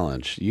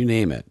Challenge. You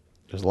name it.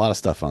 There's a lot of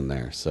stuff on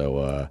there.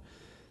 So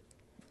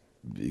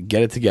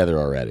get it together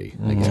already,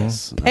 I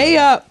guess. Pay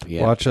up.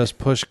 Yeah. Watch us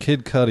push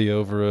Kid Cudi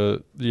over a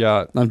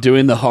yacht. I'm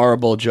doing the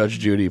horrible Judge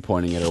Judy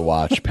pointing at her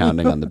watch,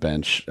 pounding on the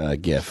bench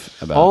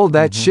gif about All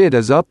that shit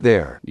is up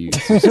there. you.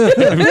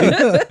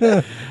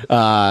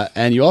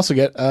 And you also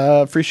get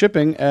free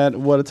shipping at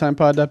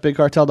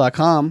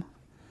whatatimepod.bigcartel.com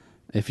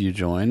if you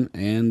join.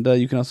 And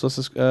you can also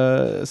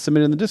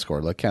submit it in the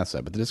Discord, like Kat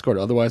said. But the Discord,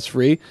 otherwise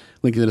free.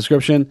 Link in the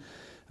description.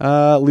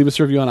 Leave us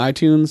a review on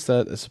iTunes.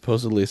 That is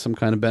supposedly some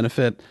kind of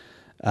benefit.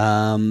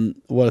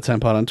 What a Time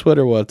Pod on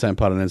Twitter, What a Time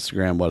Pod on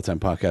Instagram,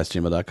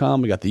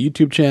 whatatimepodcast@gmail.com. We got the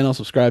YouTube channel.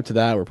 Subscribe to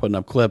that. We're putting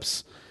up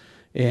clips.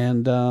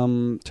 And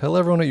Tell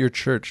everyone at your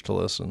church to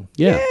listen.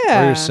 yeah.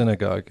 Or your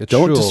synagogue. It's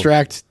Don't shul.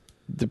 distract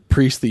the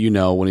priest that you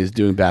know when he's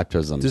doing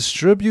baptism.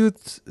 Distribute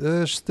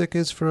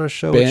stickers for a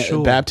show at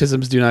shul.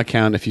 Baptisms do not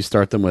count if you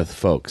start them with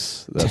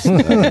folks. That's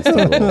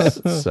the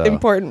rules. So,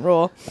 Important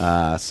rule.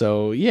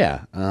 so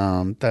yeah,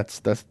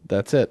 that's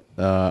it.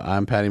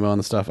 I'm Patty Mo on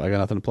the stuff. I got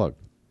nothing to plug.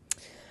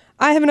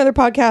 I have another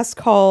podcast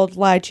called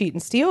Lie, Cheat,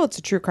 and Steal. It's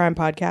a true crime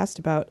podcast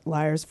about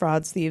liars,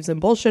 frauds, thieves, and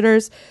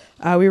bullshitters.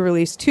 We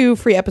release 2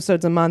 free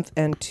episodes a month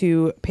and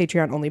 2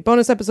 Patreon-only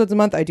bonus episodes a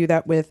month. I do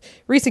that with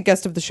recent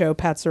guest of the show,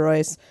 Pat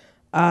Sarois.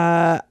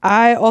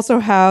 I also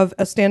have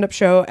a stand-up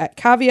show at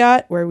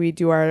Caveat where we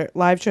do our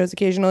live shows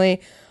occasionally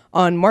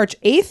on March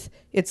 8th.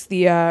 It's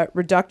the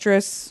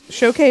Reductress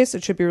Showcase.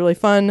 It should be really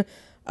fun.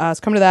 So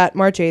come to that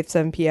March 8th,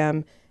 7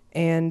 p.m.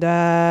 And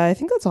I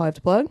think that's all I have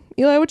to plug.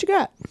 Eli, what you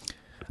got?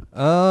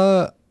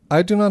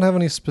 I do not have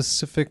any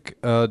specific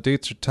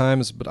dates or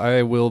times, but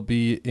I will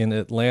be in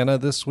Atlanta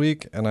this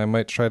week, and I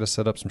might try to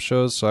set up some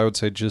shows. So I would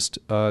say just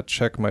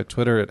check my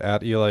Twitter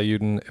at Eli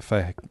Uden. If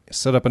I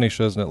set up any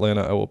shows in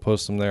Atlanta, I will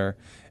post them there.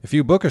 If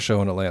you book a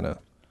show in Atlanta,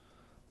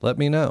 let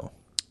me know.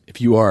 If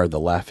you are the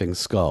Laughing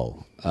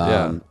Skull,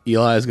 Yeah.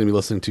 Eli is going to be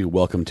listening to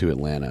 "Welcome to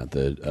Atlanta,"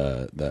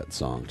 that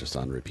song just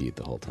on repeat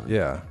the whole time.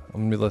 Yeah,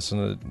 I'm going to be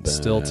listening to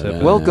Still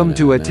Tip. Welcome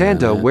to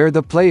Atanta, where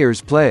the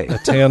players play.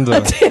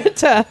 Tanda.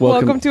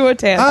 Welcome to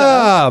Atanta.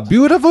 Ah,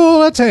 beautiful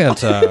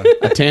Atanta.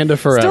 Atanda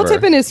forever. Still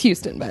Tippin' is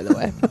Houston, by the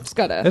way. It's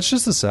got a It's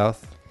just the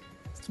South.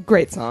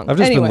 great song. I've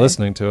just Anyway, been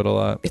listening to it a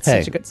lot. It's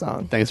Hey. such a good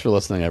song. Thanks for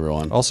listening,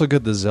 everyone. Also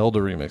good the Zelda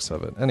remix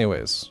of it.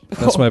 Anyways,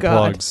 that's Oh, my God.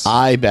 plugs.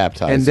 I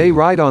baptize And you. they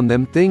write on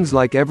them things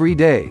like every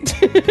day.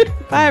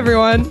 Bye,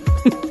 everyone.